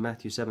 That fits in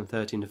Matthew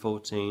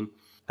 7:13-14.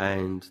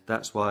 And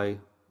that's why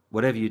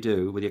whatever you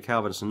do, whether you're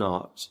Calvinist or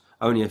not,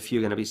 only a few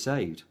are going to be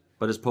saved.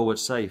 But as Paul would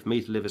say, for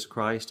me to live is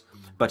Christ,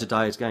 but to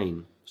die is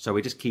gain. So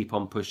we just keep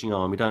on pushing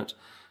on. We don't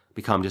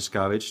become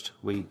discouraged.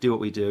 We do what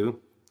we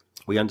do.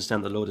 We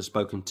understand that the Lord has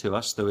spoken to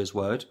us through his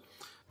word,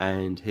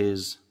 and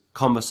his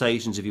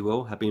conversations, if you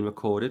will, have been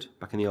recorded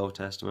back in the Old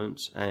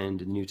Testament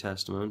and in the New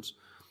Testament.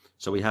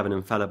 So we have an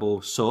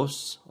infallible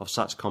source of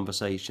such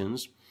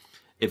conversations.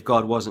 If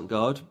God wasn't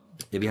God,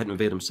 if he hadn't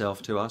revealed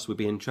himself to us, we'd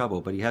be in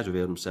trouble. But he has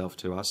revealed himself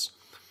to us.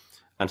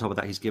 And on top of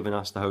that, he's given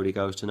us the Holy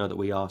Ghost to know that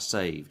we are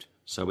saved.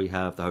 So we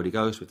have the Holy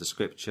Ghost with the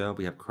Scripture,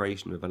 we have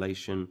creation,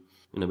 revelation.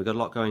 We've got a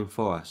lot going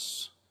for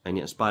us. And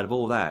yet in spite of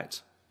all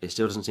that, it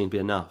still doesn't seem to be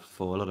enough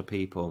for a lot of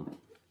people.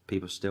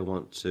 People still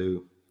want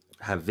to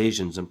have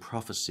visions and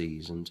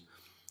prophecies and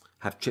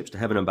have trips to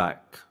heaven and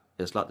back.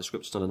 It's like the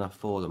Scripture's not enough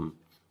for them.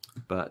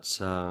 But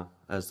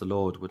as the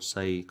Lord would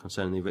say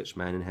concerning the rich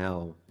man in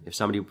hell, if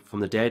somebody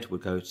from the dead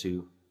would go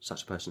to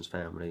such a person's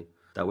family,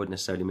 that wouldn't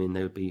necessarily mean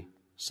they would be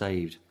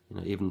saved.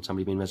 Even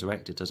somebody being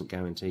resurrected doesn't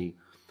guarantee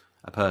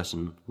a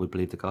person would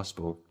believe the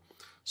gospel.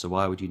 So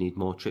why would you need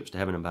more trips to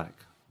heaven and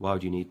back? Why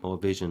would you need more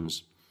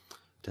visions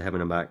to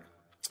heaven and back?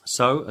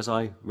 So, as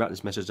I wrap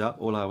this message up,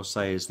 all I will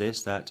say is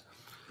this, that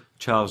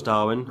Charles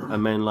Darwin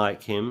and men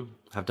like him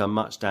have done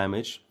much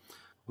damage.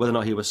 Whether or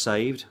not he was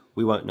saved,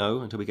 we won't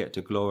know until we get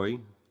to glory.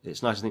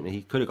 It's nice to think that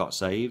he could have got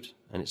saved,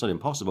 and it's not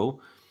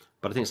impossible,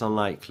 but I think it's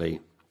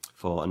unlikely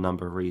for a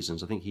number of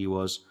reasons. I think he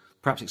was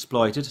perhaps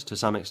exploited to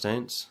some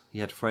extent. He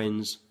had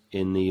friends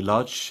in the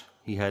lodge.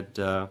 He had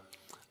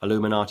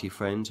Illuminati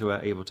friends who were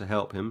able to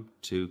help him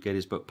to get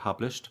his book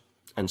published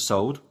and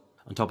sold.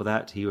 On top of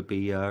that, he would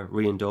be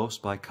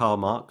re-endorsed by Karl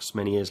Marx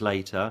many years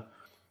later,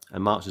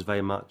 and Marx was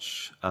very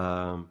much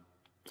a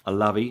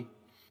lovey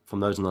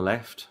from those on the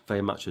left,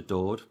 very much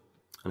adored.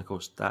 And of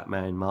course, that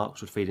man,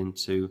 Marx, would feed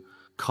into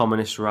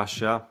communist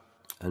Russia,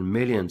 and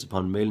millions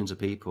upon millions of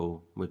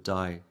people would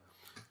die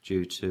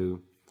due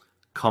to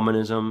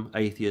communism,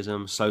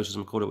 atheism,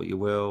 socialism, call it what you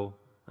will.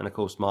 And of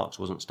course, Marx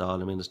wasn't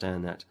Stalin, we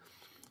understand that.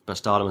 But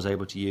Stalin was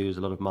able to use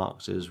a lot of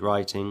Marx's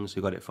writings,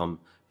 who got it from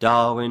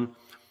Darwin,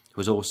 who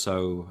was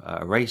also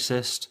a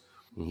racist.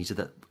 And he said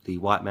that the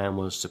white man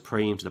was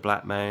supreme to the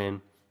black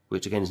man,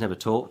 which again is never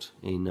taught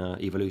in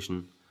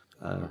evolution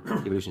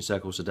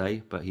circles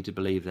today, but he did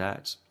believe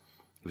that.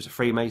 He was a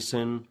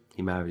Freemason.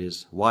 He married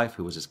his wife,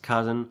 who was his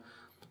cousin.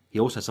 He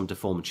also had some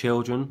deformed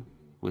children,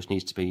 which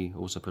needs to be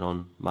also put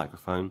on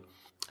microphone.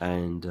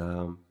 And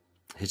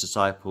his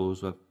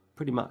disciples were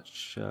pretty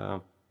much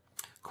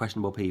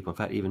questionable people. In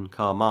fact, even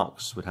Karl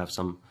Marx would have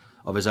some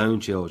of his own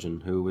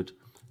children who would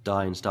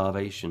die in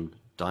starvation,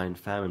 die in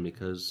famine,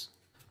 because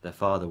their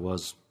father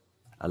was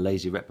a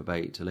lazy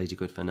reprobate, a lazy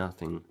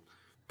good-for-nothing,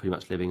 pretty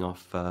much living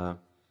off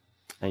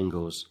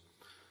Engels.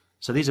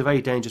 So these are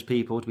very dangerous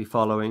people to be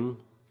following.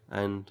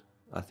 And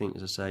I think,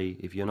 as I say,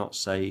 if you're not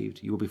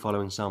saved, you will be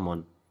following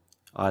someone,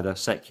 either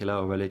secular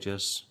or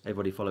religious.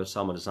 Everybody follows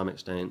someone to some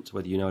extent,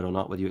 whether you know it or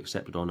not, whether you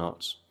accept it or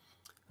not.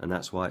 And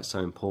that's why it's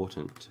so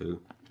important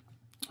to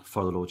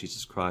follow the Lord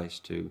Jesus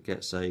Christ, to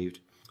get saved,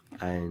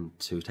 and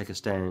to take a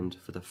stand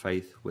for the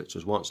faith which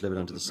was once delivered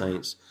unto the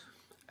saints,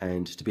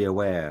 and to be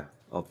aware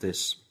of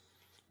this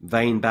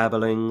vain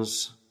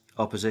babblings,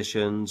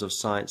 oppositions of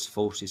science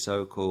falsely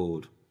so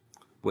called,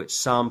 which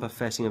some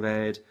professing have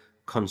erred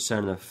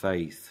concerning the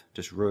faith,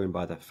 just ruined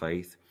by their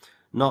faith,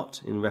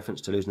 not in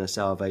reference to losing their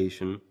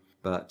salvation,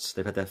 but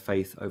they've had their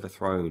faith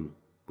overthrown,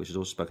 which is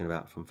also spoken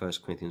about from 1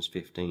 Corinthians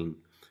 15.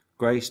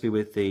 Grace be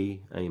with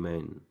thee,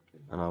 amen.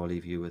 And I will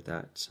leave you with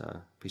that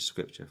piece of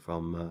scripture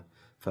from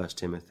 1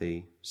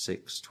 Timothy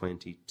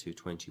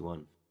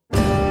 6:20-21.